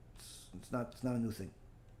world. It's not a new thing.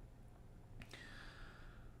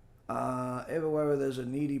 Everywhere there's a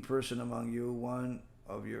needy person among you, one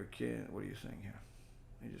of your kin. What are you saying here?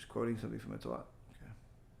 You're just quoting something from the Torah.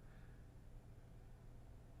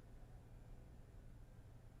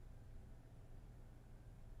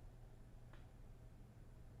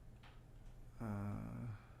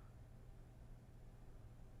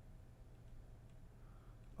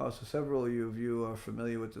 So several of you are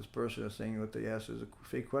familiar with this person, are saying what they asked is a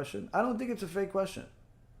fake question. I don't think it's a fake question.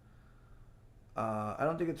 I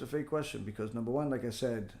don't think it's a fake question because, number one, like I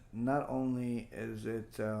said, not only is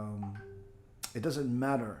it, it doesn't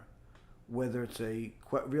matter whether it's a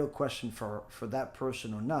real question for that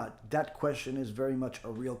person or not. That question is very much a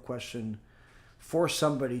real question for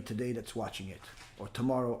somebody today that's watching it, or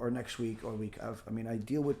tomorrow, or next week, or week. I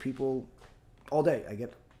deal with people all day. I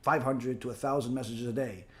get 500 to 1,000 messages a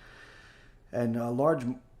day. And a large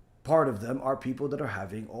part of them are people that are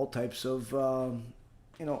having all types of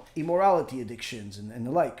immorality addictions and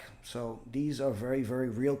the like. So these are very, very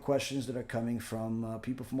real questions that are coming from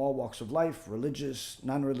people from all walks of life, religious,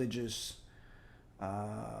 non-religious.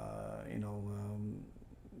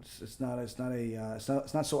 It's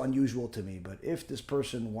not so unusual to me. But if this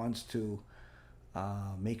person wants to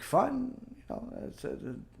make fun,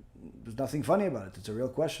 there's nothing funny about it. It's a real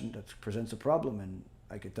question that presents a problem, and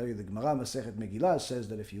I can tell you the Gemara Masechet Megillah says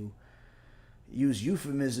that if you use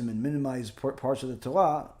euphemism and minimize parts of the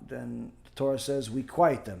Torah, then the Torah says we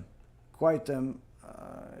quiet them. Quiet them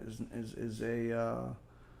is a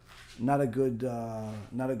not a good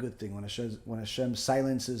thing. When Hashem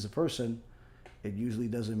silences a person, it usually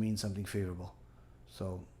doesn't mean something favorable.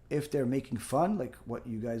 So if they're making fun, like what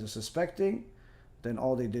you guys are suspecting, then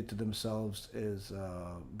all they did to themselves is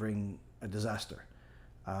bring a disaster.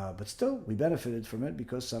 But still, we benefited from it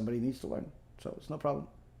because somebody needs to learn. So it's no problem.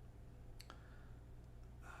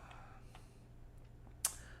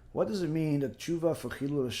 What does it mean that tshuva for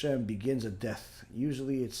Chilul Hashem begins at death?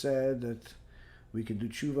 Usually it's said that we can do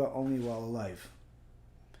tshuva only while alive.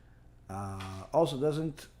 Also,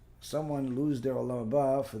 doesn't someone lose their olam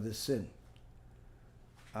haba for this sin?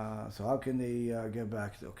 So how can they get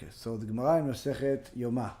back? Okay, so the Gemara in Masechet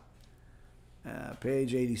Yoma,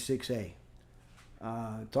 page 86a,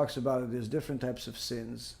 talks about there's different types of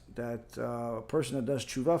sins that a person that does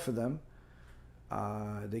tshuva for them,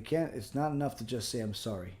 they can't. It's not enough to just say I'm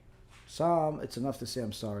sorry. Some it's enough to say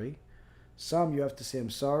I'm sorry. Some you have to say I'm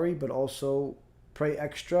sorry, but also pray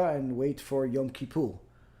extra and wait for Yom Kippur.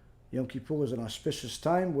 Yom Kippur is an auspicious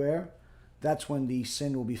time where that's when the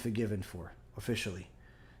sin will be forgiven for officially.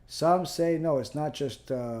 Some say no, it's not just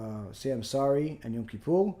say I'm sorry and Yom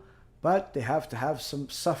Kippur, but they have to have some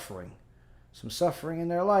suffering in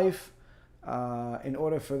their life in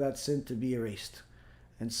order for that sin to be erased.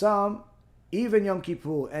 And some, even Yom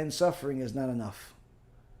Kippur and suffering is not enough.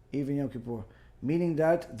 Even Yom Kippur, meaning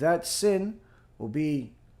that sin will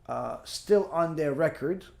be still on their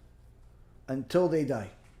record until they die,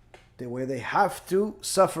 where they have to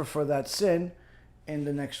suffer for that sin in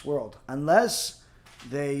the next world, unless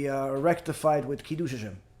they are rectified with Kiddush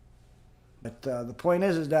Hashem. But the point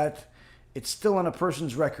is that it's still on a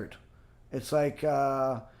person's record. It's like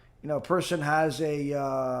a person has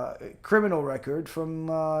a criminal record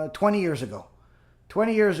from 20 years ago.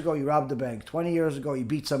 20 years ago, he robbed the bank. 20 years ago, he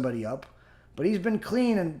beat somebody up. But he's been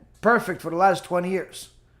clean and perfect for the last 20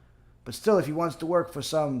 years. But still, if he wants to work for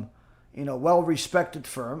some, well-respected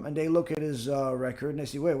firm, and they look at his record and they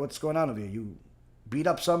say, wait, what's going on over here? You beat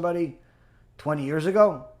up somebody 20 years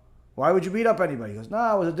ago? Why would you beat up anybody? He goes, no,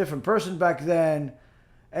 I was a different person back then.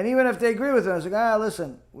 And even if they agree with him, I was like,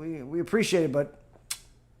 listen, we appreciate it, but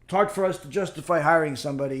it's hard for us to justify hiring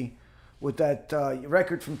somebody with that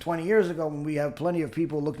record from 20 years ago when we have plenty of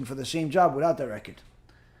people looking for the same job without that record.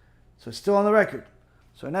 So it's still on the record.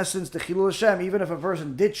 So in essence, the Chilul Hashem, even if a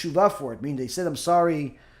person did shuvah for it, meaning they said, I'm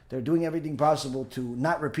sorry, they're doing everything possible to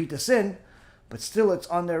not repeat the sin, but still it's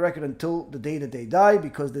on their record until the day that they die,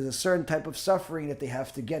 because there's a certain type of suffering that they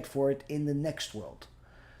have to get for it in the next world.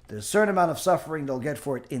 There's a certain amount of suffering they'll get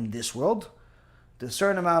for it in this world. There's a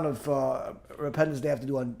certain amount of repentance they have to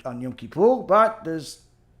do on Yom Kippur, but there's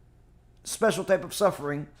special type of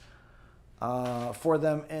suffering for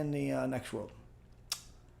them in the next world.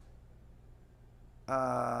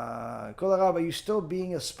 Kol Rav, are you still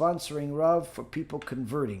being a sponsoring Rav for people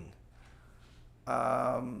converting?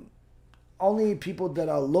 Only people that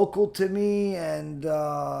are local to me, and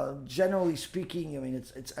generally speaking, I mean,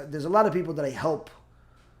 it's there's a lot of people that I help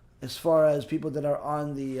as far as people that are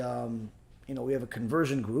on the, we have a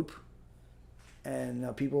conversion group,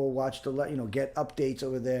 and people watch get updates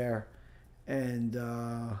over there. And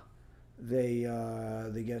they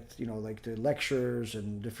get like the lectures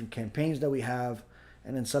and different campaigns that we have,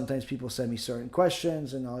 and then sometimes people send me certain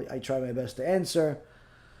questions, and I try my best to answer.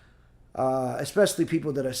 Especially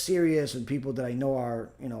people that are serious and people that I know are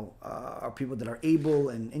people that are able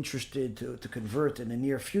and interested to convert in the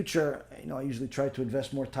near future. I usually try to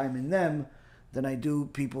invest more time in them than I do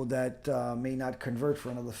people that may not convert for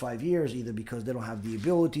another 5 years, either because they don't have the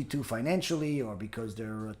ability to financially, or because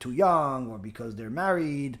they're too young, or because they're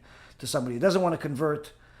married to somebody who doesn't want to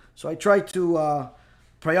convert. So I try to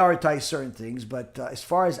prioritize certain things. But as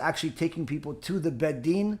far as actually taking people to the Beit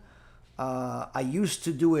Din, I used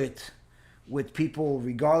to do it with people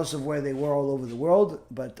regardless of where they were all over the world.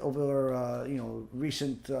 But over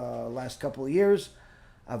recent last couple of years,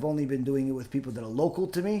 I've only been doing it with people that are local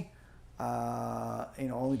to me.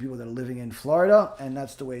 Only people that are living in Florida, and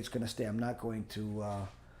that's the way it's going to stay. I'm not going to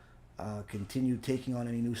continue taking on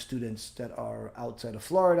any new students that are outside of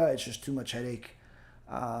Florida. It's just too much headache,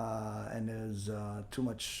 and becomes too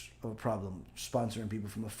much of a problem. Sponsoring people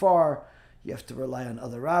from afar, you have to rely on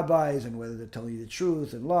other rabbis and whether they're telling you the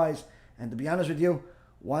truth and lies. And to be honest with you,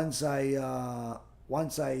 once I open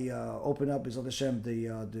up, B'ezrat Hashem,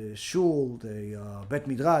 the shul, the Bet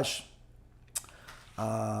Midrash,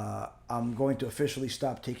 I'm going to officially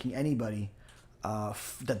stop taking anybody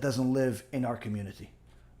that doesn't live in our community.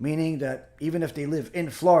 Meaning that even if they live in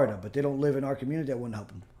Florida, but they don't live in our community, I wouldn't help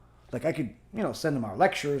them. Like I could, send them our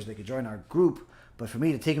lectures, they could join our group, but for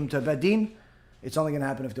me to take them to Bet Din, it's only going to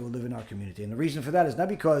happen if they will live in our community. And the reason for that is not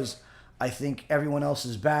because I think everyone else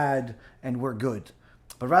is bad and we're good,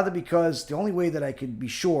 but rather because the only way that I could be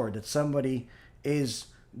sure that somebody is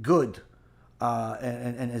good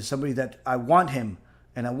and is somebody that I want him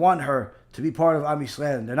and I want her to be part of Am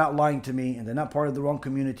Yisrael, and they're not lying to me, and they're not part of the wrong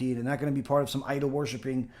community, they're not going to be part of some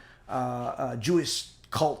idol-worshipping Jewish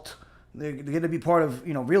cult. They're going to be part of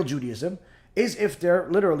real Judaism, is if they're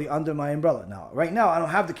literally under my umbrella. Now, right now, I don't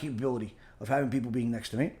have the capability of having people being next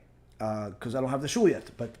to me, because I don't have the shul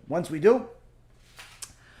yet. But once we do,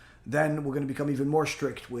 then we're going to become even more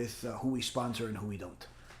strict with who we sponsor and who we don't.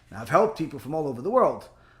 Now, I've helped people from all over the world,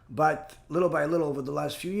 but little by little over the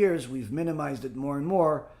last few years, we've minimized it more and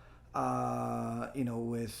more.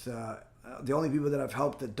 With the only people that I've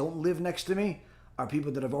helped that don't live next to me are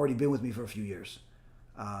people that have already been with me for a few years.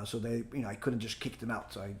 So they, I couldn't just kick them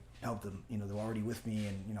out. So I helped them. They were already with me,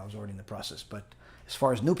 and I was already in the process. But as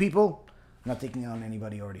far as new people, I'm not taking on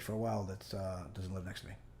anybody already for a while that doesn't live next to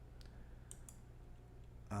me.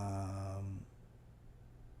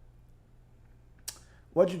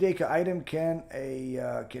 What Judaica item can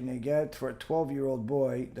they get for a 12-year-old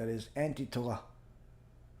boy that is anti-Torah?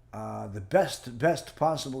 The best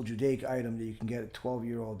possible Judaic item that you can get a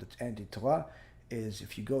 12-year-old that's anti-Torah is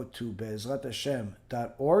if you go to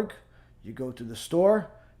Be'ezratHashem.org, you go to the store,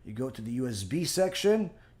 you go to the USB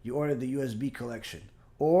section, you order the USB collection,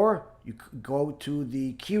 or you go to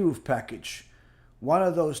the Kiruv package. One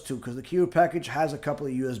of those two, because the Kiruv package has a couple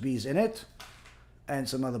of USBs in it and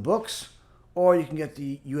some other books, or you can get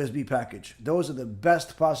the USB package. Those are the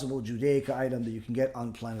best possible Judaica item that you can get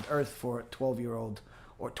on planet Earth for a 12-year-old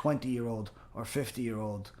or 20-year-old or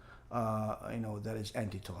 50-year-old, that is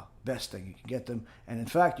anti-Torah. Best thing you can get them. And in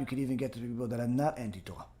fact, you can even get to people that are not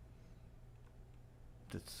anti-Torah.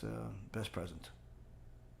 That's best present.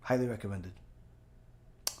 Highly recommended.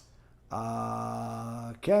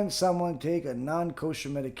 Can someone take a non-kosher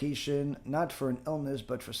medication, not for an illness,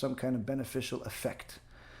 but for some kind of beneficial effect?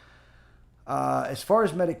 As far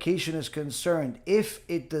as medication is concerned, if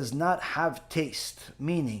it does not have taste,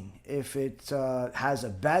 meaning if it has a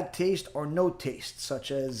bad taste or no taste,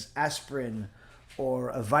 such as aspirin or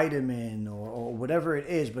a vitamin or whatever it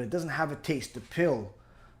is, but it doesn't have a taste, the pill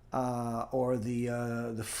or the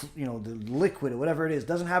liquid or whatever it is,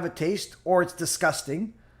 doesn't have a taste, or it's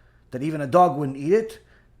disgusting, that even a dog wouldn't eat it,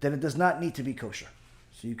 then it does not need to be kosher.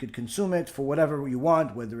 So you could consume it for whatever you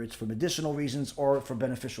want, whether it's for medicinal reasons or for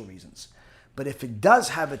beneficial reasons. But if it does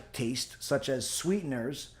have a taste, such as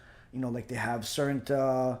sweeteners, like they have certain,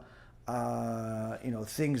 things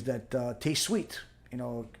that taste sweet,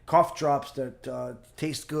 cough drops that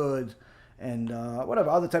taste good, and whatever,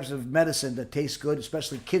 other types of medicine that taste good,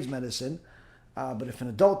 especially kids' medicine. But if an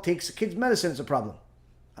adult takes a kid's medicine, it's a problem.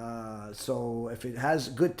 So if it has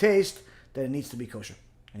good taste, then it needs to be kosher.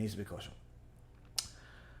 It needs to be kosher.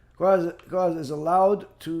 God is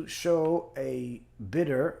allowed to show a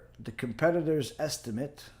bidder the competitor's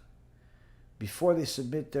estimate before they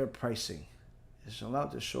submit their pricing. Is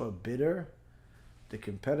allowed to show a bidder the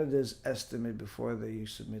competitor's estimate before they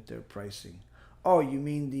submit their pricing. Oh, you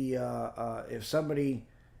mean if somebody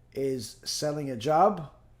is selling a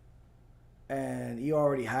job and he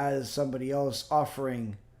already has somebody else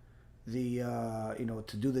offering the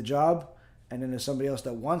to do the job, and then there's somebody else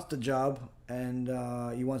that wants the job and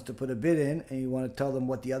he wants to put a bid in, and you want to tell them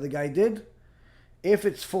what the other guy did. If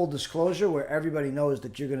it's full disclosure where everybody knows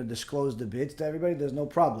that you're going to disclose the bids to everybody, there's no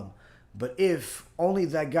problem. But if only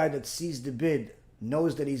that guy that sees the bid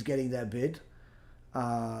knows that he's getting that bid,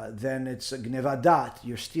 then it's a gnevadat.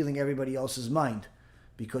 You're stealing everybody else's mind,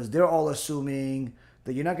 because they're all assuming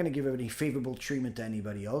that you're not going to give any favorable treatment to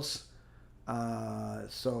anybody else.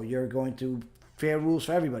 So you're going to fair rules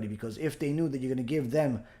for everybody, because if they knew that you're going to give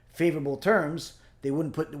them favorable terms, they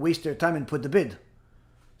wouldn't waste their time and put the bid.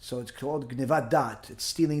 So it's called gnevat dat. It's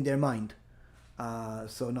stealing their mind.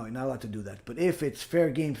 So no, you're not allowed to do that. But if it's fair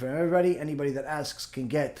game for everybody, anybody that asks can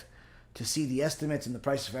get to see the estimates and the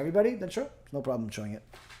prices for everybody, then sure, no problem showing it.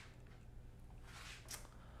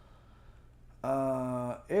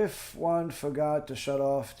 If one forgot to shut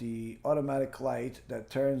off the automatic light that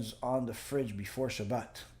turns on the fridge before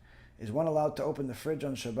Shabbat, is one allowed to open the fridge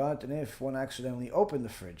on Shabbat? And if one accidentally opened the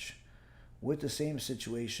fridge with the same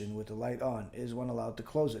situation, with the light on, is one allowed to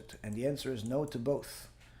close it? And the answer is no to both.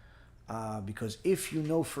 Because if you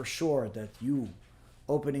know for sure that you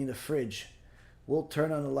opening the fridge will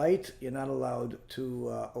turn on the light, you're not allowed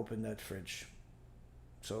to open that fridge.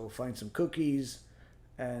 So find some cookies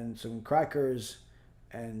and some crackers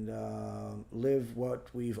and live what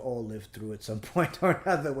we've all lived through at some point or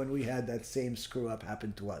another when we had that same screw up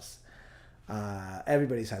happen to us.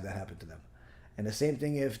 Everybody's had that happen to them. And the same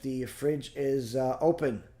thing if the fridge is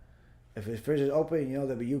open. If the fridge is open, you know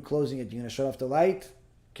that by you closing it, you're going to shut off the light.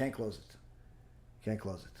 Can't close it. Can't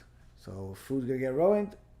close it. So food's going to get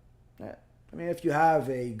ruined. I mean, if you have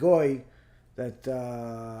a goy that,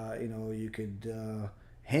 you could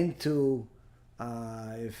hint to,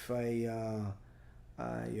 if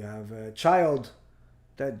you have a child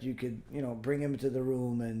that you could, bring him into the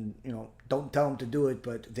room and, don't tell him to do it,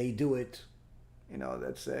 but they do it.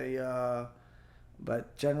 That's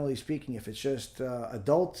but generally speaking, if it's just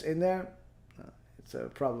adults in there, it's a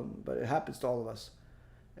problem. But it happens to all of us.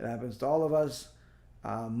 It happens to all of us.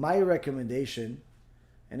 My recommendation,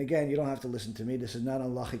 and again, you don't have to listen to me. This is not a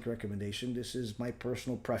halachic recommendation. This is my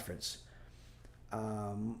personal preference.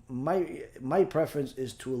 My preference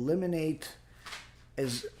is to eliminate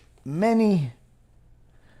as many.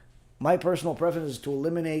 My personal preference is to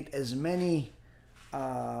eliminate as many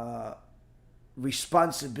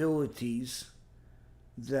responsibilities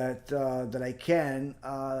that I can,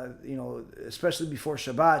 especially before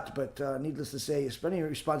Shabbat. But needless to say, as many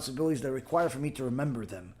responsibilities that require for me to remember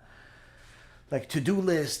them, like to-do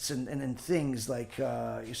lists and things like.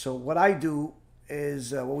 So what I do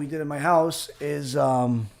is what we did in my house is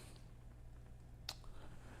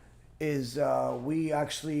we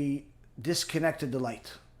actually disconnected the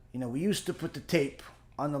light. We used to put the tape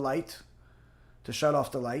on the light to shut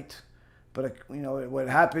off the light. But, what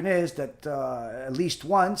happened is that at least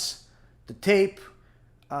once the tape,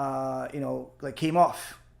 came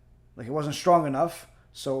off. Like it wasn't strong enough.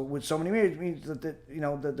 So with so many meters, it means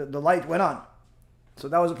that, the light went on. So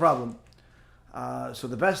that was a problem. So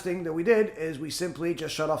the best thing that we did is we simply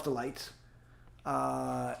just shut off the light.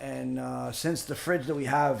 And since the fridge that we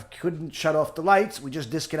have couldn't shut off the lights, we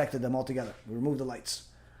just disconnected them altogether. We removed the lights.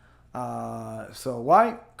 So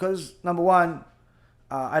why? Because number one,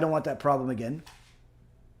 I don't want that problem again.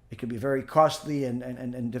 It could be a very costly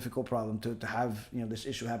and difficult problem to have this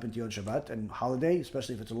issue happen to you on Shabbat and holiday,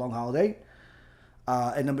 especially if it's a long holiday.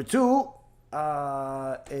 And number two,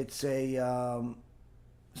 it's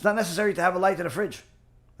not necessary to have a light in a fridge.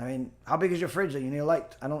 I mean, how big is your fridge that you need a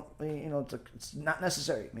light? It's not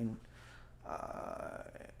necessary. I mean,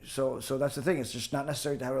 so that's the thing. It's just not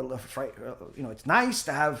necessary to have it's nice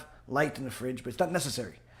to have light in the fridge, but it's not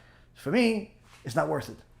necessary. For me, it's not worth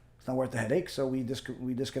it. It's not worth the headache, so we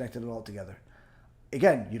disconnected it altogether.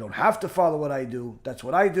 Again, you don't have to follow what I do. That's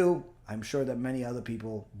what I do. I'm sure that many other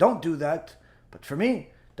people don't do that, but for me,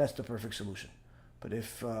 that's the perfect solution. But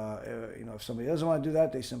if somebody doesn't want to do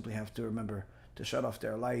that, they simply have to remember to shut off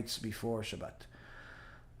their lights before Shabbat.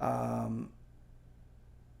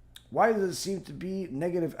 Why does it seem to be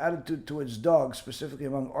negative attitude towards dogs, specifically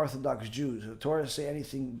among Orthodox Jews? Does the Torah say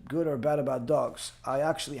anything good or bad about dogs? I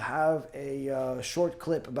actually have a short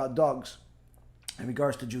clip about dogs in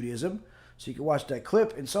regards to Judaism. So you can watch that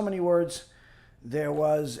clip. In so many words, there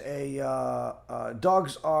was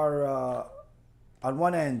dogs are, on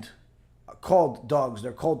one end, called dogs.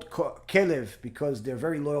 They're called kelev because they're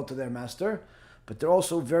very loyal to their master, but they're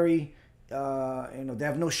also very... they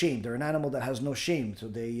have no shame. They're an animal that has no shame. So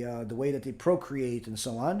they, the way that they procreate and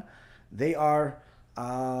so on, they are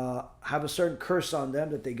have a certain curse on them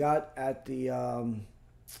that they got at the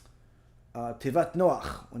Tevat Noach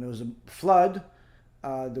when there was a flood.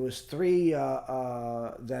 There was three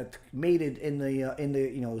that mated in the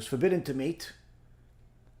it was forbidden to mate.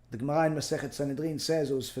 The Gemara in Masechet Sanhedrin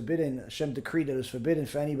says it was forbidden. Hashem decreed that it was forbidden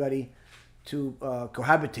for anybody to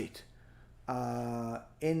cohabitate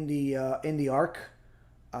in the ark,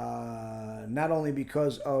 not only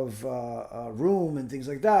because of room and things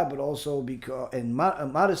like that, but also because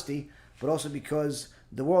modesty, but also because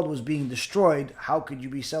the world was being destroyed. How could you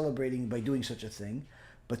be celebrating by doing such a thing?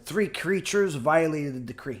 But three creatures violated the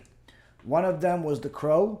decree. One of them was the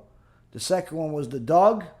crow, the second one was the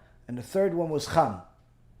dog, and the third one was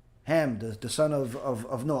Ham, the son of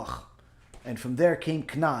Noach. And from there came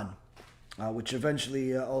Canaan, which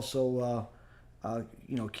eventually also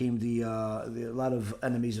came the a lot of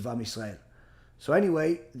enemies of Am Yisrael. So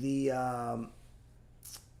anyway, the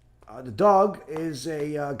dog is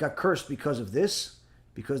got cursed because of this,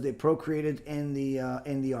 because they procreated in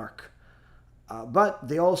the ark. But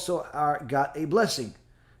they also got a blessing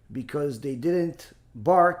because they didn't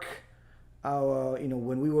bark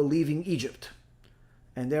when we were leaving Egypt.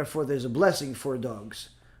 And therefore there's a blessing for dogs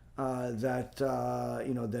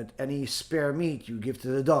that any spare meat you give to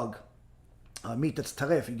the dog. Meat that's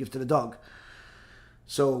taref, you give to the dog.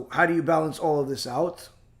 So how do you balance all of this out?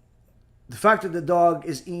 The fact that the dog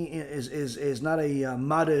is not a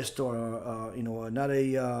modest or not a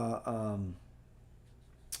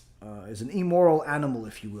is an immoral animal,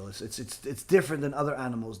 if you will. It's different than other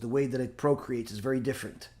animals. The way that it procreates is very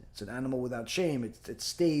different. It's an animal without shame. It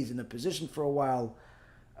stays in a position for a while.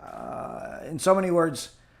 In so many words,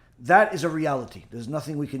 that is a reality. There's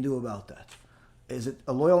nothing we can do about that. Is it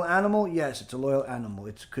a loyal animal? Yes, it's a loyal animal.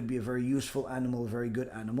 It could be a very useful animal, a very good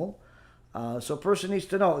animal. So a person needs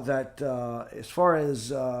to know that as far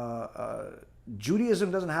as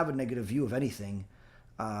Judaism doesn't have a negative view of anything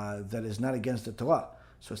that is not against the Torah.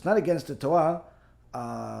 So it's not against the Torah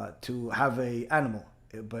to have an animal,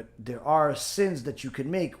 but there are sins that you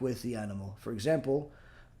can make with the animal. For example,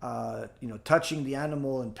 touching the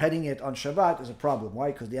animal and petting it on Shabbat is a problem.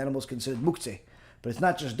 Why? Because the animal is considered muktzeh. But it's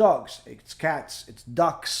not just dogs. It's cats. It's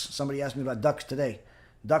ducks. Somebody asked me about ducks today.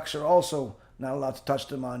 Ducks are also not allowed to touch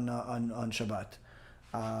them on Shabbat.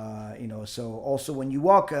 So also when you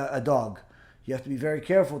walk a dog, you have to be very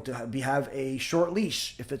careful to have a short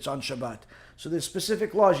leash if it's on Shabbat. So there's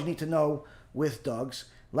specific laws you need to know with dogs.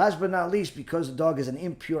 Last but not least, because the dog is an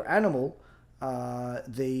impure animal,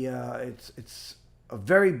 it's a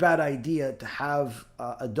very bad idea to have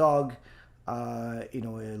a dog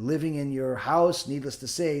living in your house, needless to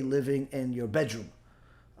say, living in your bedroom.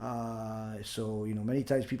 Many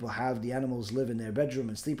times people have the animals live in their bedroom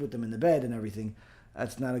and sleep with them in the bed and everything.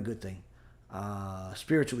 That's not a good thing,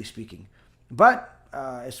 spiritually speaking. But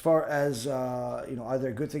as far as, are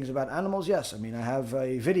there good things about animals? Yes. I mean, I have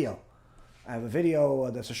a video.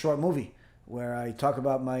 That's a short movie where I talk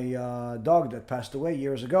about my dog that passed away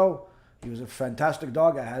years ago. He was a fantastic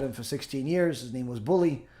dog. I had him for 16 years. His name was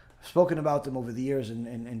Bully. I've spoken about him over the years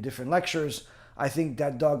in different lectures. I think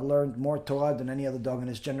that dog learned more Torah than any other dog in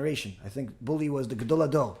his generation. I think Bully was the Gadol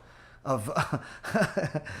Hador of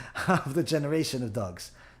the generation of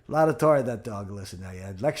dogs. A lot of Torah that dog listened. He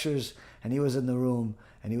had lectures, and he was in the room,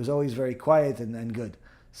 and he was always very quiet and good.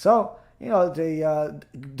 So,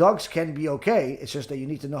 dogs can be okay. It's just that you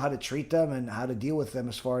need to know how to treat them and how to deal with them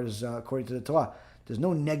as far as according to the Torah. There's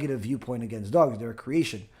no negative viewpoint against dogs. They're a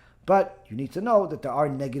creation. But you need to know that there are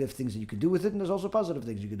negative things that you can do with it, and there's also positive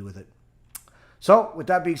things you can do with it. So, with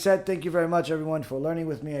that being said, thank you very much, everyone, for learning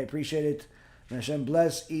with me. I appreciate it. May Hashem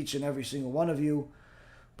bless each and every single one of you.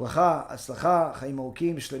 Bracha, atzlacha, chaim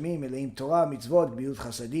arukim, shlemim, meleim Torah, mitzvot, gmilut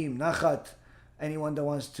chasadim, nachat. Anyone that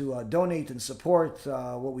wants to donate and support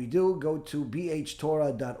what we do, go to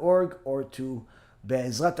bhtorah.org or to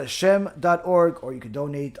be'ezratashem.org, or you can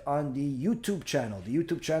donate on the YouTube channel. The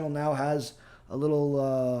YouTube channel now has a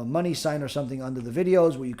little money sign or something under the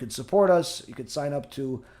videos where you could support us. You could sign up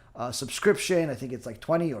to a subscription. I think it's like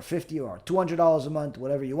 $20 or $50 or $200 a month,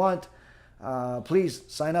 whatever you want. Please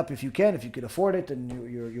sign up if you can, if you could afford it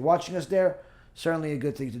and you're watching us there. Certainly a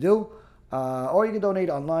good thing to do. Or you can donate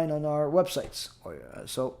online on our websites.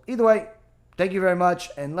 So either way, thank you very much.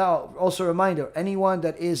 And now also a reminder, anyone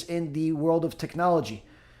that is in the world of technology,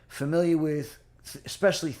 familiar with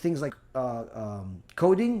especially things like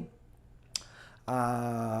coding,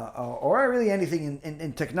 or really anything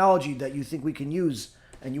in technology that you think we can use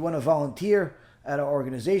and you want to volunteer at our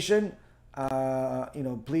organization,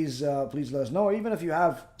 please let us know. Or even if you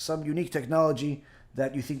have some unique technology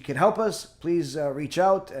that you think can help us, please reach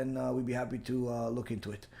out and we'd be happy to look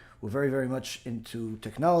into it. We're very, very much into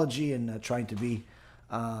technology and trying to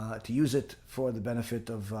use it for the benefit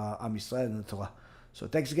of Am Yisrael and the Torah. So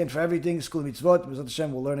thanks again for everything. School of Mitzvot. B'ezrat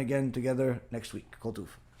Hashem, we'll learn again together next week. Kol Tuv.